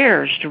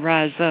dares to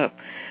rise up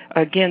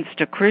against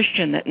a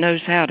Christian that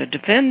knows how to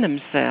defend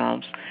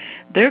themselves,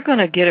 they're going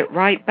to get it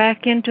right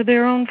back into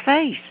their own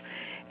face,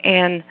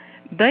 and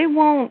they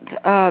won't.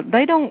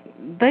 They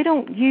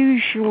don't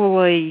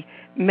usually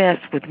mess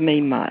with me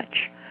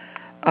much,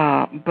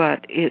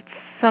 but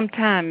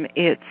sometimes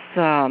it's.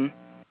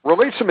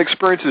 Relate some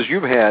experiences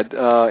you've had,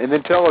 and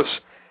then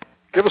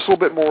give us a little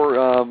bit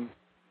more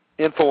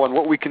info on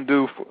what we can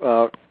do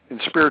in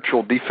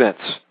spiritual defense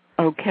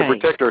to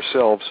protect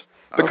ourselves.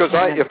 Because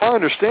if I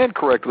understand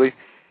correctly,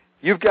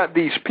 you've got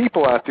these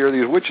people out there,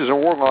 these witches and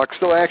warlocks,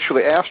 they'll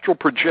actually astral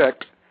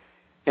project,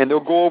 and they'll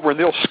go over and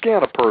they'll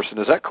scan a person.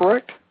 Is that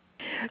correct?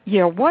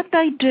 Yeah, what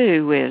they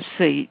do is,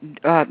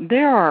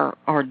 there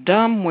are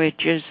dumb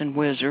witches and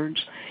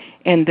wizards,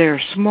 and there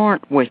are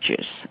smart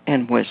witches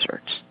and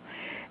wizards.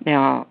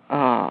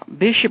 Now,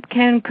 Bishop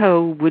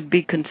Canco would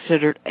be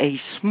considered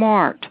a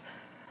smart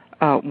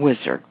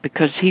wizard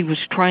because he was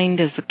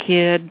trained as a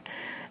kid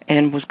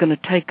and was going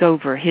to take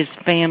over his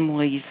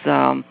family's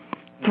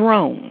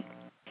throne.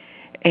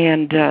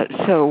 And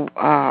so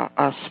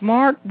a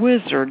smart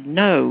wizard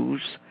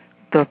knows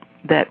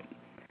that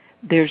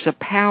there's a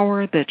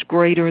power that's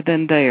greater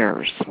than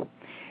theirs.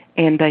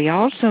 And they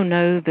also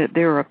know that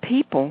there are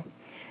people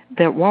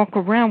that walk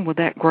around with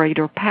that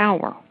greater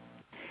power.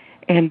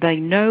 And they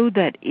know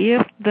that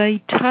if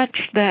they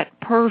touch that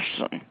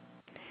person,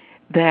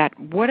 that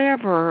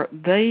whatever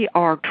they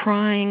are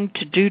trying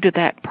to do to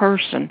that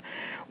person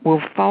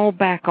will fall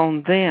back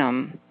on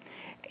them.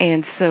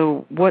 And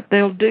so what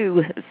they'll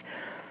do is,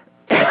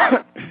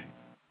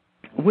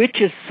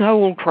 which is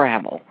soul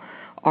travel,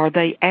 or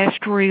they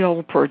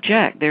astral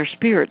project. Their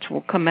spirits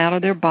will come out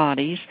of their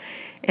bodies,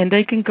 and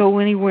they can go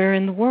anywhere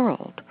in the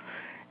world.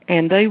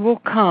 And they will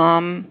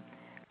come,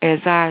 as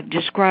I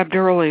described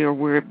earlier,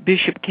 where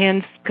Bishop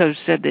Canco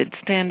said they'd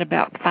stand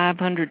about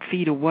 500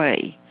 feet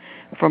away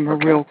from a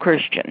real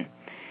Christian.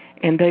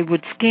 And they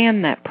would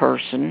scan that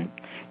person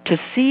to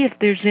see if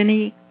there's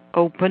any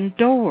open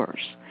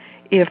doors.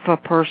 If a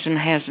person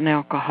has an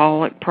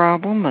alcoholic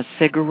problem, a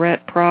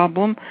cigarette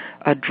problem,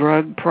 a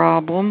drug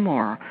problem,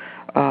 or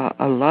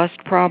a lust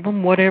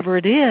problem, whatever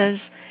it is,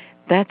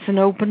 that's an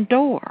open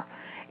door.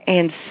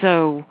 And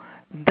so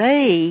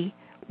they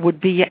would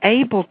be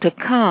able to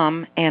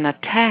come and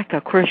attack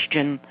a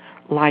Christian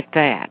like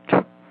that.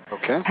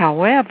 Okay.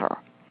 However,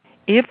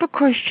 if a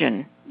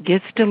Christian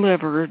gets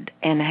delivered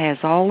and has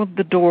all of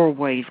the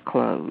doorways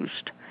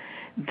closed,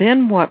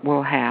 then what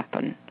will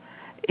happen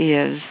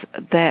is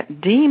that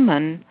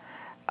demon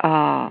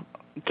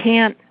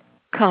can't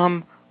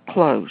come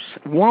close,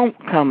 won't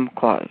come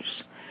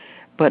close.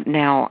 But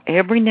now,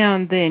 every now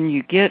and then,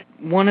 you get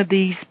one of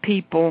these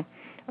people,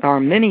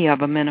 or many of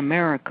them in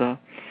America,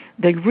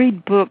 they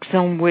read books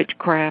on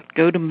witchcraft,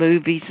 go to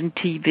movies and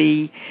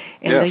TV,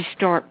 and they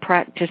start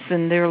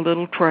practicing their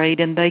little trade,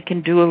 and they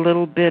can do a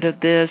little bit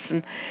of this,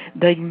 and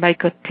they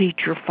make a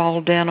teacher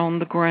fall down on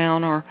the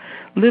ground, or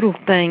little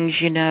things,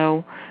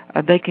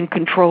 they can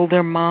control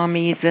their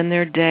mommies and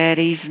their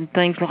daddies and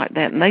things like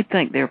that, and they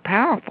think they're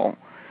powerful.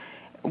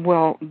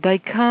 Well, they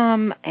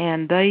come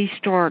and they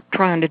start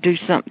trying to do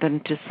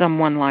something to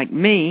someone like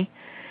me,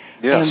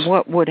 and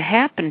what would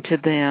happen to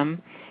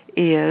them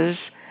is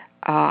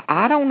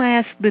I don't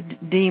ask the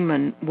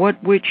demon,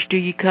 what witch do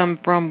you come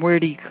from, where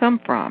do you come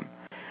from?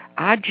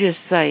 I just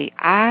say,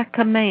 I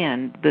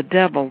command the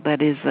devil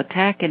that is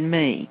attacking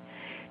me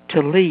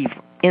to leave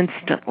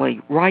instantly,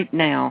 right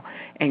now,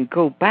 and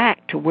go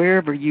back to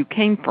wherever you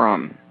came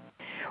from.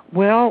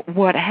 Well,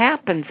 what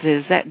happens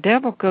is that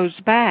devil goes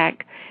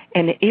back,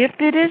 and if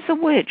it is a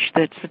witch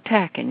that's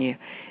attacking you,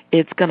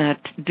 it's going to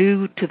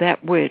do to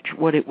that witch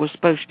what it was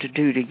supposed to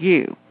do to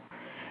you.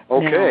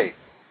 Okay.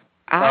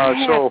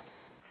 So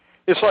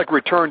it's like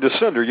return to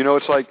sender.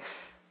 It's like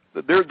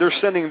they're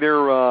sending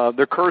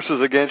their curses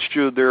against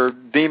you, their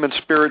demon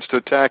spirits to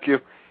attack you.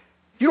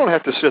 You don't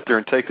have to sit there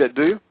and take that,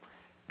 do you?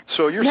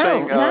 So you're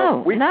saying...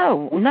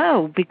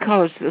 No,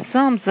 because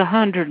Psalms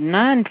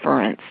 109,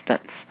 for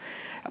instance,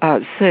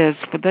 says,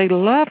 for they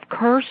love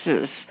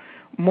curses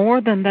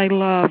more than they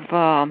love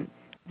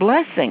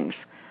blessings.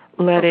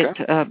 Let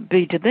it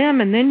be to them.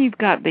 And then you've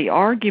got the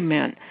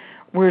argument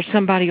where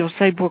somebody will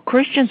say, well,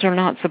 Christians are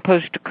not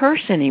supposed to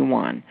curse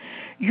anyone.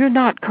 You're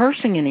not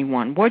cursing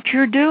anyone. What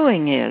you're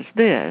doing is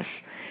this.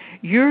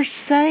 You're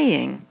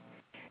saying,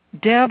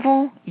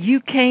 devil, you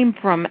came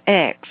from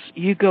X.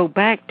 You go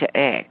back to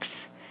X.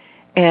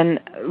 And,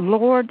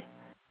 Lord,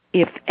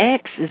 if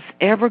X is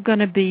ever going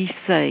to be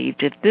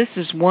saved, if this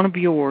is one of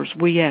yours,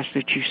 we ask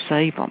that you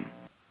save them.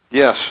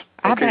 Yes.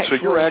 Okay, so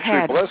you're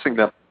actually blessing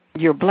them.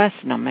 You're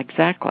blessing them,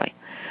 exactly.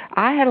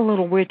 I had a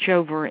little witch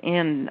over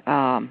in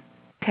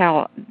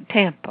Tampa.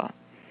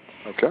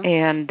 Okay.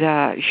 And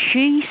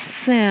she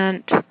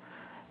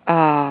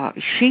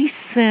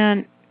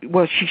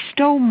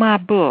stole my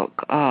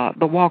book,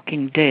 The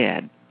Walking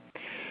Dead.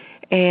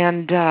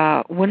 And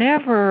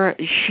whenever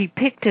she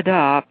picked it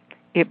up,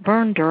 it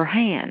burned her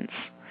hands.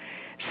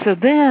 So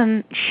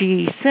then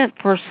she sent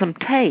for some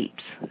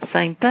tapes,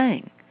 same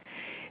thing.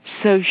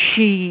 So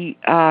she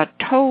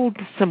told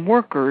some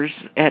workers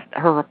at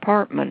her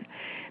apartment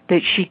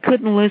that she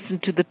couldn't listen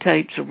to the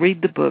tapes or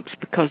read the books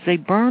because they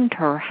burned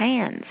her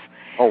hands.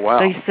 Oh, wow.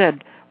 They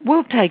said,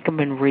 we'll take them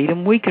and read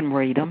them. We can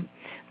read them.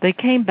 They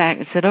came back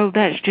and said, oh,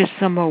 that's just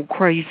some old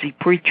crazy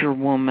preacher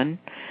woman.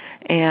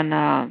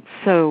 And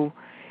so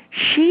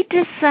she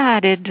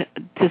decided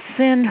to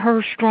send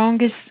her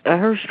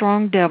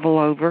strong devil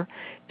over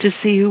to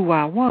see who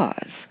I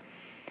was.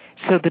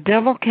 So the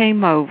devil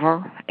came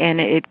over, and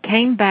it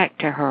came back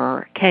to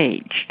her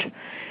caged.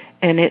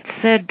 And it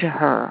said to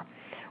her,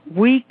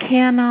 we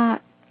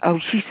cannot,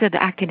 she said,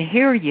 I can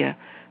hear you,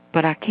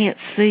 but I can't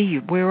see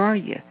you. Where are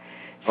you?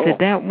 Said,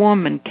 that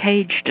woman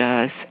caged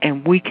us,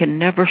 and we can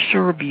never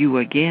serve you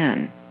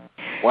again.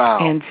 Wow.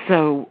 And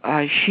so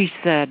she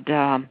said,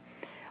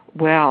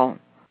 well,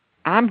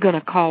 I'm going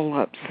to call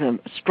up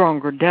some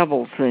stronger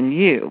devils than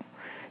you.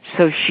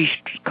 So she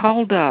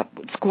called up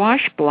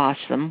Squash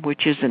Blossom,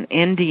 which is an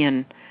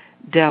Indian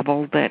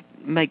devil that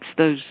makes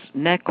those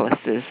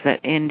necklaces that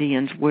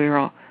Indians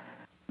wear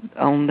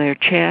on their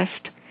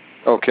chest.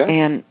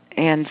 Okay.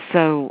 And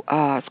so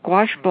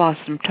Squash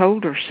Blossom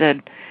told her,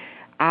 said,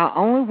 the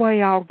only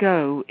way I'll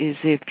go is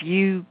if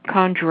you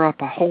conjure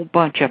up a whole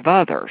bunch of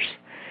others.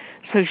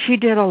 So she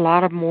did a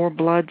lot of more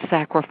blood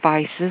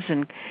sacrifices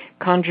and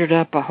conjured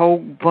up a whole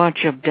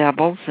bunch of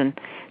devils and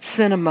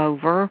sent them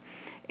over.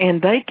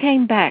 And they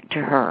came back to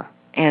her,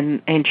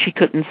 and she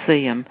couldn't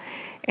see them.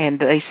 And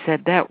they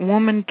said, that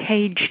woman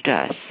caged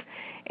us,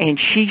 and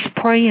she's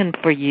praying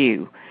for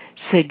you.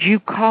 Said, you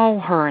call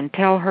her and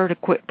tell her to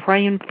quit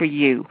praying for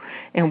you,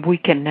 and we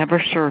can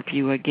never serve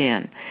you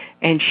again.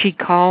 And she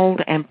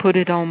called and put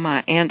it on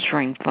my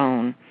answering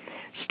phone,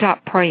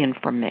 stop praying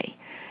for me.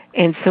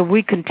 And so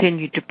we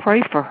continued to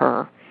pray for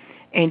her,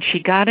 and she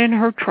got in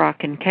her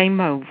truck and came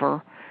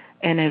over,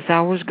 and as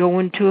I was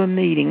going to a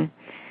meeting,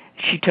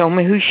 she told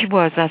me who she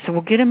was. I said,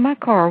 well, get in my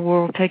car.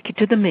 We'll take you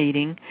to the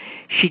meeting.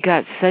 She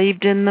got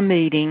saved in the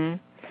meeting,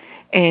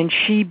 and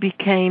she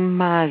became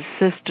my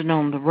assistant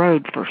on the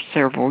road for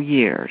several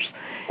years.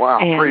 Wow,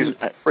 and,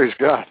 praise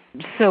God.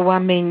 So, I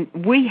mean,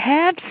 we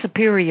have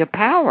superior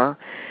power.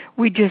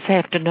 We just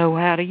have to know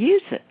how to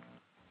use it.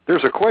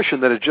 There's a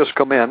question that has just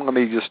come in. Let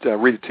me just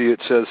read it to you.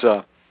 It says,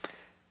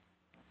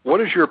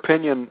 what is your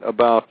opinion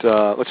about,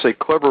 let's say,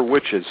 clever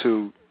witches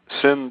who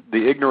send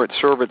the ignorant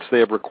servants they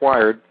have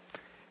required,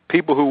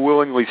 people who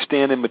willingly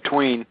stand in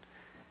between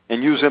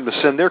and use them to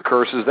send their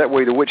curses? That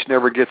way the witch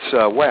never gets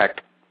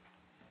whacked.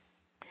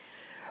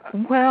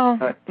 Well,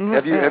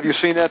 have you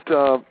seen that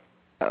done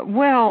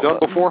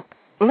before?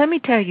 Let me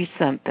tell you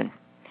something.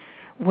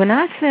 When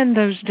I send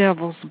those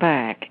devils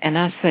back and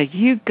I say,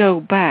 you go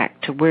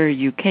back to where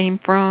you came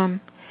from,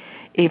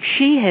 if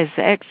she has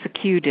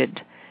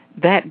executed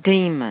that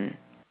demon,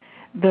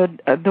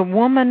 the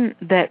woman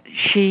that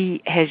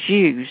she has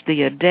used,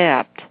 the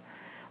adept,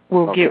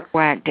 will get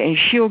whacked, and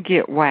she'll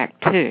get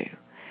whacked too.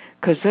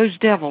 Because those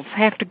devils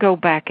have to go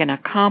back and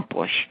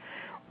accomplish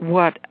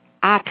what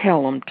I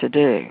tell them to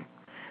do,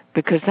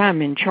 because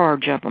I'm in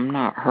charge of them,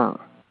 not her.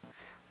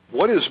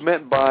 What is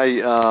meant by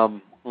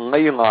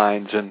ley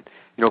lines and,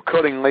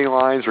 cutting ley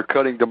lines or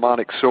cutting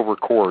demonic silver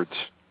cords?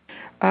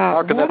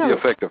 How can that be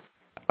effective?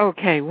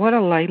 Okay, what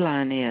a ley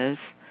line is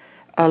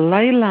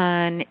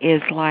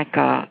like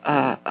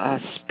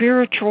a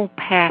spiritual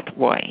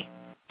pathway.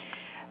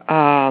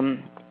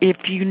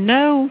 If you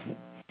know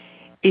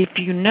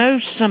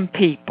some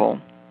people,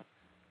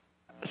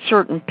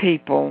 certain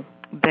people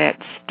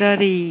that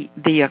study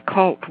the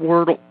occult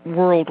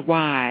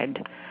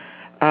worldwide,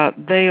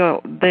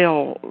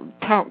 they'll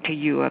talk to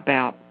you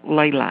about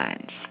ley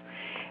lines.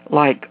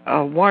 Like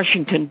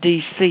Washington,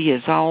 D.C.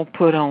 is all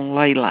put on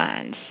ley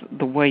lines,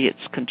 the way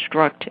it's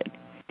constructed.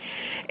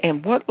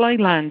 And what ley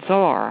lines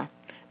are,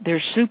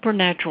 they're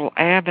supernatural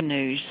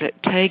avenues that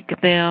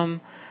take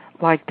them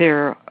like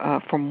they're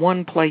from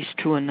one place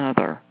to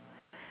another.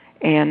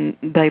 And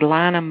they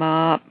line them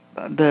up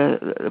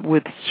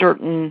with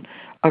certain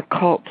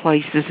occult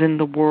places in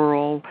the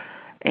world.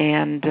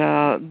 And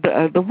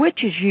the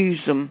witches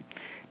use them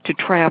to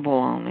travel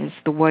on, is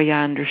the way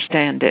I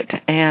understand it.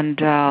 And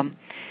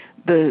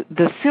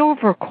the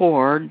silver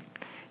cord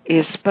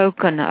is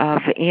spoken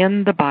of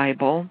in the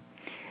Bible.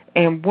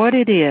 And what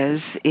it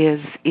is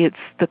it's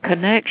the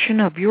connection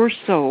of your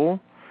soul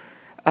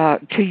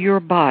to your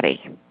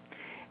body.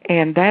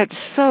 And that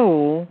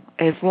soul,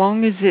 as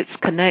long as it's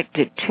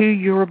connected to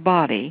your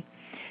body,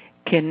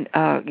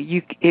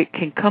 it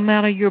can come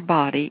out of your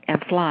body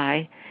and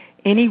fly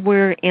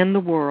anywhere in the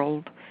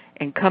world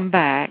and come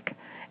back,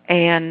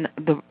 and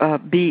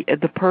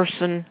the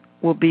person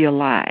will be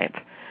alive.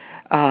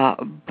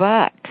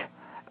 But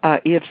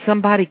if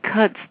somebody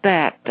cuts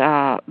that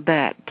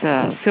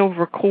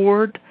silver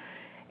cord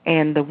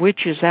and the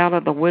witches out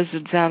of the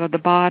wizards out of the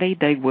body,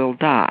 they will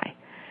die.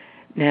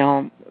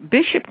 Now,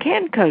 Bishop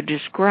Kenko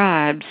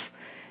describes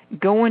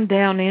going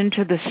down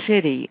into the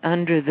city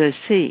under the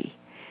sea.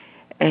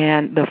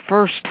 And the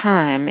first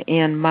time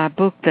in my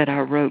book that I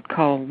wrote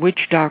called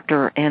Witch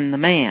Doctor and the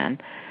Man,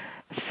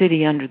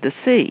 City Under the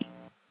Sea.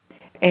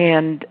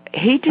 And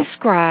he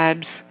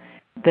describes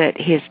that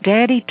his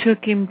daddy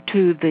took him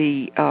to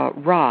the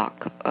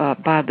rock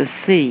by the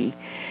sea,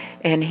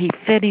 and he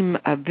fed him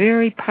a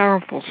very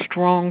powerful,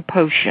 strong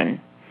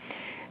potion.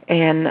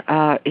 And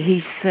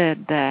he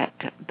said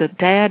that the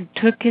dad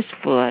took his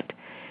foot,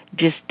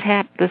 just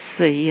tapped the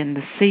sea, and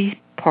the sea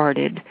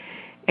parted,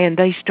 and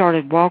they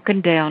started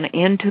walking down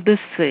into the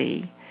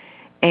sea.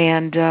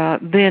 And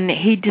then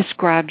he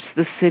describes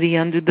the city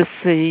under the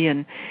sea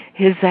and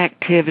his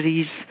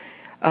activities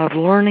of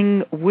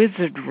learning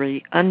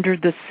wizardry under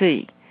the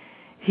sea.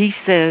 He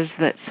says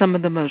that some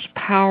of the most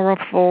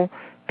powerful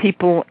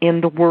people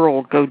in the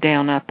world go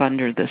down up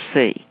under the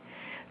sea.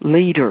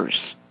 Leaders,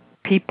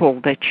 people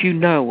that you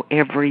know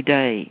every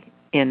day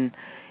in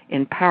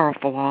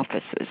powerful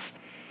offices.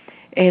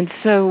 And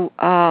so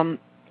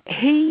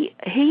he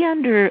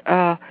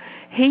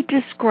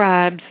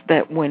describes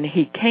that when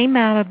he came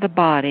out of the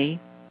body,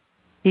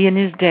 he and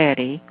his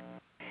daddy,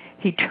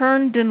 he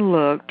turned and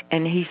looked,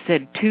 and he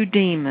said 2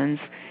 demons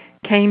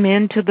came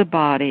into the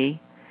body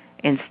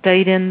and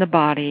stayed in the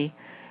body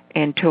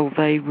until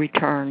they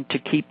returned to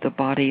keep the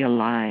body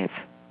alive.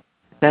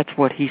 That's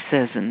what he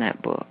says in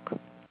that book.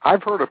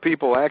 I've heard of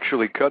people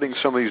actually cutting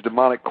some of these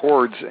demonic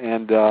cords,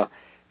 and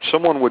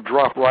someone would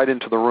drop right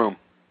into the room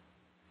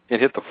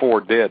and hit the floor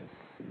dead.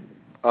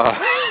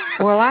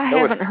 Well, I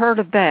haven't heard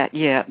of that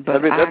yet,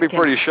 but that'd be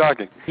pretty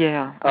shocking.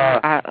 Yeah,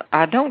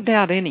 I don't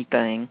doubt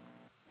anything.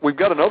 We've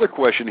got another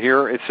question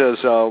here. It says,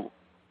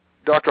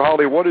 Dr.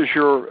 Holliday, what is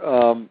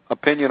your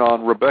opinion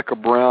on Rebecca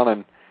Brown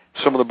and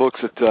some of the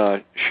books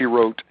that she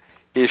wrote?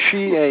 Is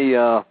she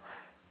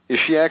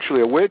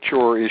actually a witch,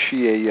 or is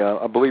she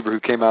a believer who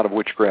came out of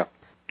witchcraft?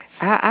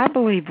 I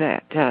believe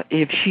that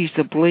if she's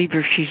a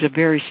believer, she's a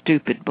very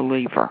stupid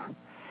believer.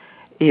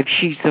 If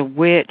she's a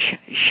witch,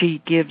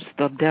 she gives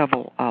the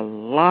devil a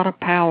lot of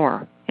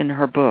power in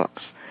her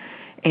books,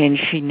 and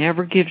she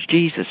never gives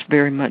Jesus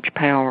very much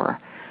power.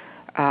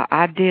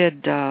 I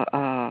did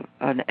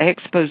an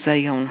expose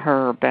on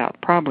her about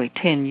probably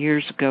 10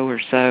 years ago or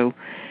so.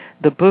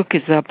 The book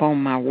is up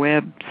on my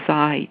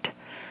website,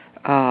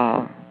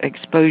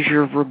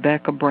 Exposure of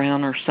Rebecca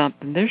Brown or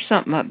something. There's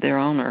something up there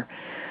on her.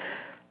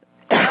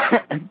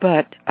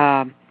 But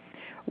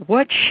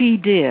what she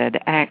did,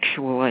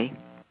 actually,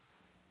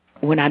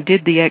 when I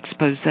did the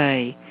expose,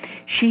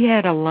 she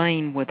had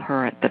Elaine with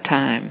her at the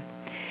time.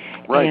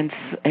 Right.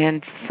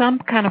 And some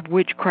kind of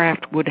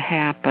witchcraft would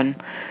happen.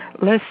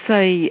 Let's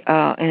say,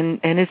 and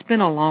it's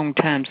been a long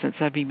time since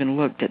I've even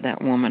looked at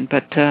that woman,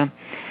 but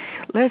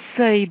let's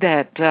say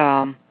that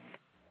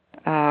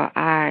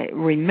I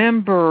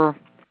remember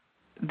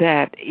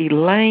that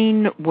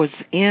Elaine was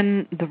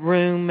in the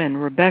room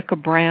and Rebecca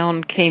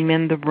Brown came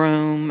in the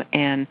room,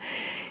 and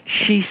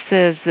she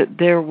says that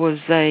there was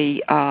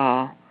a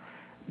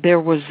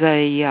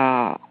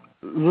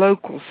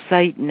local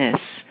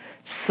Satanist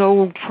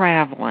soul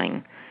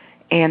traveling,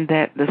 and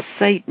that the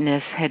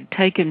Satanist had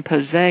taken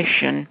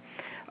possession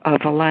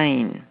of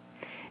Elaine.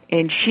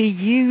 And she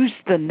used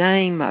the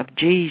name of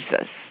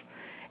Jesus,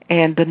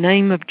 and the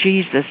name of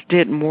Jesus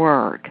didn't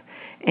work.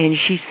 And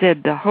she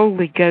said the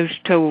Holy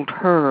Ghost told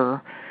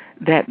her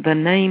that the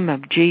name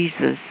of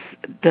Jesus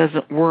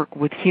doesn't work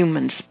with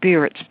human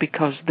spirits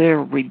because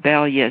they're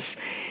rebellious,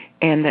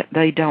 and that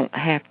they don't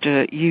have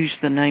to use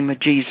the name of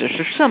Jesus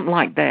or something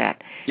like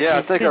that. Yeah,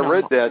 I think I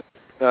read that.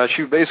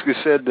 She basically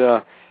said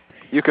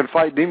you can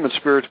fight demon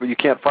spirits, but you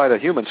can't fight a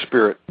human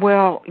spirit.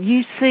 Well,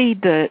 you see,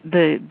 the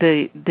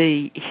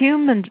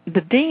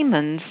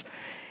demons.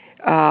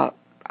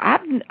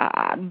 I've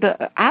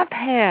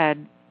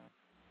had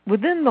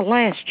within the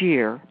last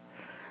year,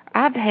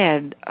 I've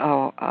had.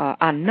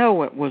 I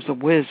know it was a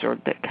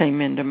wizard that came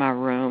into my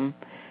room,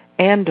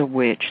 and a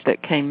witch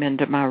that came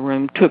into my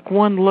room, took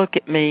one look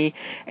at me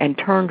and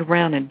turned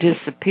around and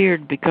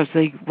disappeared because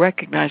they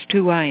recognized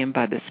who I am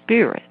by the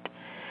Spirit.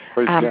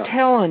 Praise I'm God.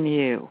 telling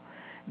you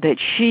that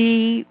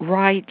she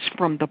writes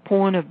from the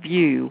point of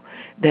view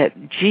that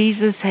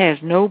Jesus has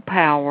no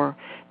power,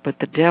 but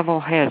the devil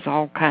has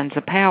all kinds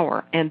of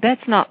power. And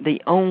that's not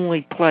the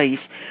only place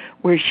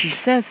where she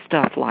says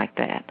stuff like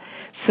that.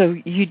 So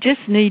you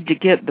just need to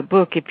get the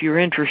book if you're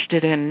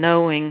interested in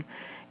knowing.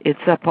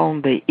 It's up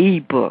on the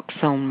e-books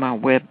on my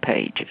web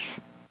pages.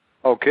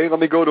 Okay, let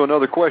me go to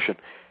another question.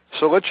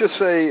 So let's just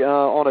say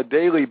on a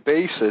daily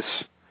basis,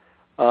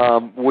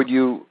 would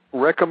you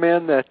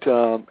recommend that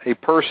a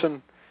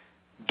person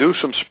do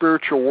some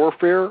spiritual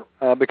warfare?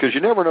 Because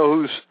you never know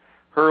who's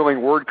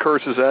hurling word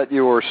curses at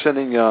you or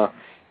sending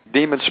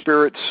demon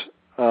spirits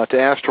to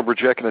astral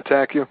project and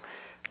attack you.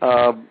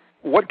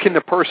 What can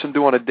the person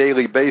do on a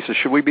daily basis?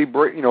 Should we be,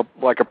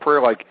 like a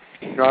prayer, like,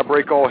 I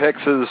break all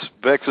hexes,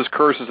 vexes,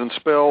 curses, and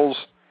spells,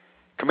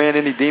 command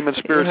any demon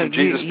spirits in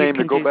Jesus' name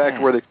to go back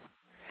to where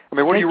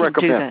they... what do you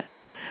recommend?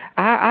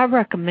 I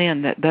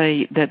recommend that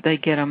they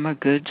get them a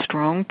good,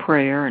 strong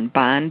prayer and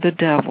bind the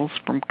devils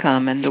from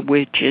coming, the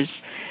witches.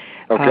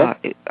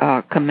 Okay.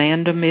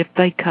 Command them if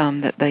they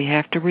come that they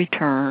have to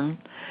return.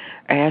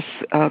 Ask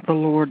the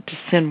Lord to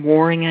send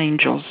warring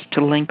angels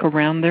to link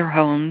around their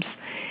homes.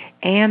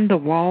 And the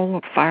wall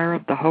of fire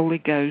of the Holy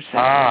Ghost,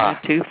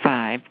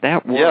 2:5.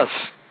 That works. Yes.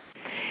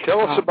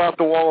 Tell us about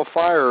the wall of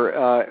fire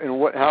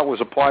and how it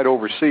was applied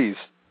overseas.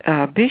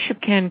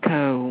 Bishop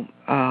Kenko,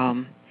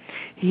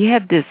 he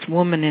had this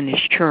woman in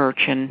his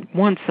church, and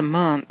once a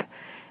month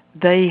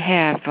they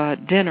have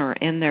dinner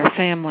in their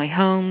family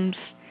homes,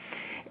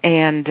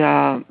 and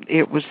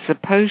it was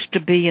supposed to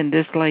be in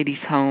this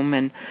lady's home,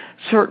 and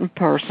a certain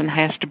person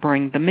has to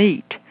bring the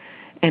meat,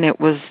 and it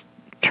was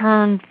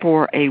turned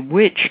for a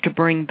witch to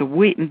bring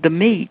the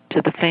meat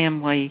to the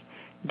family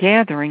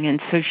gathering,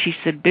 and so she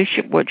said,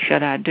 Bishop, what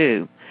should I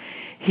do?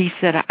 He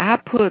said, I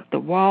put the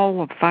wall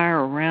of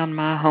fire around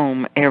my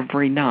home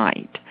every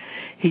night.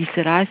 He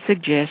said, I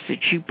suggest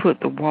that you put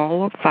the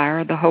wall of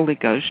fire of the Holy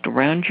Ghost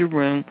around your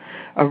room,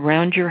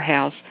 around your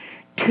house,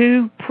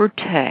 to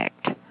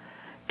protect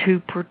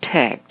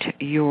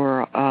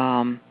your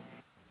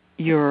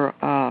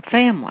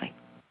family.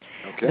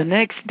 Okay. The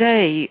next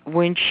day,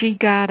 when she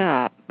got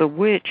up, the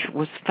witch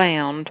was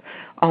found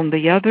on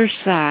the other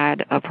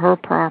side of her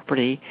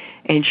property,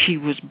 and she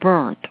was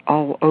burnt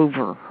all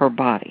over her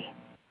body.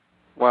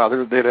 Wow,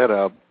 they'd had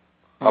a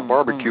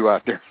barbecue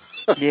out there.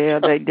 Yeah,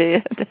 they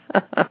did.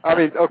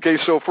 Okay,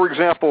 so for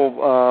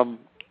example,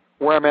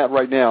 where I'm at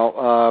right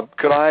now,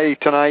 could I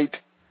tonight,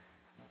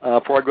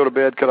 before I go to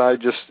bed, could I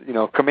just,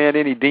 command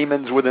any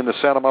demons within the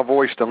sound of my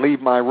voice to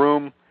leave my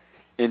room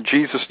in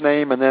Jesus'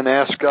 name, and then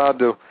ask God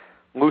to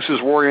loose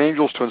His warrior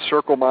angels to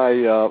encircle my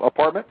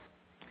apartment?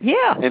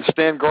 Yeah. And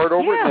stand guard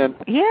over it? And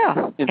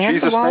in and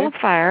Jesus' the wall name? of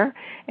fire.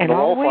 And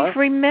always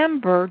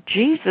remember,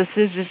 Jesus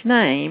is His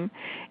name,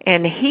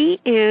 and He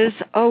is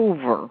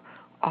over.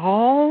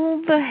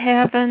 All the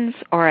heavens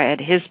are at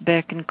His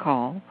beck and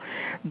call.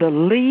 The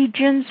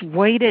legions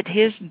wait at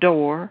His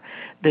door,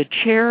 the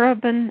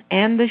cherubim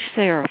and the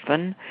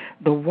seraphim,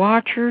 the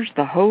watchers,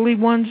 the holy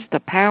ones, the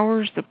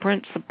powers, the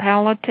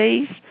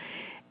principalities,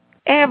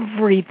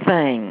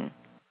 everything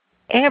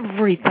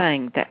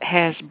that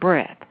has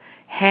breath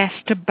has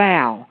to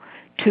bow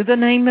to the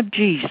name of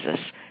Jesus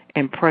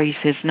and praise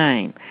His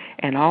name.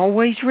 And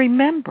always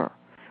remember,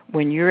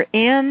 when you're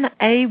in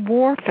a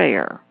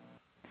warfare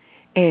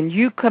and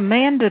you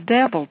command a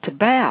devil to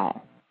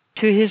bow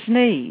to his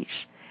knees,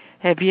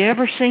 have you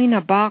ever seen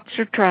a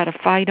boxer try to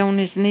fight on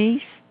his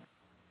knees?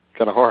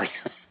 Kind of hard.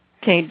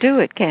 Can't do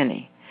it, can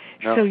he?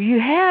 No. So you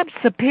have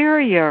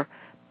superior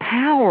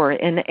power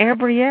in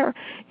every area.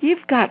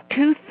 You've got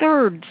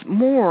 2/3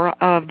 more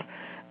of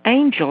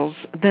angels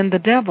than the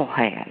devil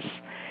has.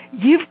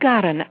 You've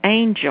got an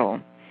angel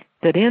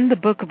that in the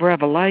book of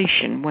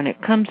Revelation, when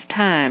it comes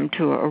time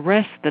to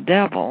arrest the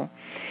devil,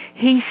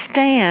 he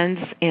stands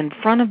in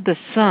front of the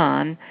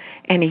sun,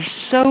 and he's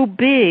so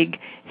big,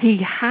 he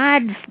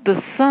hides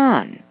the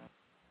sun.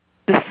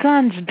 The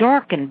sun's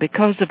darkened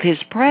because of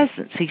his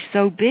presence. He's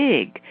so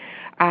big.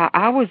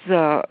 I was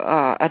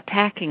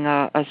attacking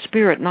a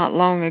spirit not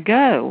long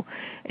ago,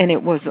 and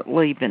it wasn't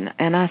leaving.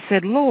 And I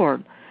said,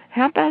 Lord,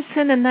 how about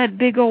sending that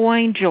big old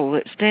angel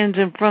that stands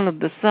in front of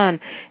the sun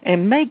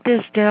and make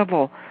this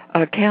devil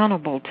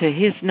accountable to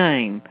his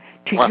name,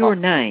 to your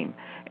name?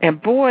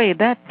 And boy,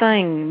 that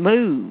thing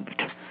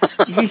moved.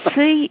 You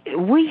see,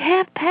 we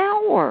have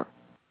power.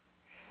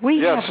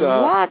 We have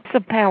lots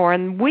of power,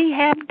 and we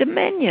have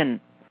dominion.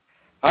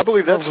 I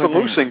believe that's the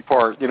loosing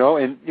part, and,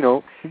 I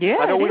know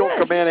we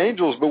don't command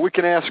angels, but we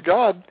can ask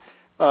God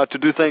to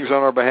do things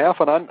on our behalf,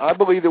 and I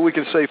believe that we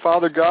can say,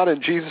 Father God,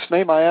 in Jesus'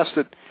 name, I ask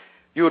that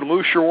you would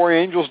loose your warrior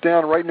angels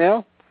down right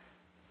now.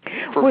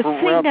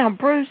 Now,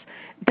 Bruce,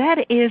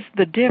 that is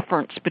the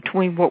difference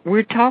between what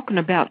we're talking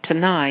about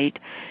tonight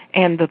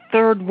and the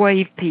third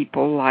wave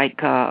people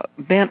like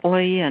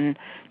Bentley and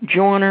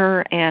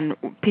Joyner and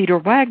Peter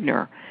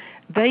Wagner.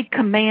 They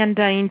command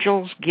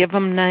angels, give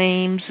them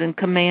names and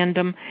command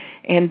them,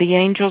 and the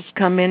angels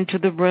come into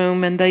the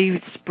room and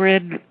they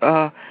spread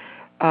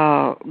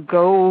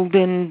gold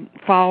and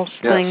false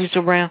things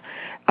around.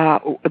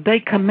 They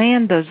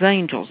command those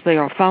angels. They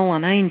are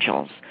fallen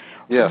angels.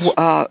 Yes.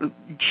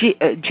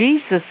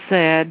 Jesus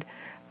said,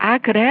 I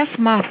could ask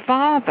my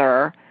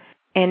Father,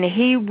 and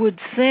He would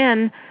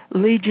send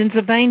legions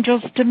of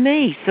angels to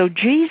me. So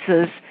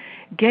Jesus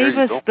gave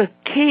us the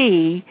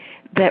key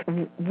that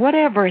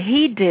whatever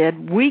he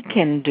did, we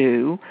can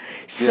do.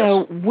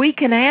 So we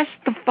can ask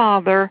the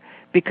Father,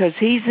 because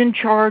he's in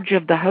charge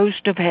of the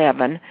host of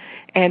heaven,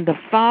 and the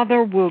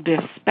Father will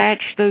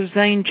dispatch those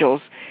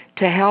angels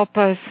to help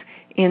us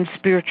in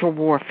spiritual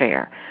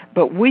warfare.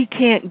 But we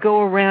can't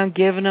go around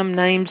giving them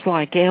names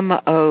like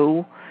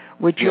M.O.,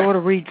 which you ought to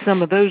read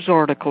some of those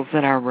articles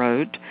that I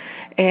wrote,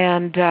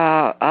 and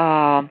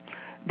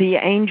the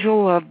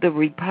angel of the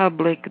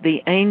republic,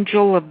 the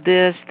angel of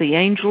this, the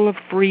angel of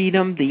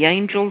freedom, the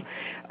angel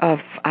of,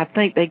 I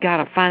think they got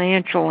a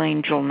financial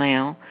angel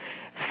now.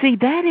 See,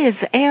 that is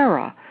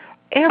error.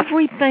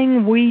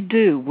 Everything we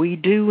do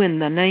in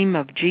the name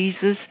of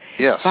Jesus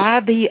by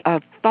the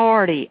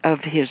authority of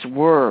his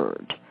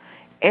word.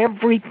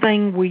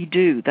 Everything we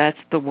do, that's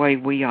the way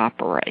we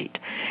operate.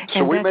 So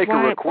and we make a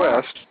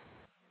request.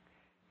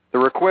 The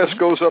request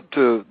goes up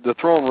to the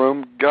throne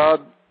room.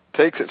 God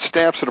takes it,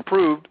 stamps it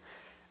approved,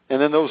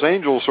 and then those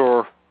angels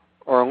are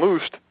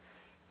unloosed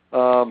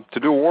to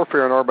do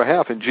warfare on our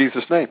behalf in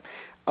Jesus' name.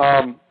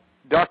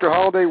 Dr.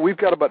 Holliday, we've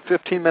got about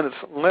 15 minutes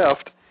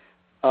left.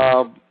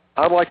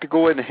 I'd like to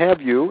go ahead and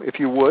have you, if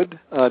you would,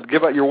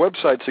 give out your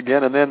websites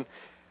again, and then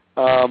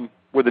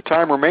with the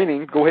time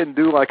remaining, go ahead and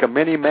do like a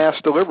mini mass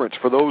deliverance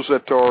for those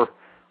that are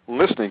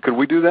listening. Could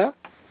we do that?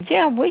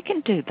 Yeah, we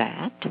can do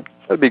that.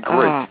 That'd be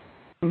great.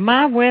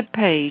 My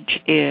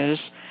webpage is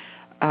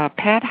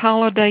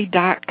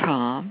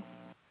patholliday.com,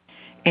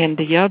 and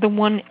the other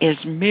one is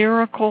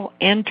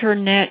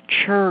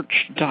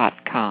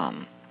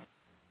miracleinternetchurch.com.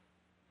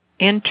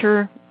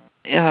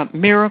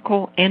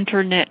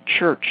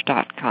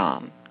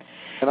 miracleinternetchurch.com.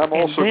 And I'm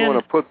also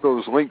going to put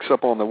those links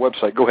up on the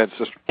website. Go ahead,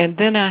 sister. And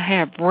then I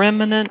have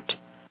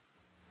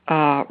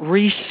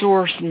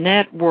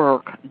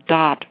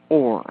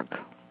remnantresourcenetwork.org.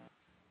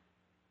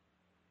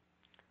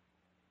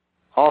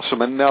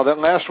 Awesome. And now that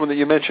last one that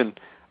you mentioned,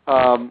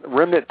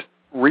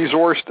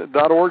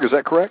 remnantresource.org, is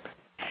that correct?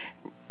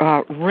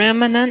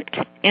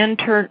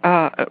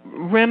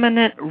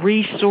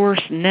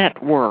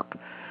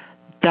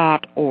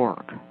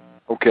 remnantresourcenetwork.org.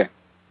 Okay.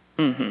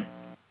 Mm-hmm.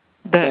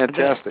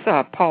 Fantastic.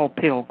 That's Paul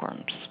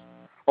Pilgrim's.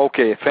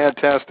 Okay,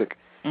 fantastic.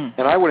 Mm.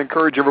 And I would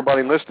encourage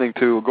everybody listening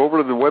to go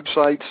over to the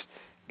websites,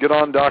 get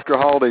on Dr.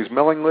 Holliday's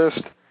mailing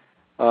list,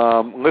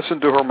 listen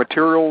to her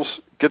materials,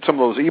 get some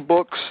of those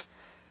e-books.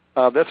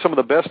 That's some of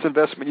the best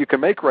investment you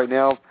can make right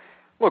now.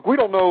 Look, we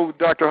don't know,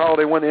 Dr.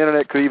 Holliday, when the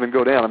Internet could even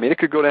go down. I mean, it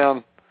could go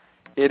down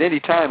at any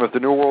time if the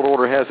New World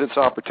Order has its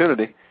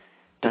opportunity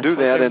to do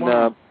that.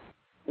 And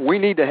we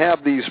need to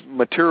have these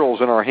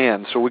materials in our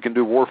hands so we can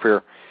do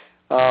warfare.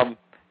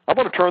 I'm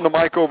going to turn the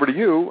mic over to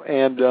you,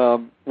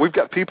 and we've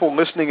got people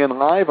listening in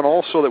live, and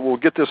also that we'll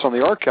get this on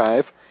the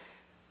archive.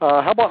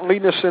 How about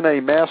leading us in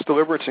a mass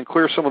deliverance and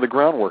clear some of the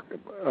groundwork,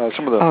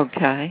 some of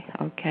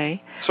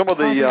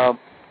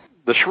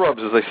the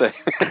shrubs, as they say.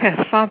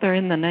 Father,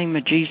 in the name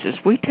of Jesus,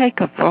 we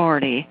take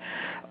authority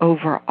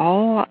over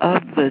all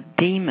of the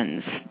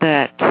demons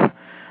that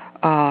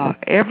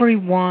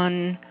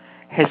everyone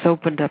has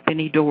opened up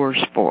any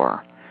doors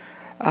for.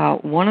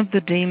 One of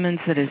the demons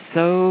that is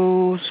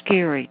so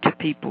scary to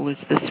people is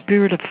the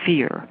spirit of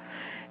fear.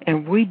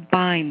 And we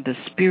bind the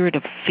spirit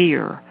of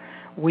fear.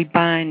 We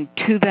bind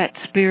to that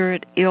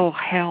spirit ill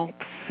health,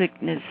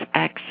 sickness,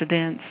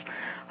 accidents,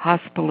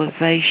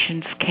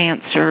 hospitalizations,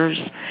 cancers,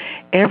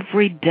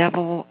 every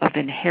devil of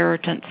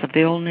inheritance of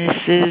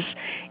illnesses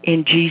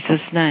in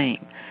Jesus' name.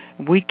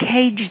 We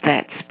cage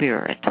that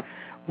spirit.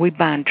 We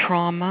bind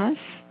traumas,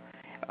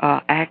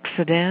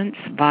 accidents,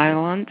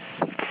 violence,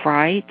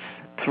 frights,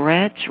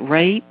 threats,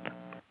 rape,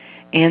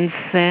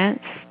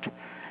 incest,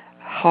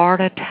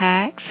 heart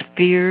attacks,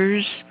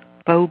 fears,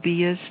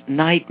 phobias,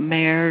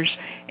 nightmares,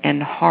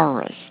 and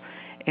horrors.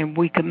 And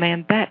we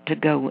command that to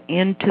go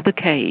into the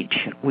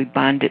cage. We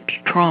bind it to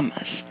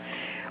traumas.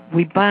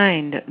 We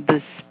bind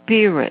the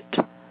spirit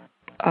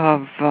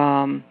of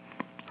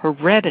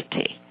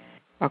heredity,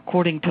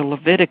 according to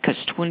Leviticus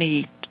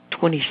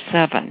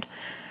 20:27.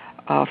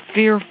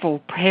 Fearful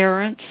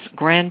parents,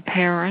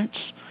 grandparents.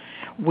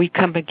 We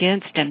come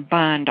against and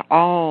bind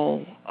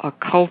all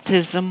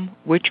occultism,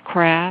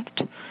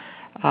 witchcraft,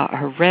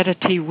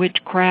 heredity,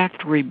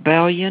 witchcraft,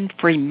 rebellion,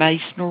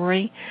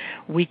 Freemasonry.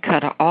 We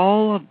cut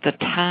all of the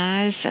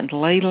ties and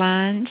ley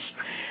lines.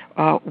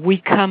 We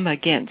come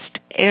against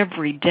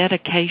every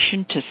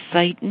dedication to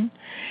Satan,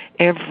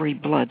 every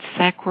blood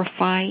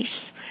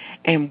sacrifice,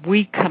 and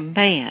we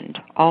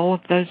command all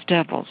of those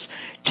devils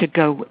to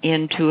go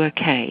into a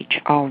cage.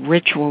 All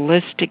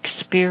ritualistic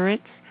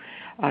spirits,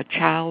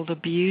 child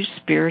abuse,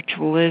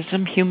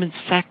 spiritualism, human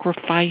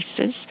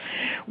sacrifices.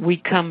 We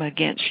come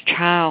against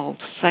child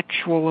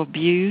sexual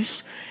abuse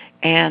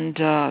and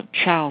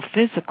child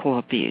physical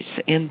abuse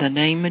in the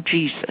name of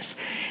Jesus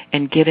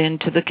and get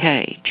into the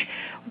cage.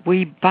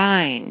 We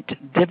bind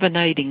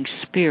divinating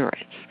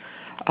spirits,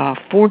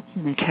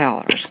 fortune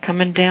tellers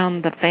coming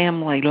down the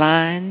family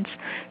lines,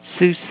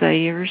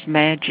 soothsayers,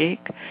 magic,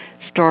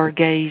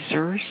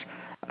 stargazers,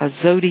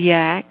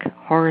 zodiac,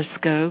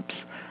 horoscopes,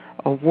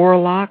 a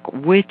warlock,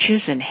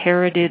 witches,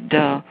 inherited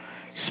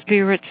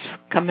spirits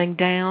coming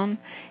down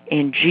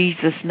in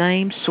Jesus'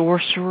 name,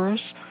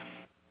 sorcerers,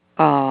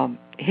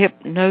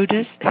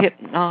 hypnotists.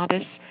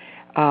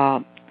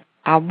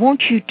 I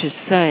want you to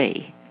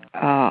say,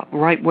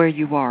 right where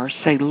you are,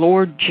 say,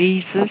 Lord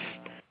Jesus,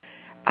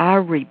 I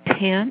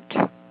repent.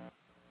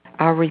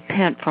 I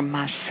repent from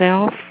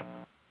myself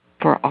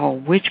for all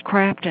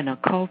witchcraft and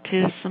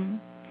occultism,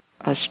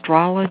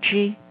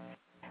 astrology,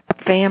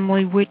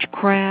 family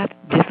witchcraft,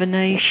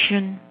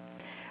 divination,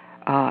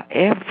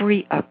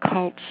 every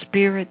occult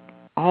spirit,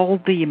 all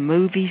the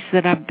movies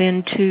that I've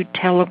been to,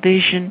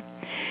 television,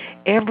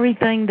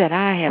 everything that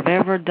I have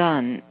ever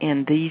done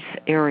in these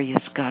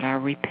areas, God, I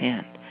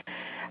repent.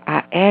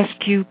 I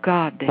ask you,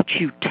 God, that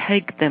you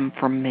take them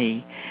from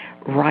me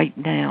right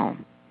now.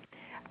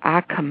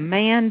 I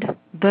command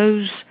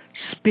those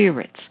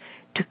spirits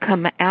to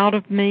come out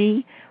of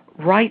me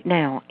right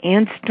now,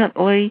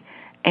 instantly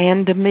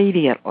and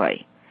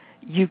immediately.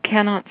 You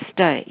cannot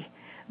stay.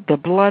 The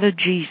blood of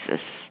Jesus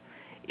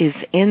is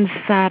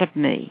inside of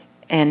me,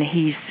 and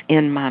he's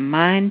in my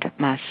mind,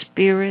 my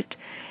spirit,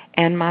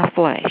 and my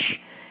flesh.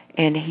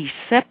 And he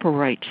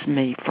separates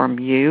me from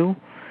you,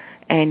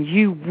 and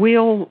you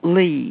will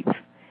leave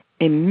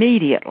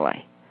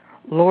immediately.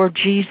 Lord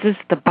Jesus,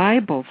 the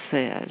Bible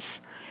says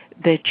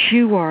that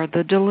you are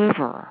the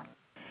deliverer,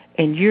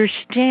 and you're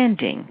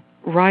standing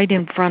right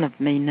in front of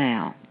me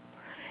now.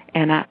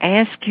 And I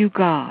ask you,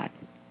 God,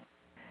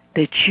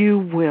 that you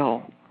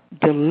will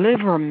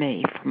deliver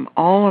me from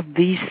all of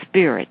these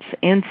spirits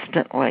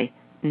instantly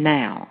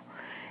now.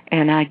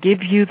 And I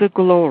give you the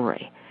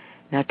glory.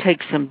 Now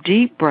take some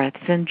deep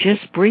breaths and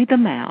just breathe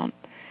them out.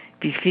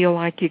 If you feel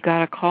like you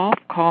got a cough,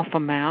 cough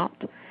them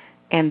out,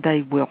 and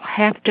they will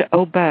have to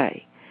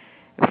obey.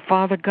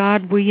 Father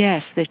God, we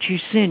ask that you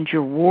send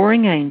your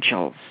warring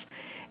angels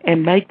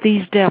and make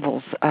these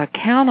devils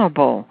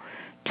accountable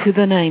to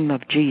the name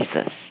of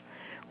Jesus.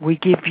 We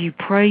give you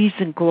praise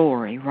and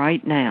glory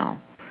right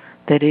now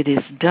that it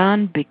is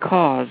done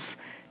because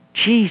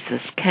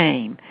Jesus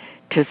came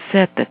to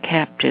set the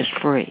captives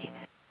free.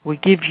 We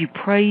give you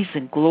praise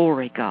and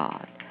glory,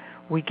 God.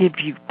 We give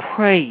you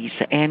praise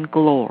and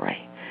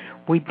glory.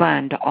 We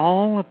bind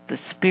all of the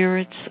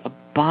spirits of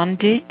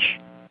bondage,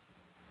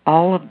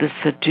 all of the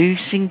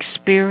seducing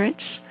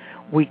spirits.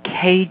 We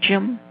cage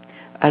them.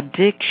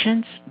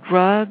 Addictions,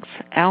 drugs,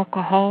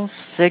 alcohol,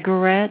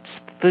 cigarettes,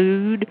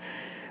 food,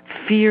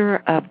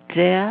 fear of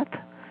death,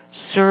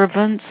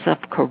 servants of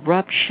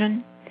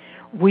corruption.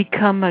 We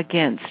come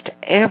against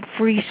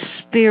every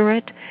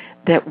spirit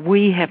that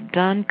we have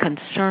done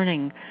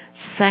concerning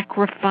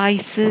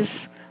sacrifices,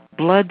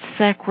 blood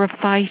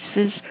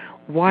sacrifices,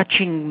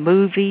 watching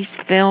movies,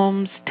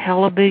 films,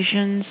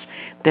 televisions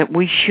that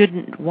we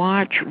shouldn't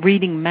watch,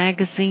 reading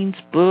magazines,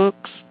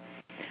 books,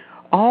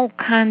 all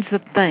kinds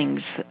of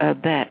things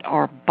that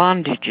are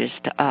bondages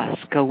to us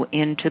go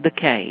into the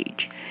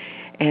cage.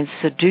 And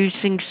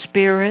seducing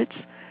spirits,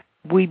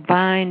 we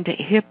bind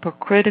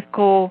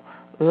hypocritical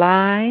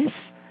lies,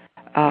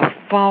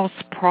 false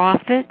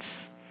prophets.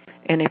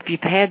 And if you've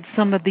had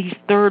some of these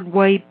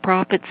third-wave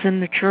prophets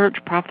in the church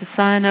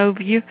prophesying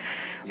over you,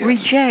 yes,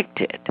 reject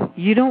it.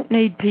 You don't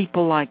need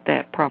people like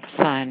that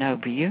prophesying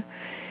over you.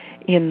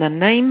 In the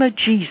name of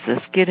Jesus,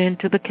 get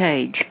into the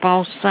cage.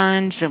 False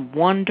signs and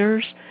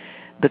wonders,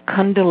 the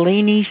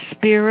Kundalini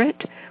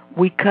spirit,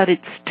 we cut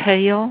its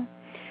tail.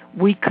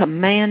 We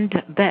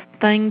command that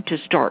thing to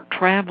start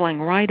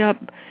traveling right up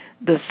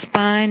the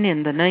spine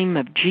in the name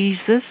of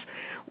Jesus.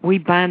 We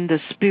bind the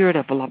spirit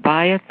of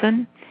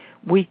Leviathan.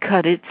 We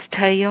cut its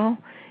tail.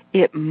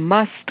 It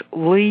must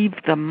leave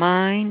the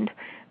mind.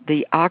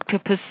 The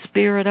octopus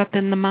spirit up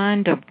in the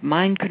mind of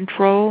mind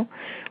control.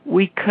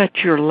 We cut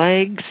your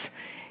legs.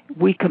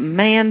 We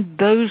command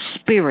those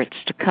spirits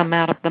to come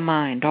out of the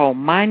mind. All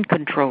mind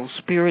control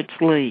spirits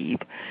leave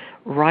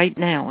right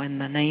now in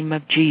the name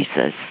of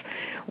Jesus.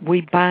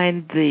 We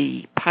bind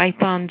the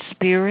python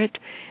spirit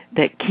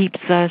that keeps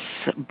us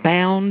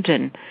bound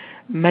and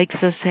makes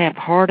us have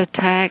heart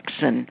attacks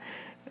and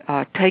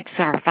takes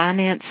our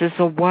finances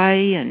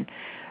away and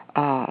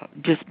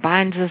just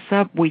binds us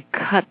up. We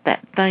cut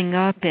that thing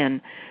up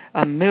in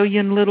a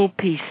million little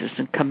pieces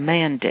and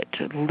command it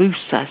to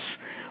loose us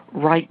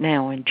right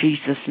now in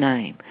Jesus'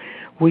 name.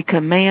 We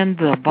command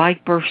the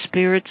viper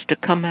spirits to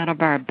come out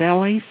of our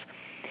bellies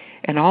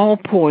and all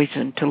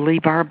poison to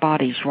leave our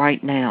bodies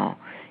right now.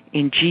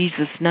 In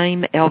Jesus'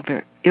 name,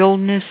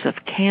 illness of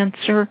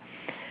cancer,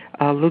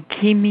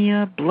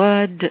 leukemia,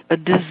 blood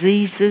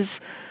diseases,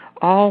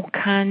 all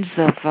kinds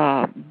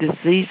of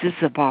diseases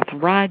of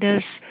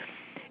arthritis,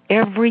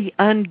 every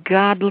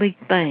ungodly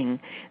thing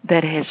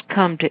that has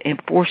come to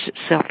enforce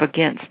itself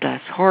against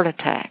us, heart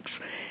attacks,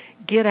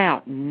 get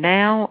out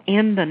now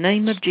in the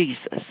name of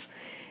Jesus,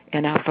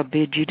 and I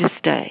forbid you to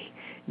stay.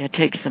 Now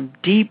take some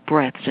deep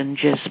breaths and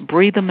just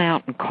breathe them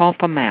out and cough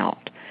them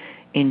out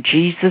in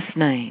Jesus'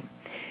 name.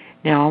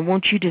 Now I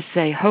want you to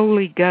say,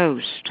 Holy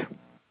Ghost,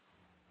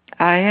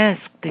 I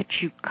ask that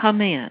you come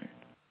in,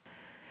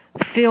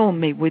 fill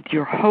me with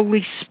your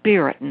Holy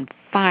Spirit and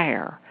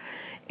fire,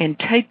 and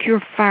take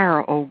your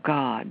fire, O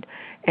God,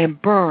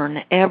 and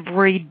burn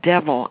every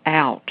devil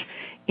out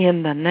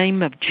in the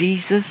name of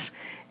Jesus,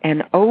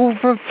 and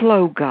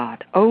overflow,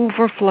 God,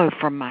 overflow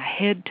from my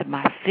head to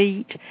my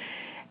feet,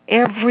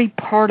 every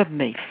part of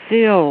me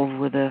filled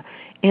with the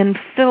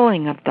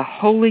infilling of the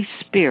Holy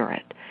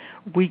Spirit.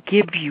 We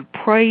give you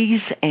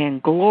praise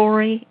and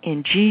glory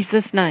in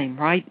Jesus' name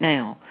right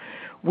now.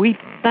 We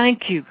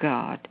thank you,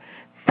 God.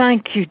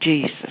 Thank you,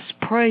 Jesus.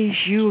 Praise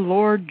you,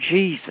 Lord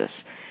Jesus,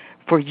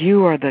 for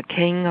you are the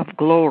King of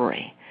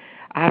glory.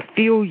 I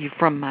feel you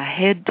from my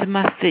head to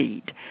my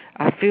feet.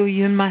 I feel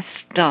you in my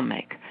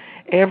stomach.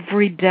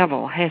 Every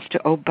devil has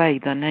to obey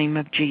the name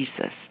of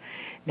Jesus.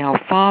 Now,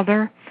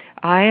 Father,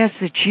 I ask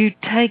that you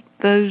take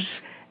those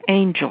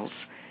angels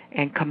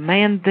and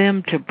command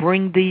them to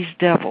bring these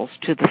devils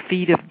to the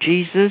feet of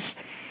Jesus,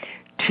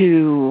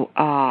 to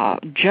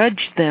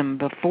judge them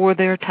before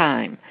their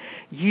time.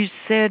 You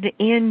said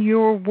in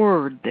your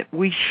word that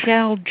we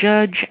shall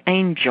judge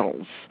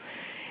angels.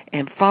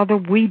 And Father,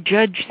 we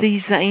judge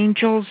these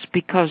angels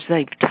because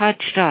they've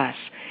touched us.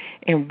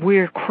 And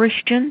we're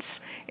Christians,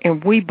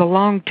 and we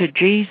belong to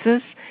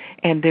Jesus,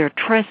 and they're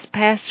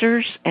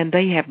trespassers, and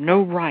they have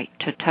no right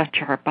to touch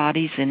our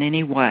bodies in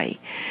any way.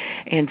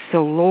 And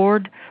so,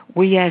 Lord,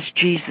 we ask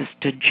Jesus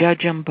to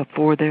judge them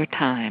before their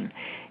time.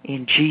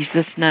 In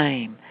Jesus'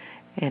 name.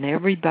 And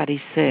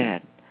everybody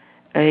said,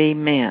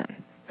 amen.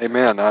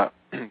 Amen.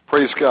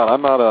 Praise God.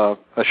 I'm not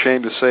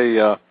ashamed to say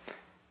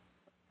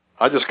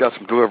I just got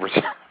some deliverance.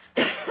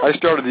 I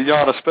started to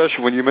yawn,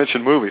 especially when you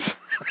mentioned movies.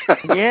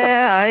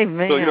 Yeah,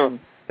 amen. So,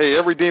 hey,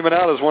 every demon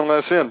out is one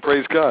less in.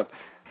 Praise God.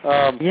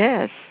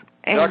 Yes.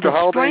 And Dr.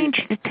 Holliday,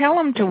 tell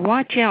them to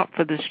watch out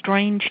for the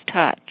strange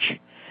touch.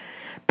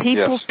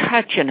 People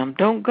touching them.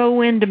 Don't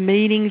go into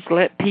meetings,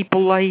 let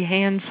people lay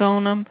hands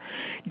on them.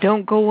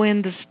 Don't go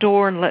in the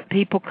store and let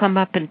people come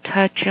up and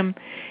touch them.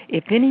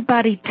 If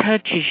anybody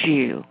touches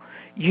you,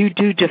 you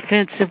do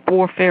defensive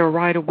warfare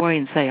right away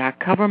and say, I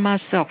cover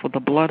myself with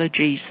the blood of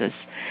Jesus.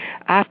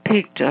 I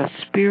picked a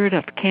spirit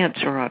of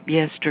cancer up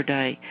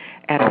yesterday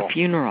at a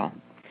funeral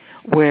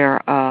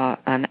where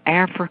an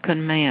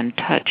African man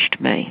touched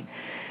me.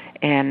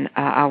 And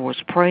I was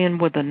praying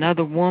with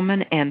another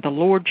woman, and the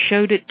Lord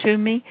showed it to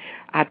me.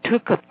 I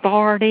took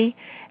authority,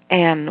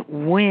 and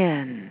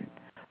wind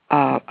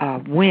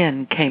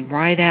came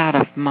right out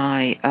of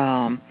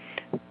my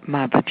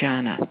my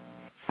vagina.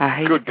 I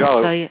hate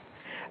to say it.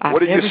 What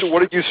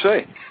did you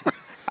say?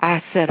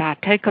 I said, I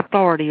take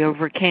authority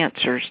over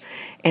cancers,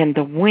 and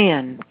the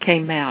wind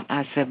came out.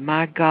 I said,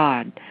 my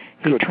God,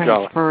 he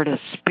transferred a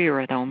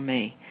spirit on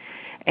me.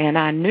 And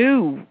I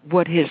knew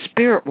what his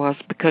spirit was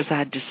because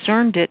I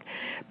discerned it,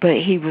 but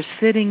he was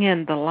sitting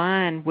in the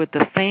line with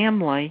the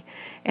family,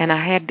 and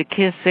I had to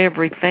kiss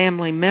every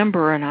family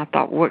member, and I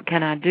thought, what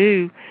can I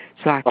do?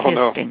 So I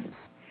kissed him.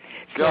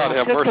 God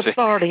have mercy. I took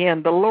authority,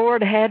 and the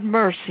Lord had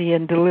mercy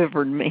and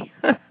delivered me.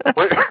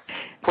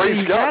 Praise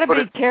you God. You got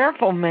to be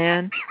careful,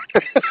 man.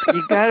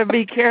 You got to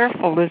be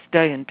careful this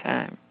day and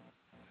time.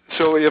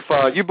 So if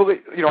you believe,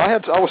 I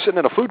was sitting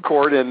in a food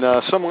court, and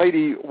some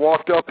lady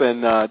walked up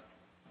and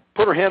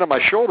put her hand on my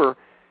shoulder,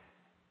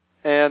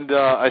 and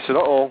I said,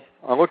 "Uh-oh."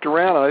 I looked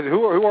around, and I said,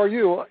 who are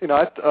you?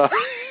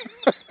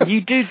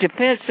 You do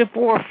defensive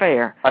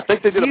warfare. I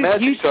think they did a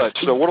magic touch,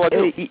 so what do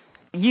I do?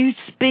 You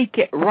speak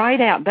it right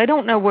out. They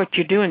don't know what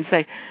you're doing.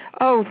 Say,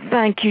 oh,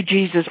 thank you,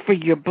 Jesus, for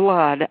your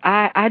blood.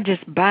 I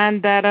just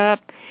bind that up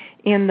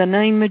in the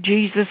name of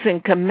Jesus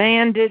and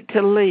command it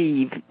to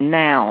leave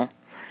now.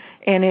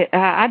 And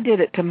I did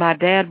it to my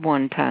dad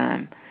one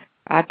time.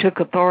 I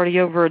took authority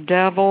over a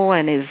devil,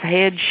 and his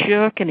head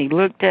shook, and he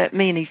looked at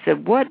me, and he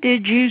said, what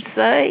did you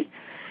say?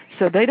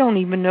 So they don't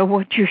even know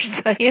what you're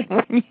saying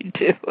when you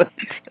do it.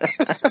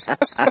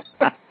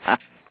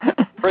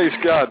 Praise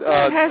God.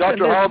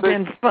 Dr. Holliday,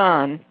 it's been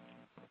fun.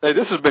 Hey,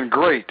 this has been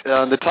great.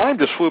 The time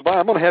just flew by.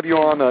 I'm going to have you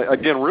on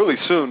again really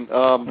soon.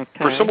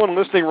 For someone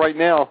listening right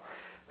now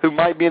who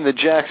might be in the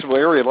Jacksonville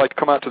area, like to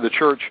come out to the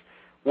church,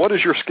 what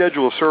is your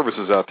schedule of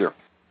services out there?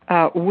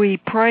 We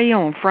pray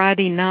on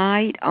Friday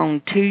night.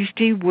 On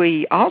Tuesday,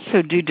 we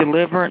also do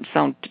deliverance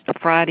on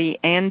Friday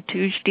and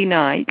Tuesday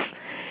nights.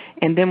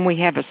 And then we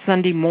have a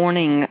Sunday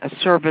morning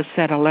service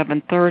at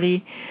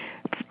 11:30.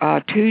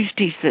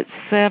 Tuesdays at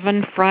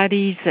 7,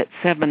 Fridays at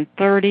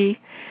 7:30.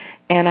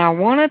 And I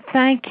want to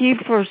thank you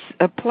for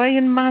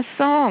playing my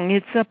song.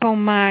 It's up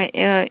on my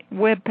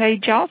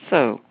webpage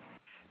also.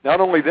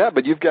 Not only that,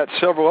 but you've got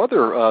several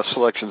other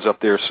selections up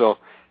there. So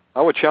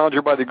I would challenge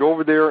everybody to go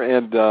over there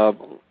and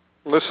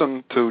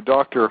listen to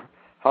Dr.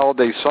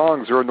 Holliday's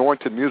songs. They're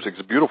anointed music.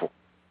 It's beautiful.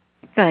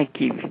 Thank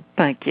you.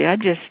 Thank you.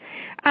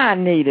 I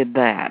needed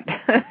that.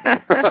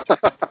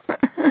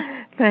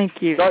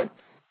 Thank you.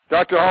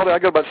 Dr. Holliday, I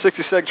got about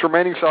 60 seconds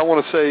remaining, so I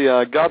want to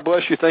say God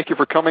bless you. Thank you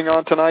for coming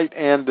on tonight,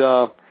 and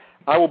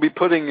I will be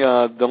putting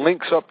the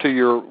links up to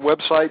your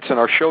websites and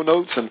our show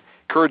notes, and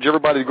encourage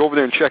everybody to go over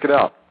there and check it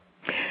out.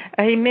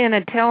 Amen,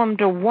 and tell them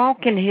to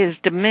walk in his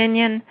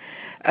dominion,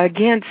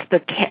 against the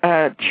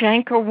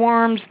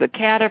chancreworms, the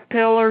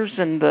caterpillars,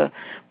 and the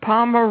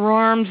palmer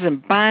worms,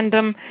 and bind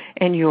them,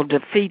 and you'll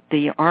defeat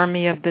the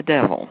army of the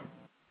devil.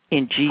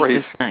 In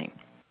Jesus' name.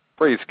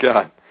 Praise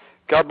God.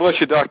 God bless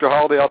you, Dr.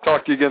 Holliday. I'll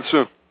talk to you again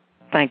soon.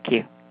 Thank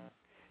you.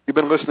 You've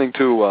been listening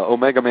to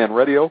Omegaman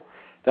Radio.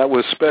 That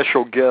was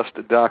special guest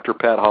Dr.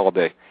 Pat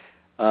Holliday.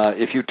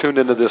 If you tuned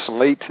into this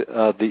late,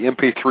 the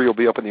MP3 will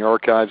be up in the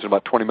archives in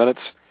about 20 minutes.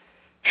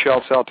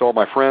 Shouts out to all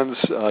my friends,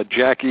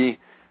 Jackie,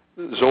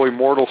 Zoe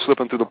Mortal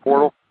slipping through the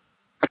portal,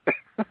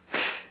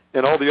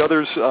 and all the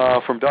others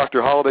from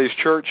Dr. Holliday's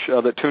church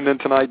that tuned in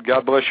tonight.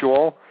 God bless you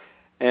all,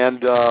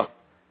 and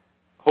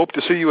hope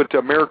to see you at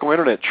Miracle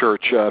Internet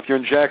Church. If you're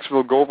in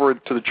Jacksonville, go over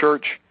to the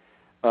church.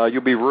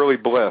 You'll be really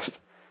blessed.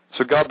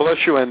 So God bless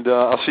you, and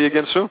I'll see you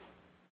again soon.